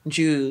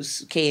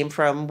 Jews came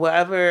from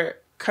wherever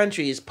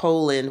countries,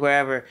 Poland,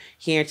 wherever,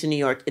 here to New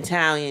York.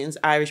 Italians,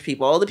 Irish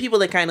people, all the people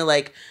that kind of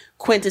like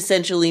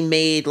quintessentially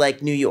made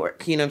like New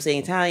York, you know what I'm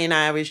saying? Italian,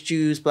 Irish,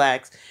 Jews,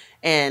 blacks.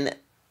 And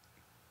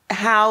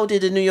how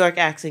did the New York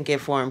accent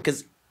get formed?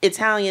 Because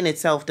Italian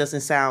itself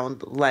doesn't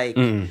sound like,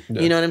 you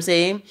know what I'm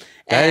saying?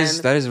 That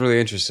is really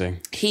interesting.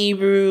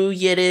 Hebrew,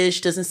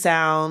 Yiddish doesn't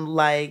sound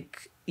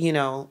like, you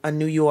know, a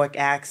New York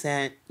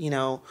accent. You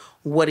know,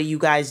 what are you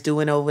guys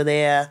doing over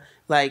there?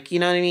 Like, you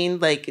know what I mean?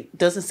 Like, it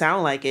doesn't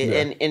sound like it.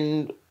 Yeah.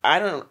 And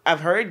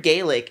I've heard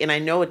Gaelic and I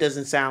know it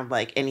doesn't sound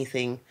like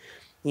anything.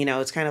 You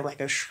know, it's kind of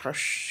like a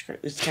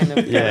it's kind of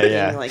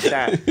like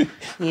that.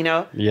 You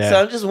know? Yeah.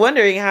 So I'm just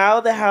wondering how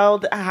did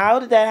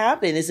that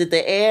happen? Is it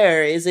the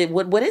air? Is it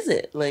what is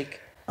it? Like,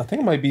 I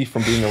think it might be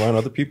from being around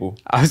other people.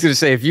 I was gonna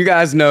say, if you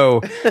guys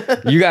know,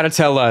 you got to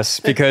tell us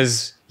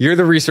because you're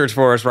the research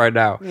for us right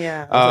now.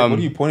 Yeah. Like, what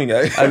are you pointing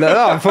at? I'm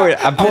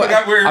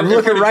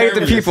looking right at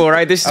the people,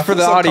 right? This is for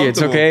the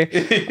audience,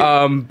 okay?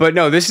 But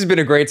no, this has been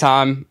a great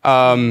time.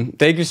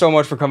 Thank you so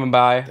much for coming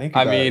by. Thank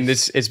you, I mean,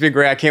 guys. it's been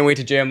great. I can't wait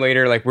to jam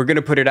later. Like, we're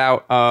gonna put it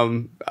out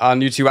on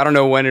YouTube. I don't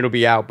know when it'll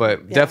be out,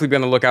 but definitely be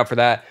on the lookout for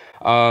that.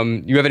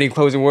 You have any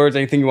closing words?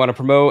 Anything you want to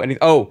promote?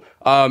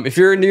 If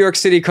you're in New York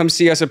City, come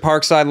see us at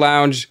Parkside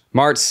Lounge,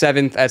 March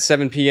 7th at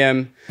 7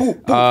 p.m.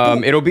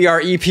 It'll be our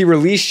EP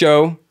release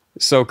show.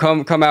 So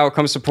come out,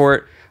 come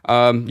support.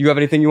 You have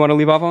anything you want to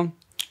leave off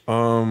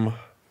on?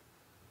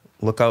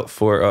 Look out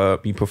for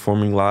me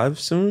performing live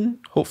soon,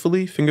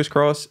 hopefully, fingers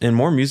crossed, and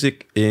more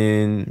music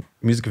in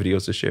music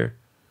videos this year.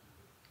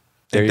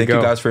 There you Thank go.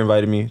 you guys for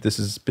inviting me. This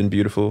has been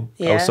beautiful.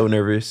 I Yeah. was so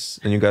nervous,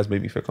 and you guys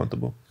made me feel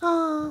comfortable.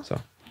 Oh. So,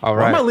 All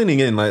why am I right. leaning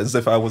in like as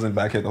if I wasn't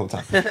back here the whole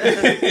time?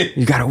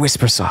 You got to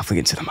whisper softly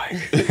into the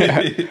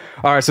mic.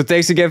 All right. So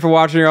thanks again for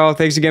watching, y'all.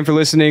 Thanks again for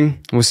listening.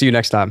 We'll see you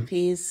next time.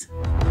 Peace.